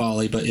not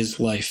folly, but is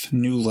life,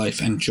 new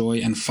life, and joy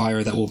and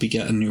fire that will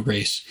beget a new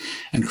race,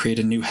 and create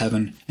a new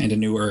heaven and a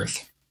new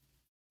earth.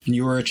 When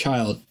you were a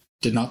child,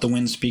 did not the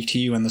wind speak to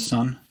you and the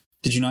sun?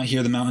 Did you not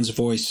hear the mountain's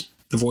voice,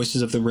 the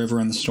voices of the river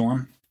and the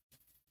storm?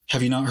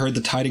 Have you not heard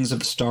the tidings of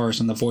the stars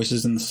and the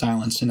voices in the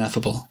silence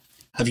ineffable?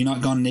 Have you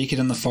not gone naked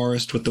in the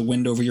forest with the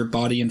wind over your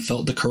body and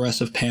felt the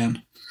caress of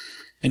Pan?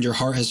 And your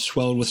heart has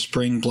swelled with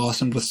spring,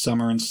 blossomed with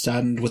summer, and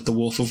saddened with the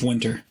wolf of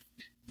winter.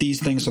 These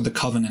things are the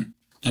covenant,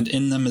 and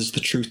in them is the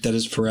truth that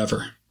is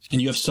forever.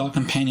 And you have sought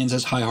companions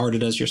as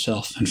high-hearted as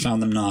yourself, and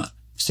found them not,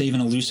 save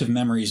in elusive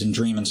memories in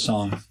dream and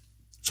song.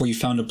 For you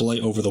found a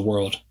blight over the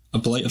world, a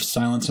blight of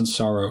silence and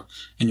sorrow,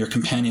 and your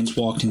companions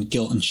walked in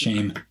guilt and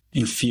shame,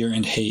 in fear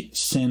and hate,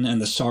 sin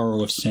and the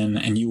sorrow of sin,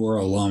 and you were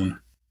alone.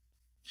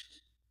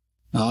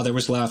 Ah, there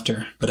was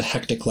laughter, but a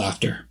hectic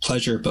laughter,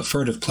 pleasure, but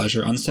furtive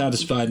pleasure,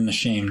 unsatisfied and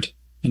ashamed,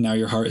 and now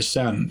your heart is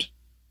saddened.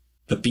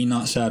 But be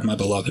not sad, my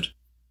beloved.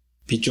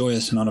 Be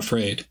joyous and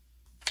unafraid.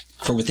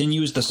 For within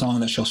you is the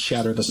song that shall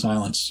shatter the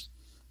silence,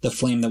 the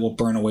flame that will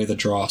burn away the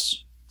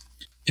dross.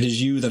 It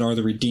is you that are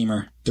the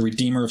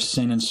Redeemer of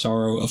sin and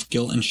sorrow, of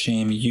guilt and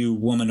shame, you,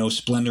 woman, O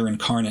splendor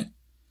incarnate.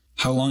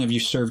 How long have you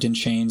served in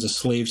chains, a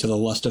slave to the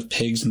lust of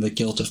pigs and the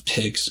guilt of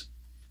pigs?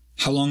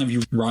 How long have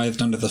you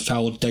writhed under the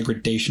foul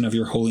degradation of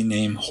your holy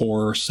name,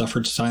 horror,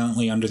 suffered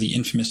silently under the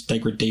infamous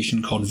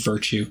degradation called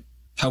virtue?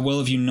 How well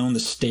have you known the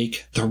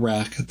stake, the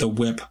rack, the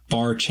whip,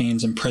 bar,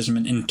 chains,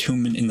 imprisonment,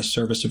 entombment in the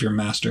service of your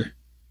master?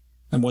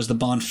 And was the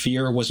bond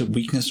fear, or was it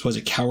weakness, was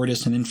it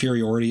cowardice and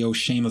inferiority? O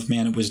shame of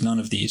man, it was none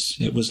of these.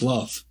 It was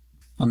love.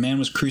 A man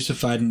was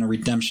crucified in a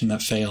redemption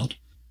that failed.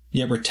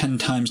 Yet were 10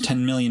 times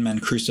 10 million men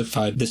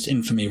crucified, this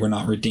infamy were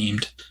not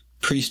redeemed.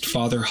 Priest,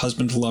 father,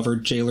 husband, lover,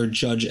 jailer,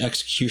 judge,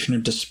 executioner,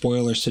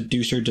 despoiler,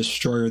 seducer,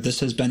 destroyer,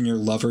 this has been your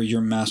lover, your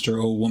master,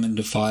 O woman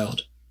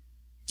defiled.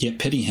 Yet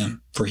pity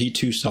him, for he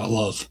too sought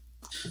love.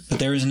 But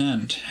there is an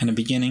end, and a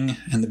beginning,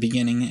 and the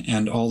beginning,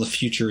 and all the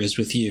future is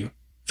with you.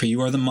 For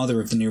you are the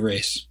mother of the new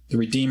race, the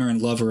redeemer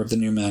and lover of the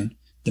new men,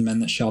 the men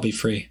that shall be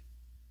free.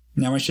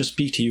 Now I shall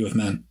speak to you of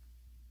men.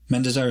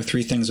 Men desire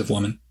 3 things of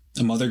woman: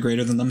 a mother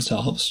greater than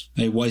themselves,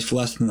 a wife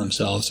less than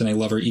themselves, and a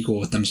lover equal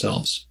with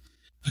themselves.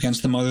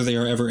 Against the mother they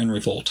are ever in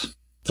revolt.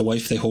 The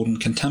wife they hold in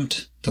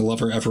contempt, the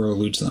lover ever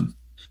eludes them.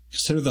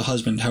 Consider the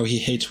husband, how he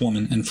hates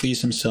woman, and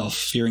flees himself,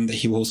 fearing that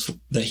he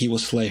will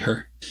slay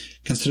her.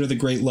 Consider the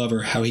great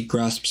lover, how he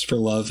grasps for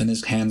love, and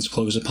his hands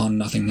close upon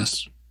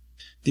nothingness.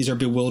 These are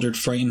bewildered,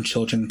 frightened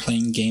children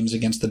playing games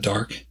against the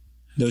dark.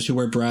 Those who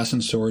wear brass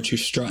and swords, who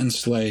strut and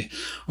slay,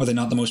 are they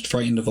not the most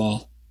frightened of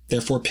all?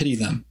 Therefore pity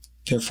them,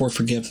 therefore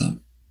forgive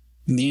them.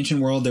 In the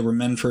ancient world there were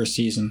men for a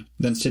season,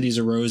 then cities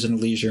arose in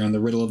leisure and the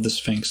riddle of the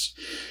Sphinx,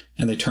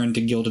 and they turned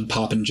to gilded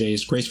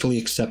popinjays, gracefully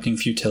accepting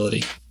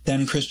futility.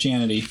 Then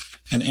Christianity,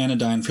 an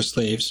anodyne for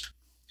slaves,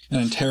 an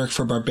enteric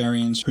for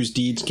barbarians whose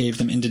deeds gave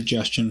them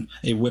indigestion,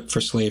 a whip for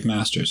slave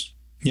masters.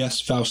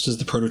 Yes, Faust is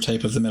the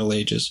prototype of the Middle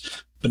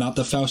Ages, but not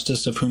the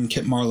Faustus of whom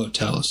Kit Marlowe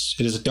tells.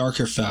 It is a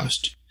darker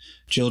Faust,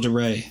 Gilles de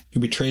Rais, who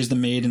betrays the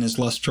maid in his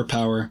lust for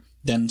power,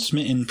 then,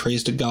 smitten,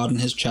 prays to God in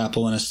his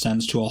chapel and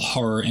ascends to all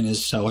horror in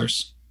his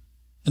cellars.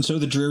 And so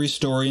the dreary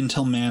story,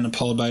 until man,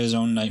 appalled by his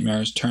own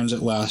nightmares, turns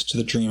at last to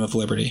the dream of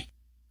liberty.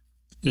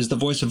 It is the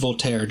voice of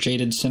Voltaire,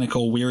 jaded,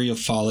 cynical, weary of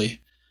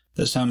folly,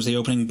 that sounds the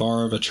opening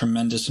bar of a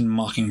tremendous and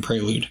mocking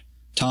prelude.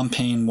 Tom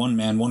Paine, one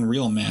man, one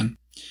real man,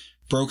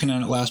 broken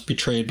and at last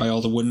betrayed by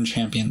all the wooden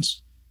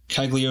champions.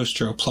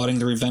 Cagliostro, plotting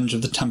the revenge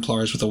of the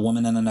Templars with a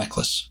woman and a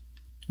necklace.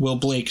 Will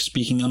Blake,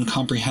 speaking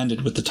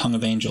uncomprehended with the tongue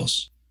of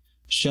angels.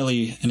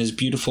 Shelley, and his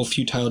beautiful,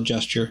 futile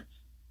gesture.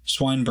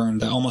 Swinburne,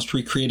 that almost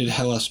recreated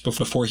Hellas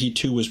before he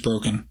too was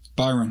broken.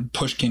 Byron,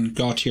 Pushkin,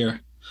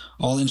 Gautier,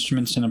 all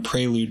instruments in a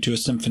prelude to a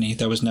symphony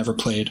that was never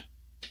played.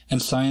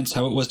 And science,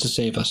 how it was to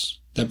save us.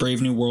 That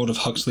brave new world of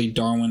Huxley,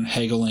 Darwin,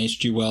 Hegel, and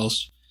H.G.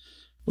 Wells,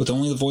 with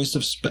only the voice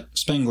of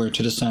Spengler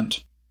to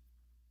dissent.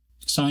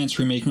 Science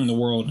remaking the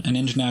world, an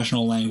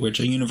international language,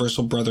 a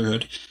universal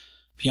brotherhood,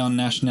 beyond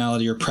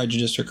nationality or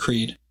prejudice or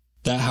creed.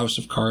 That house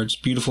of cards,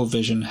 beautiful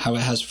vision, how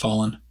it has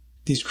fallen.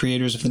 These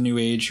creators of the new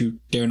age who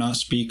dare not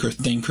speak or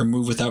think or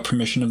move without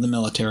permission of the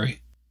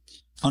military.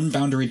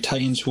 Unboundaried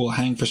titans who will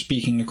hang for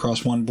speaking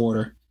across one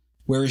border.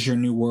 Where is your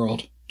new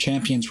world?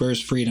 Champions, where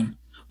is freedom?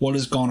 What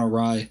has gone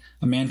awry?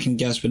 A man can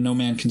guess, but no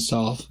man can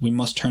solve. We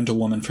must turn to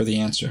woman for the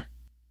answer.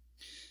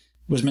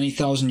 It was many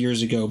thousand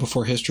years ago,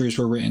 before histories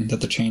were written,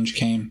 that the change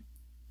came.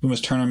 We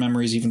must turn our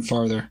memories even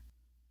farther.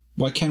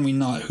 Why can we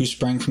not, who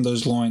sprang from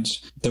those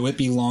loins, though it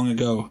be long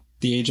ago,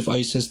 the age of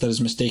Isis that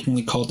is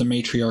mistakenly called the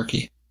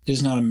matriarchy? It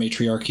is not a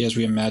matriarchy as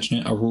we imagine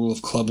it, a rule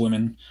of club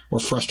women, or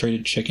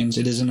frustrated chickens.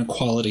 It is an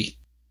equality.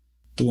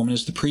 The woman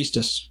is the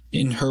priestess.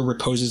 In her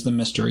reposes the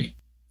mystery.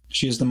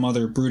 She is the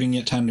mother, brooding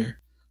yet tender.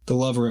 The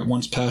lover, at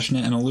once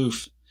passionate and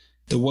aloof.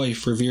 The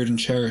wife, revered and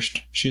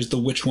cherished. She is the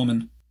witch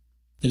woman.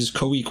 It is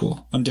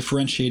co-equal,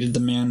 undifferentiated, the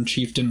man,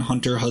 chieftain,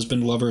 hunter,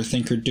 husband, lover,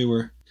 thinker,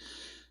 doer.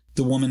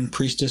 The woman,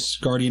 priestess,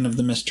 guardian of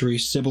the mystery,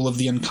 sibyl of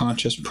the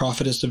unconscious,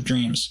 prophetess of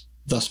dreams.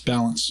 Thus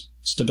balance,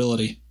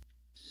 stability.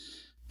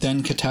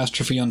 Then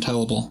catastrophe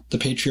untellable, the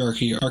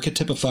patriarchy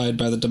archetypified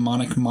by the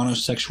demonic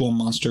monosexual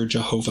monster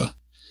Jehovah.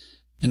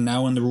 And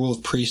now in the rule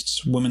of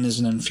priests, woman is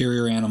an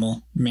inferior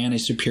animal, man a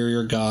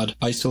superior god,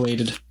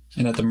 isolated,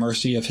 and at the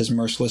mercy of his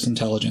merciless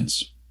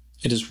intelligence.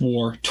 It is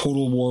war,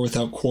 total war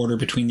without quarter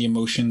between the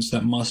emotions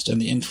that must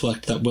and the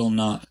intellect that will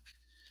not.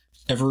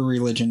 Every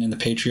religion in the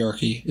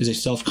patriarchy is a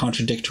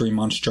self-contradictory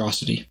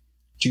monstrosity.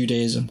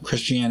 Judaism,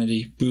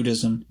 Christianity,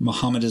 Buddhism,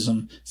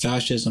 Mohammedanism,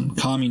 fascism,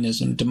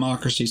 communism,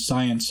 democracy,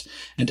 science,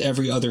 and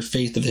every other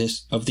faith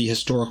of the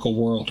historical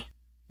world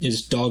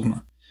is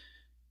dogma.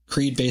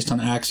 Creed based on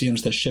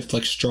axioms that shift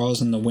like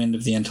straws in the wind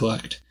of the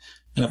intellect.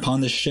 And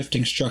upon this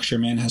shifting structure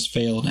man has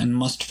failed, and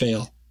must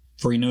fail,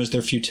 for he knows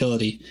their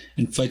futility,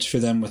 and fights for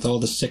them with all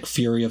the sick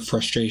fury of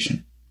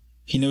frustration.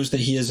 He knows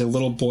that he is a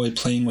little boy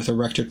playing with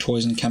erector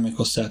toys and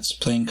chemical sets,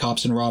 playing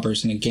cops and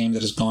robbers in a game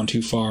that has gone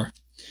too far.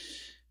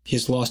 He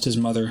has lost his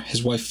mother,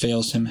 his wife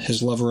fails him,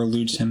 his lover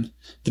eludes him,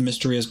 the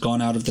mystery has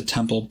gone out of the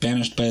temple,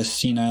 banished by a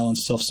senile and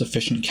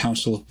self-sufficient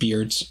council of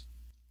beards.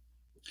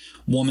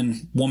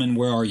 Woman, woman,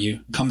 where are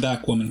you? Come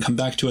back, woman, come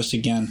back to us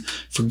again.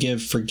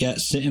 Forgive, forget,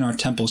 sit in our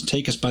temples,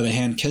 take us by the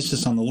hand, kiss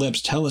us on the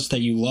lips, tell us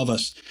that you love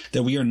us,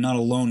 that we are not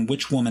alone.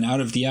 Witch woman,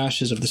 out of the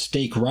ashes of the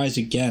stake, rise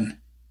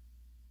again.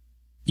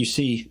 You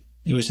see,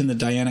 it was in the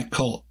Dianic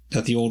cult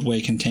that the old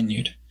way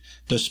continued.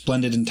 Those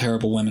splendid and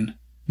terrible women,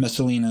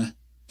 Messalina,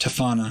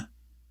 Tafana,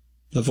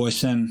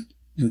 Lavoisin,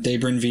 and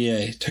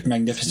Debrinvier took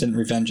magnificent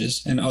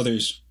revenges, and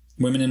others,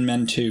 women and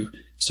men too,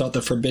 sought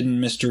the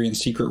forbidden mystery and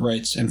secret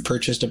rites, and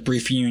purchased a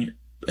brief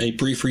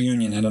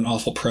reunion at an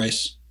awful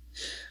price.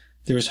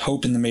 There was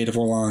hope in the Maid of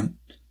Orleans,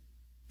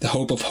 the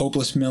hope of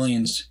hopeless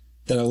millions,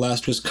 that at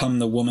last was come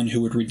the woman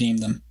who would redeem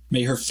them.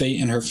 May her fate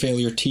and her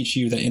failure teach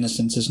you that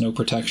innocence is no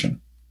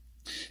protection.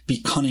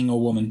 Be cunning, O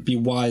woman, be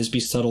wise,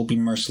 be subtle, be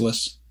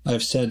merciless. I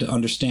have said,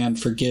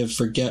 understand, forgive,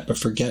 forget, but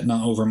forget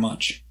not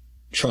overmuch.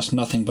 Trust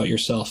nothing but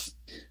yourself.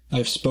 I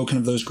have spoken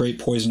of those great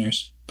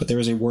poisoners, but there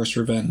is a worse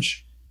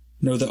revenge.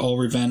 Know that all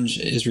revenge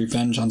is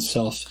revenge on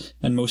self,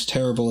 and most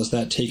terrible is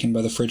that taken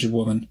by the frigid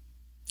woman.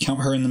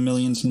 Count her in the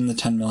millions and in the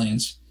 10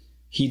 millions.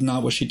 Heed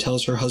not what she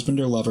tells her husband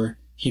or lover,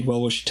 heed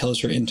well what she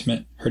tells her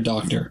intimate, her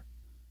doctor.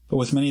 But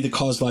with many the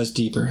cause lies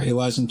deeper. It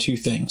lies in two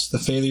things, the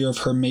failure of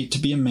her mate to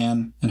be a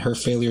man, and her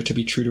failure to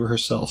be true to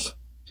herself.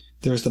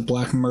 There is the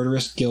black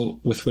murderous guilt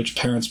with which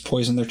parents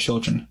poison their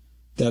children.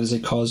 That is a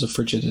cause of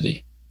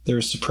frigidity. There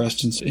is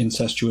suppressed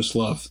incestuous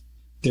love.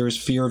 There is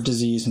fear of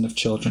disease and of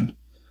children.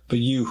 But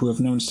you, who have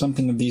known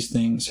something of these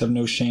things, have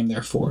no shame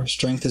therefore.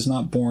 Strength is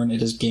not born,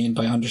 it is gained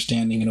by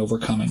understanding and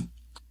overcoming.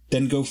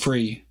 Then go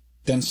free.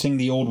 Then sing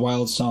the old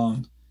wild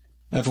song.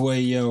 Evoe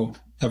yo,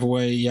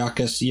 evoe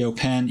yakas eo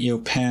pan,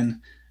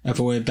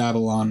 evoe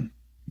Babalon.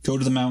 Go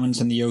to the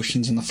mountains and the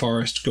oceans and the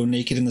forest. Go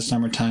naked in the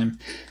summertime,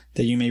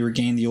 that you may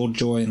regain the old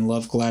joy and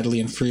love gladly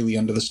and freely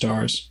under the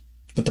stars.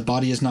 But the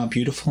body is not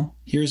beautiful?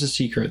 Here is a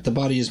secret. The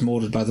body is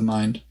molded by the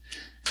mind.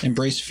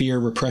 Embrace fear,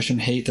 repression,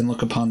 hate, then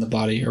look upon the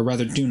body, or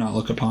rather do not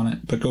look upon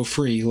it, but go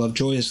free, love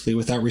joyously,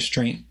 without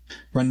restraint.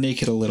 Run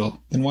naked a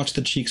little, then watch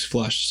the cheeks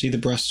flush, see the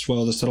breasts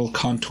swell, the subtle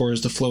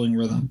contours, the flowing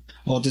rhythm.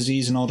 All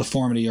disease and all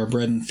deformity are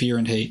bred in fear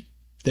and hate.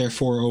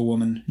 Therefore, O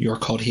woman, you are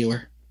called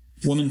healer.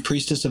 Woman,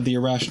 priestess of the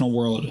irrational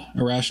world,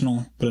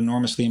 irrational but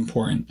enormously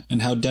important,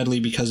 and how deadly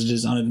because it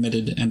is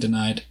unadmitted and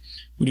denied.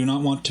 We do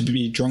not want to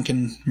be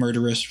drunken,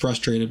 murderous,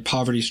 frustrated,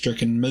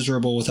 poverty-stricken,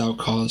 miserable without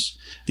cause.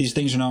 These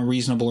things are not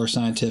reasonable or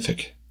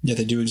scientific, yet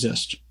they do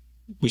exist.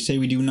 We say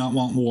we do not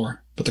want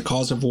war, but the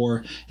cause of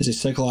war is a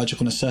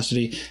psychological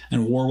necessity,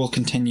 and war will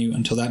continue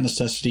until that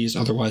necessity is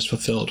otherwise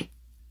fulfilled.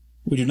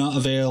 We do not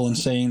avail in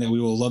saying that we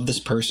will love this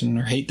person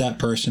or hate that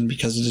person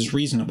because it is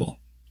reasonable.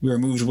 We are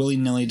moved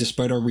willy-nilly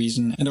despite our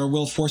reason, and our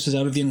will forces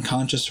out of the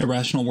unconscious,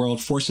 irrational world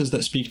forces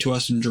that speak to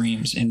us in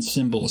dreams, in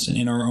symbols, and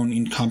in our own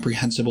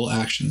incomprehensible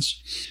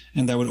actions,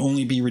 and that would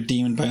only be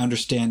redeemed by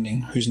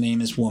understanding, whose name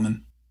is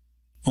woman.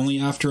 Only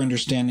after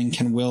understanding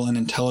can will and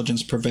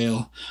intelligence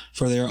prevail,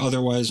 for they are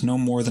otherwise no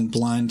more than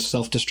blind,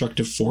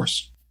 self-destructive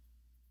force.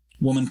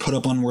 Woman, put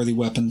up unworthy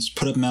weapons,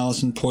 put up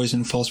malice and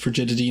poison, false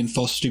frigidity and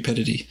false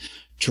stupidity.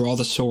 Draw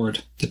the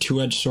sword, the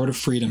two-edged sword of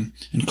freedom,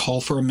 and call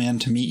for a man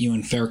to meet you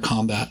in fair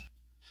combat.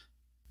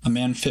 A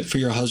man fit for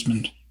your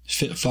husband,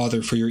 fit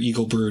father for your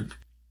eagle brood.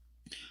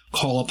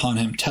 Call upon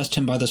him, test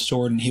him by the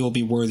sword, and he will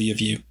be worthy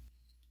of you.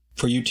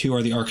 For you too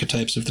are the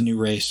archetypes of the new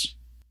race.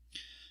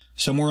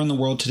 Somewhere in the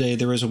world today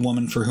there is a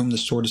woman for whom the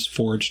sword is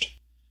forged.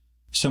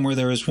 Somewhere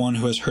there is one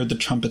who has heard the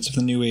trumpets of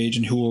the new age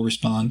and who will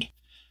respond.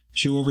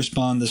 She will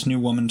respond, this new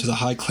woman, to the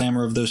high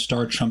clamor of those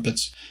star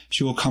trumpets.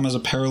 She will come as a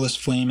perilous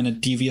flame in a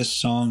devious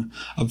song,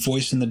 a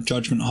voice in the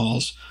judgment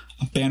halls,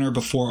 a banner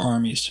before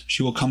armies.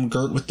 She will come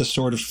girt with the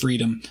sword of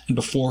freedom, and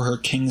before her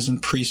kings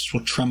and priests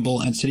will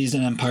tremble, and cities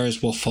and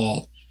empires will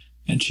fall.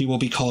 And she will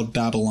be called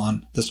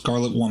Babalon, the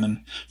Scarlet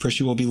Woman, for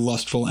she will be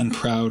lustful and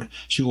proud,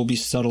 she will be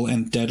subtle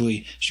and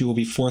deadly, she will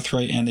be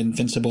forthright and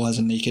invincible as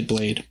a naked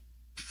blade.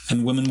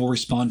 And women will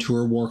respond to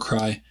her war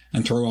cry,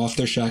 and throw off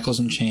their shackles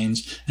and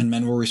chains, and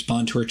men will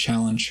respond to her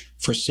challenge,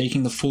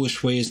 forsaking the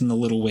foolish ways and the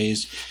little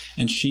ways,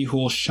 and she who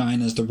will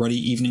shine as the ruddy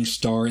evening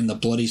star in the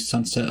bloody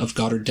sunset of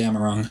Goddard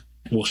Damarung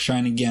will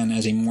shine again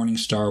as a morning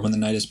star when the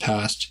night is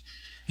past,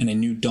 and a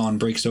new dawn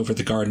breaks over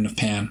the garden of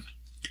Pan.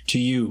 To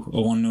you,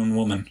 O unknown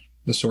woman,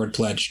 The sword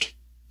pledged,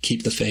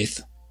 "Keep the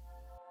faith."